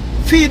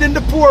 Feeding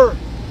the poor.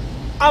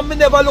 And me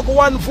never look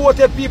one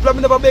voted people and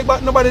me never make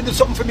back nobody do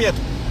something for me.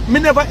 Me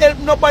never help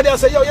nobody and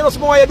say, yo, you know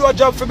why you do a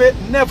job for me?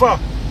 Never.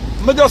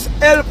 Me just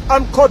help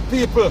and cut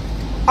people.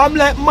 I'm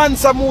like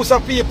Mansa Musa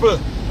people.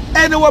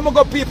 Anywhere I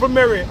go, people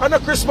marry. I'm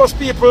not Christmas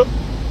people,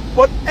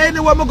 but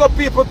anywhere I go,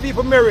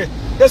 people marry.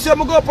 You see, I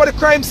go up on the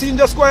crime scene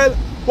just while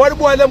the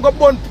boy them go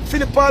burn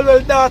Phillip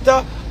Paulwell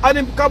daughter and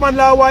him common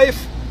law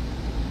wife.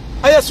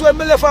 And you swear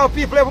me left our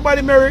people,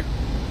 everybody marry.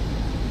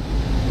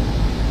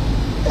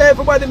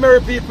 Everybody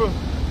marry people.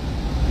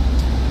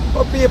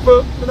 But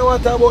people, you know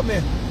what about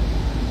me?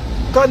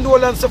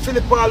 Condolence to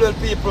Phillip Paulwell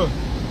people.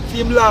 For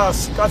him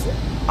last. Cause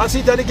I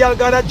see that the girl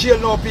got out of jail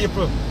now,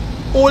 people.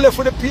 All left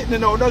for the people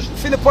now. Now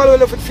Phillip Paulwell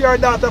left with fear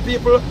daughter,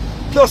 people.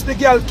 Plus the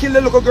girl killed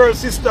the little girl's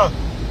sister.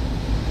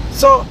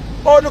 So,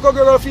 all the little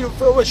girl feel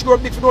when she grew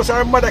up big for those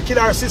her mother killed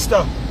her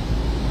sister.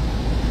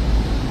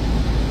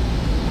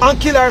 And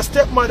killed her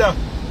stepmother.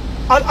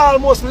 And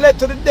almost led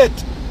to the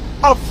death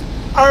of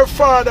her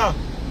father.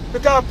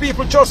 Because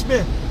people trust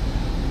me.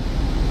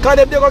 Because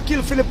they going to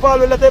kill Phillip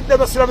Paulwell, let them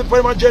never still have him for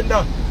him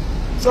agenda.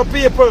 So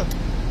people,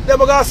 they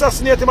going to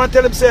assassinate him and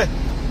tell him, say,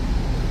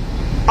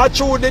 I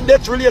true the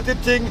death related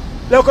thing.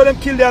 Look at them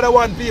kill the other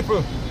one,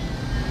 people.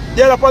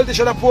 The other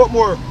politician at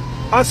Portmore.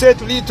 And say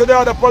it lead to the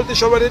other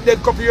politician where they dead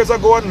a couple years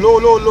ago and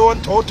low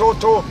and toe.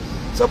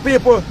 So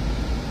people,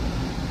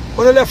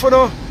 when they left for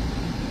no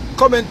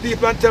comment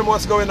people and tell me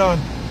what's going on.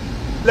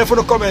 Left for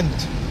no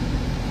comment.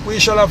 We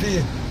shall have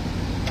you.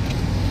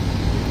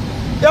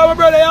 Yeah, my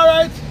brother, you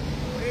alright?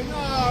 You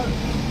know,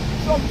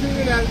 something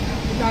in that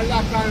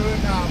lock and will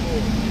now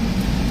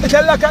move. It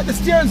can lock at the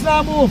steerings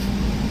now move.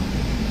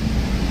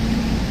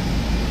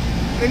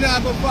 You know,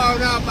 go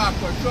forward and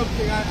backward.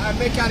 Something, I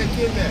make out a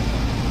kid there.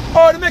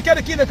 Oh, the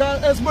mechanic in the car,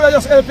 it's better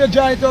just help you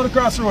drive down the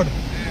crossroad.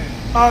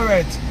 Yeah.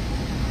 Alright.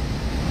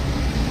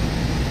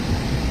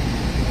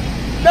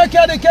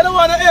 Mechanic, you don't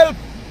want to help?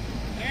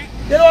 Eh?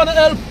 You don't want to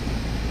help?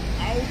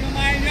 I wouldn't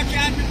mind you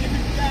can't if you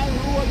can't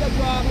roll the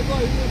car.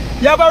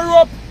 You have a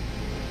rope?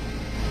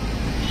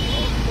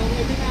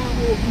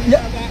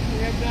 Yeah.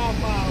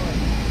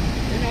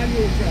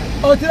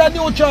 Oh, it's in a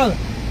neutral? In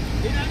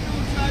a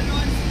neutral, no,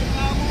 it's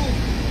not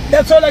move.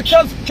 That's all like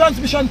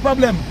transmission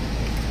problem.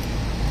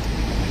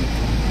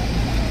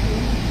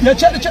 You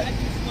check the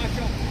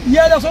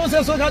yeah, that's what I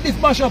say, so got this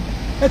mash up.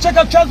 You check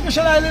up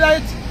transmission light.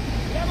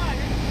 Yeah, man.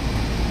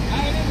 I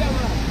need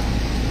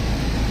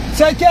them.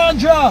 So you can't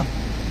draw?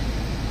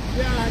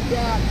 Yeah,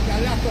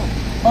 lock up.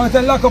 Oh, it's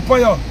a lock up for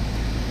you.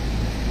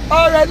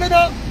 Alright, you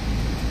know,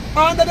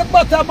 under the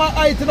bottom of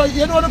height,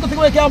 you know the thing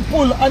where you can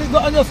pull and it go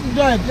and just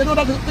drive. You know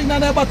that thing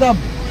down the bottom?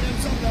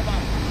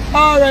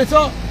 Alright,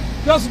 so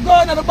just go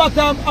on the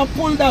bottom and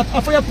pull that.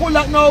 After you pull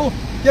that now,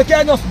 you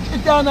can just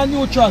it down a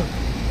neutral.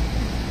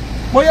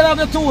 But you have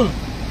the tool?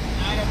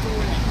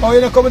 Oh,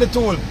 you don't come with the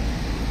tool?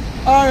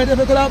 Alright, if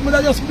you could have,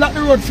 I just block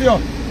the road for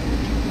you.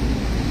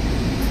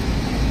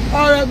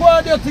 Alright, go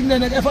on do your thing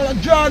then. If I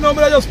draw now,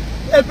 I just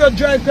help you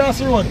drive across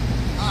the road.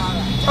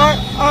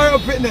 Alright,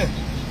 up it there.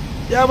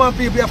 Yeah, man,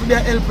 people, you have to be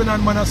helping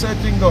and man, that's how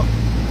thing go.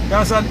 You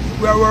understand?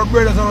 We are our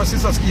brothers and our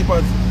sisters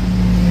keepers.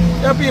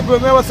 Yeah, people,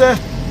 remember say,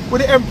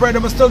 with the Emperor,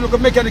 they still look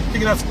at mechanic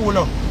thing in the school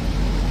now.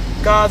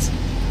 Because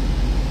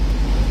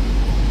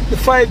the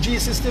 5G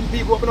system,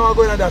 people don't want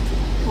to go into that.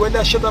 When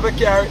they shut off a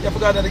car, you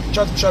forgot that the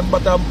transmission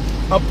bottom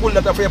and pull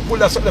that. After you pull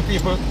that, the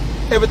people,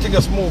 everything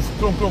just move.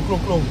 Clunk.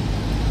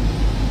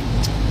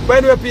 But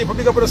anyway, people,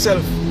 pick up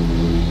yourself.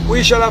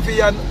 We shall have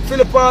you and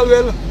Phillip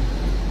Paulwell,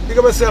 pick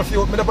up yourself,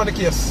 you, me up on the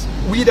case.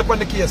 We up on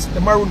the case. The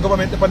Maroon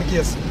government up on the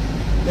case.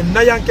 The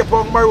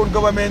Nyankepong Maroon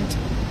government,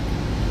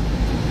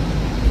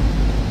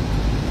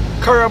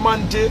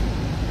 Karamanti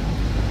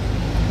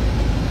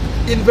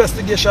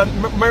investigation,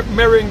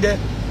 Meringue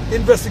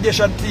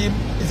investigation team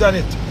is on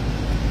it.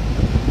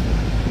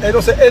 I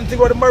don't say anything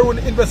about the Maroon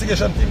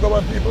investigation team, go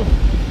on, people.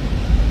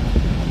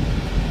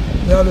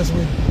 They always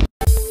win.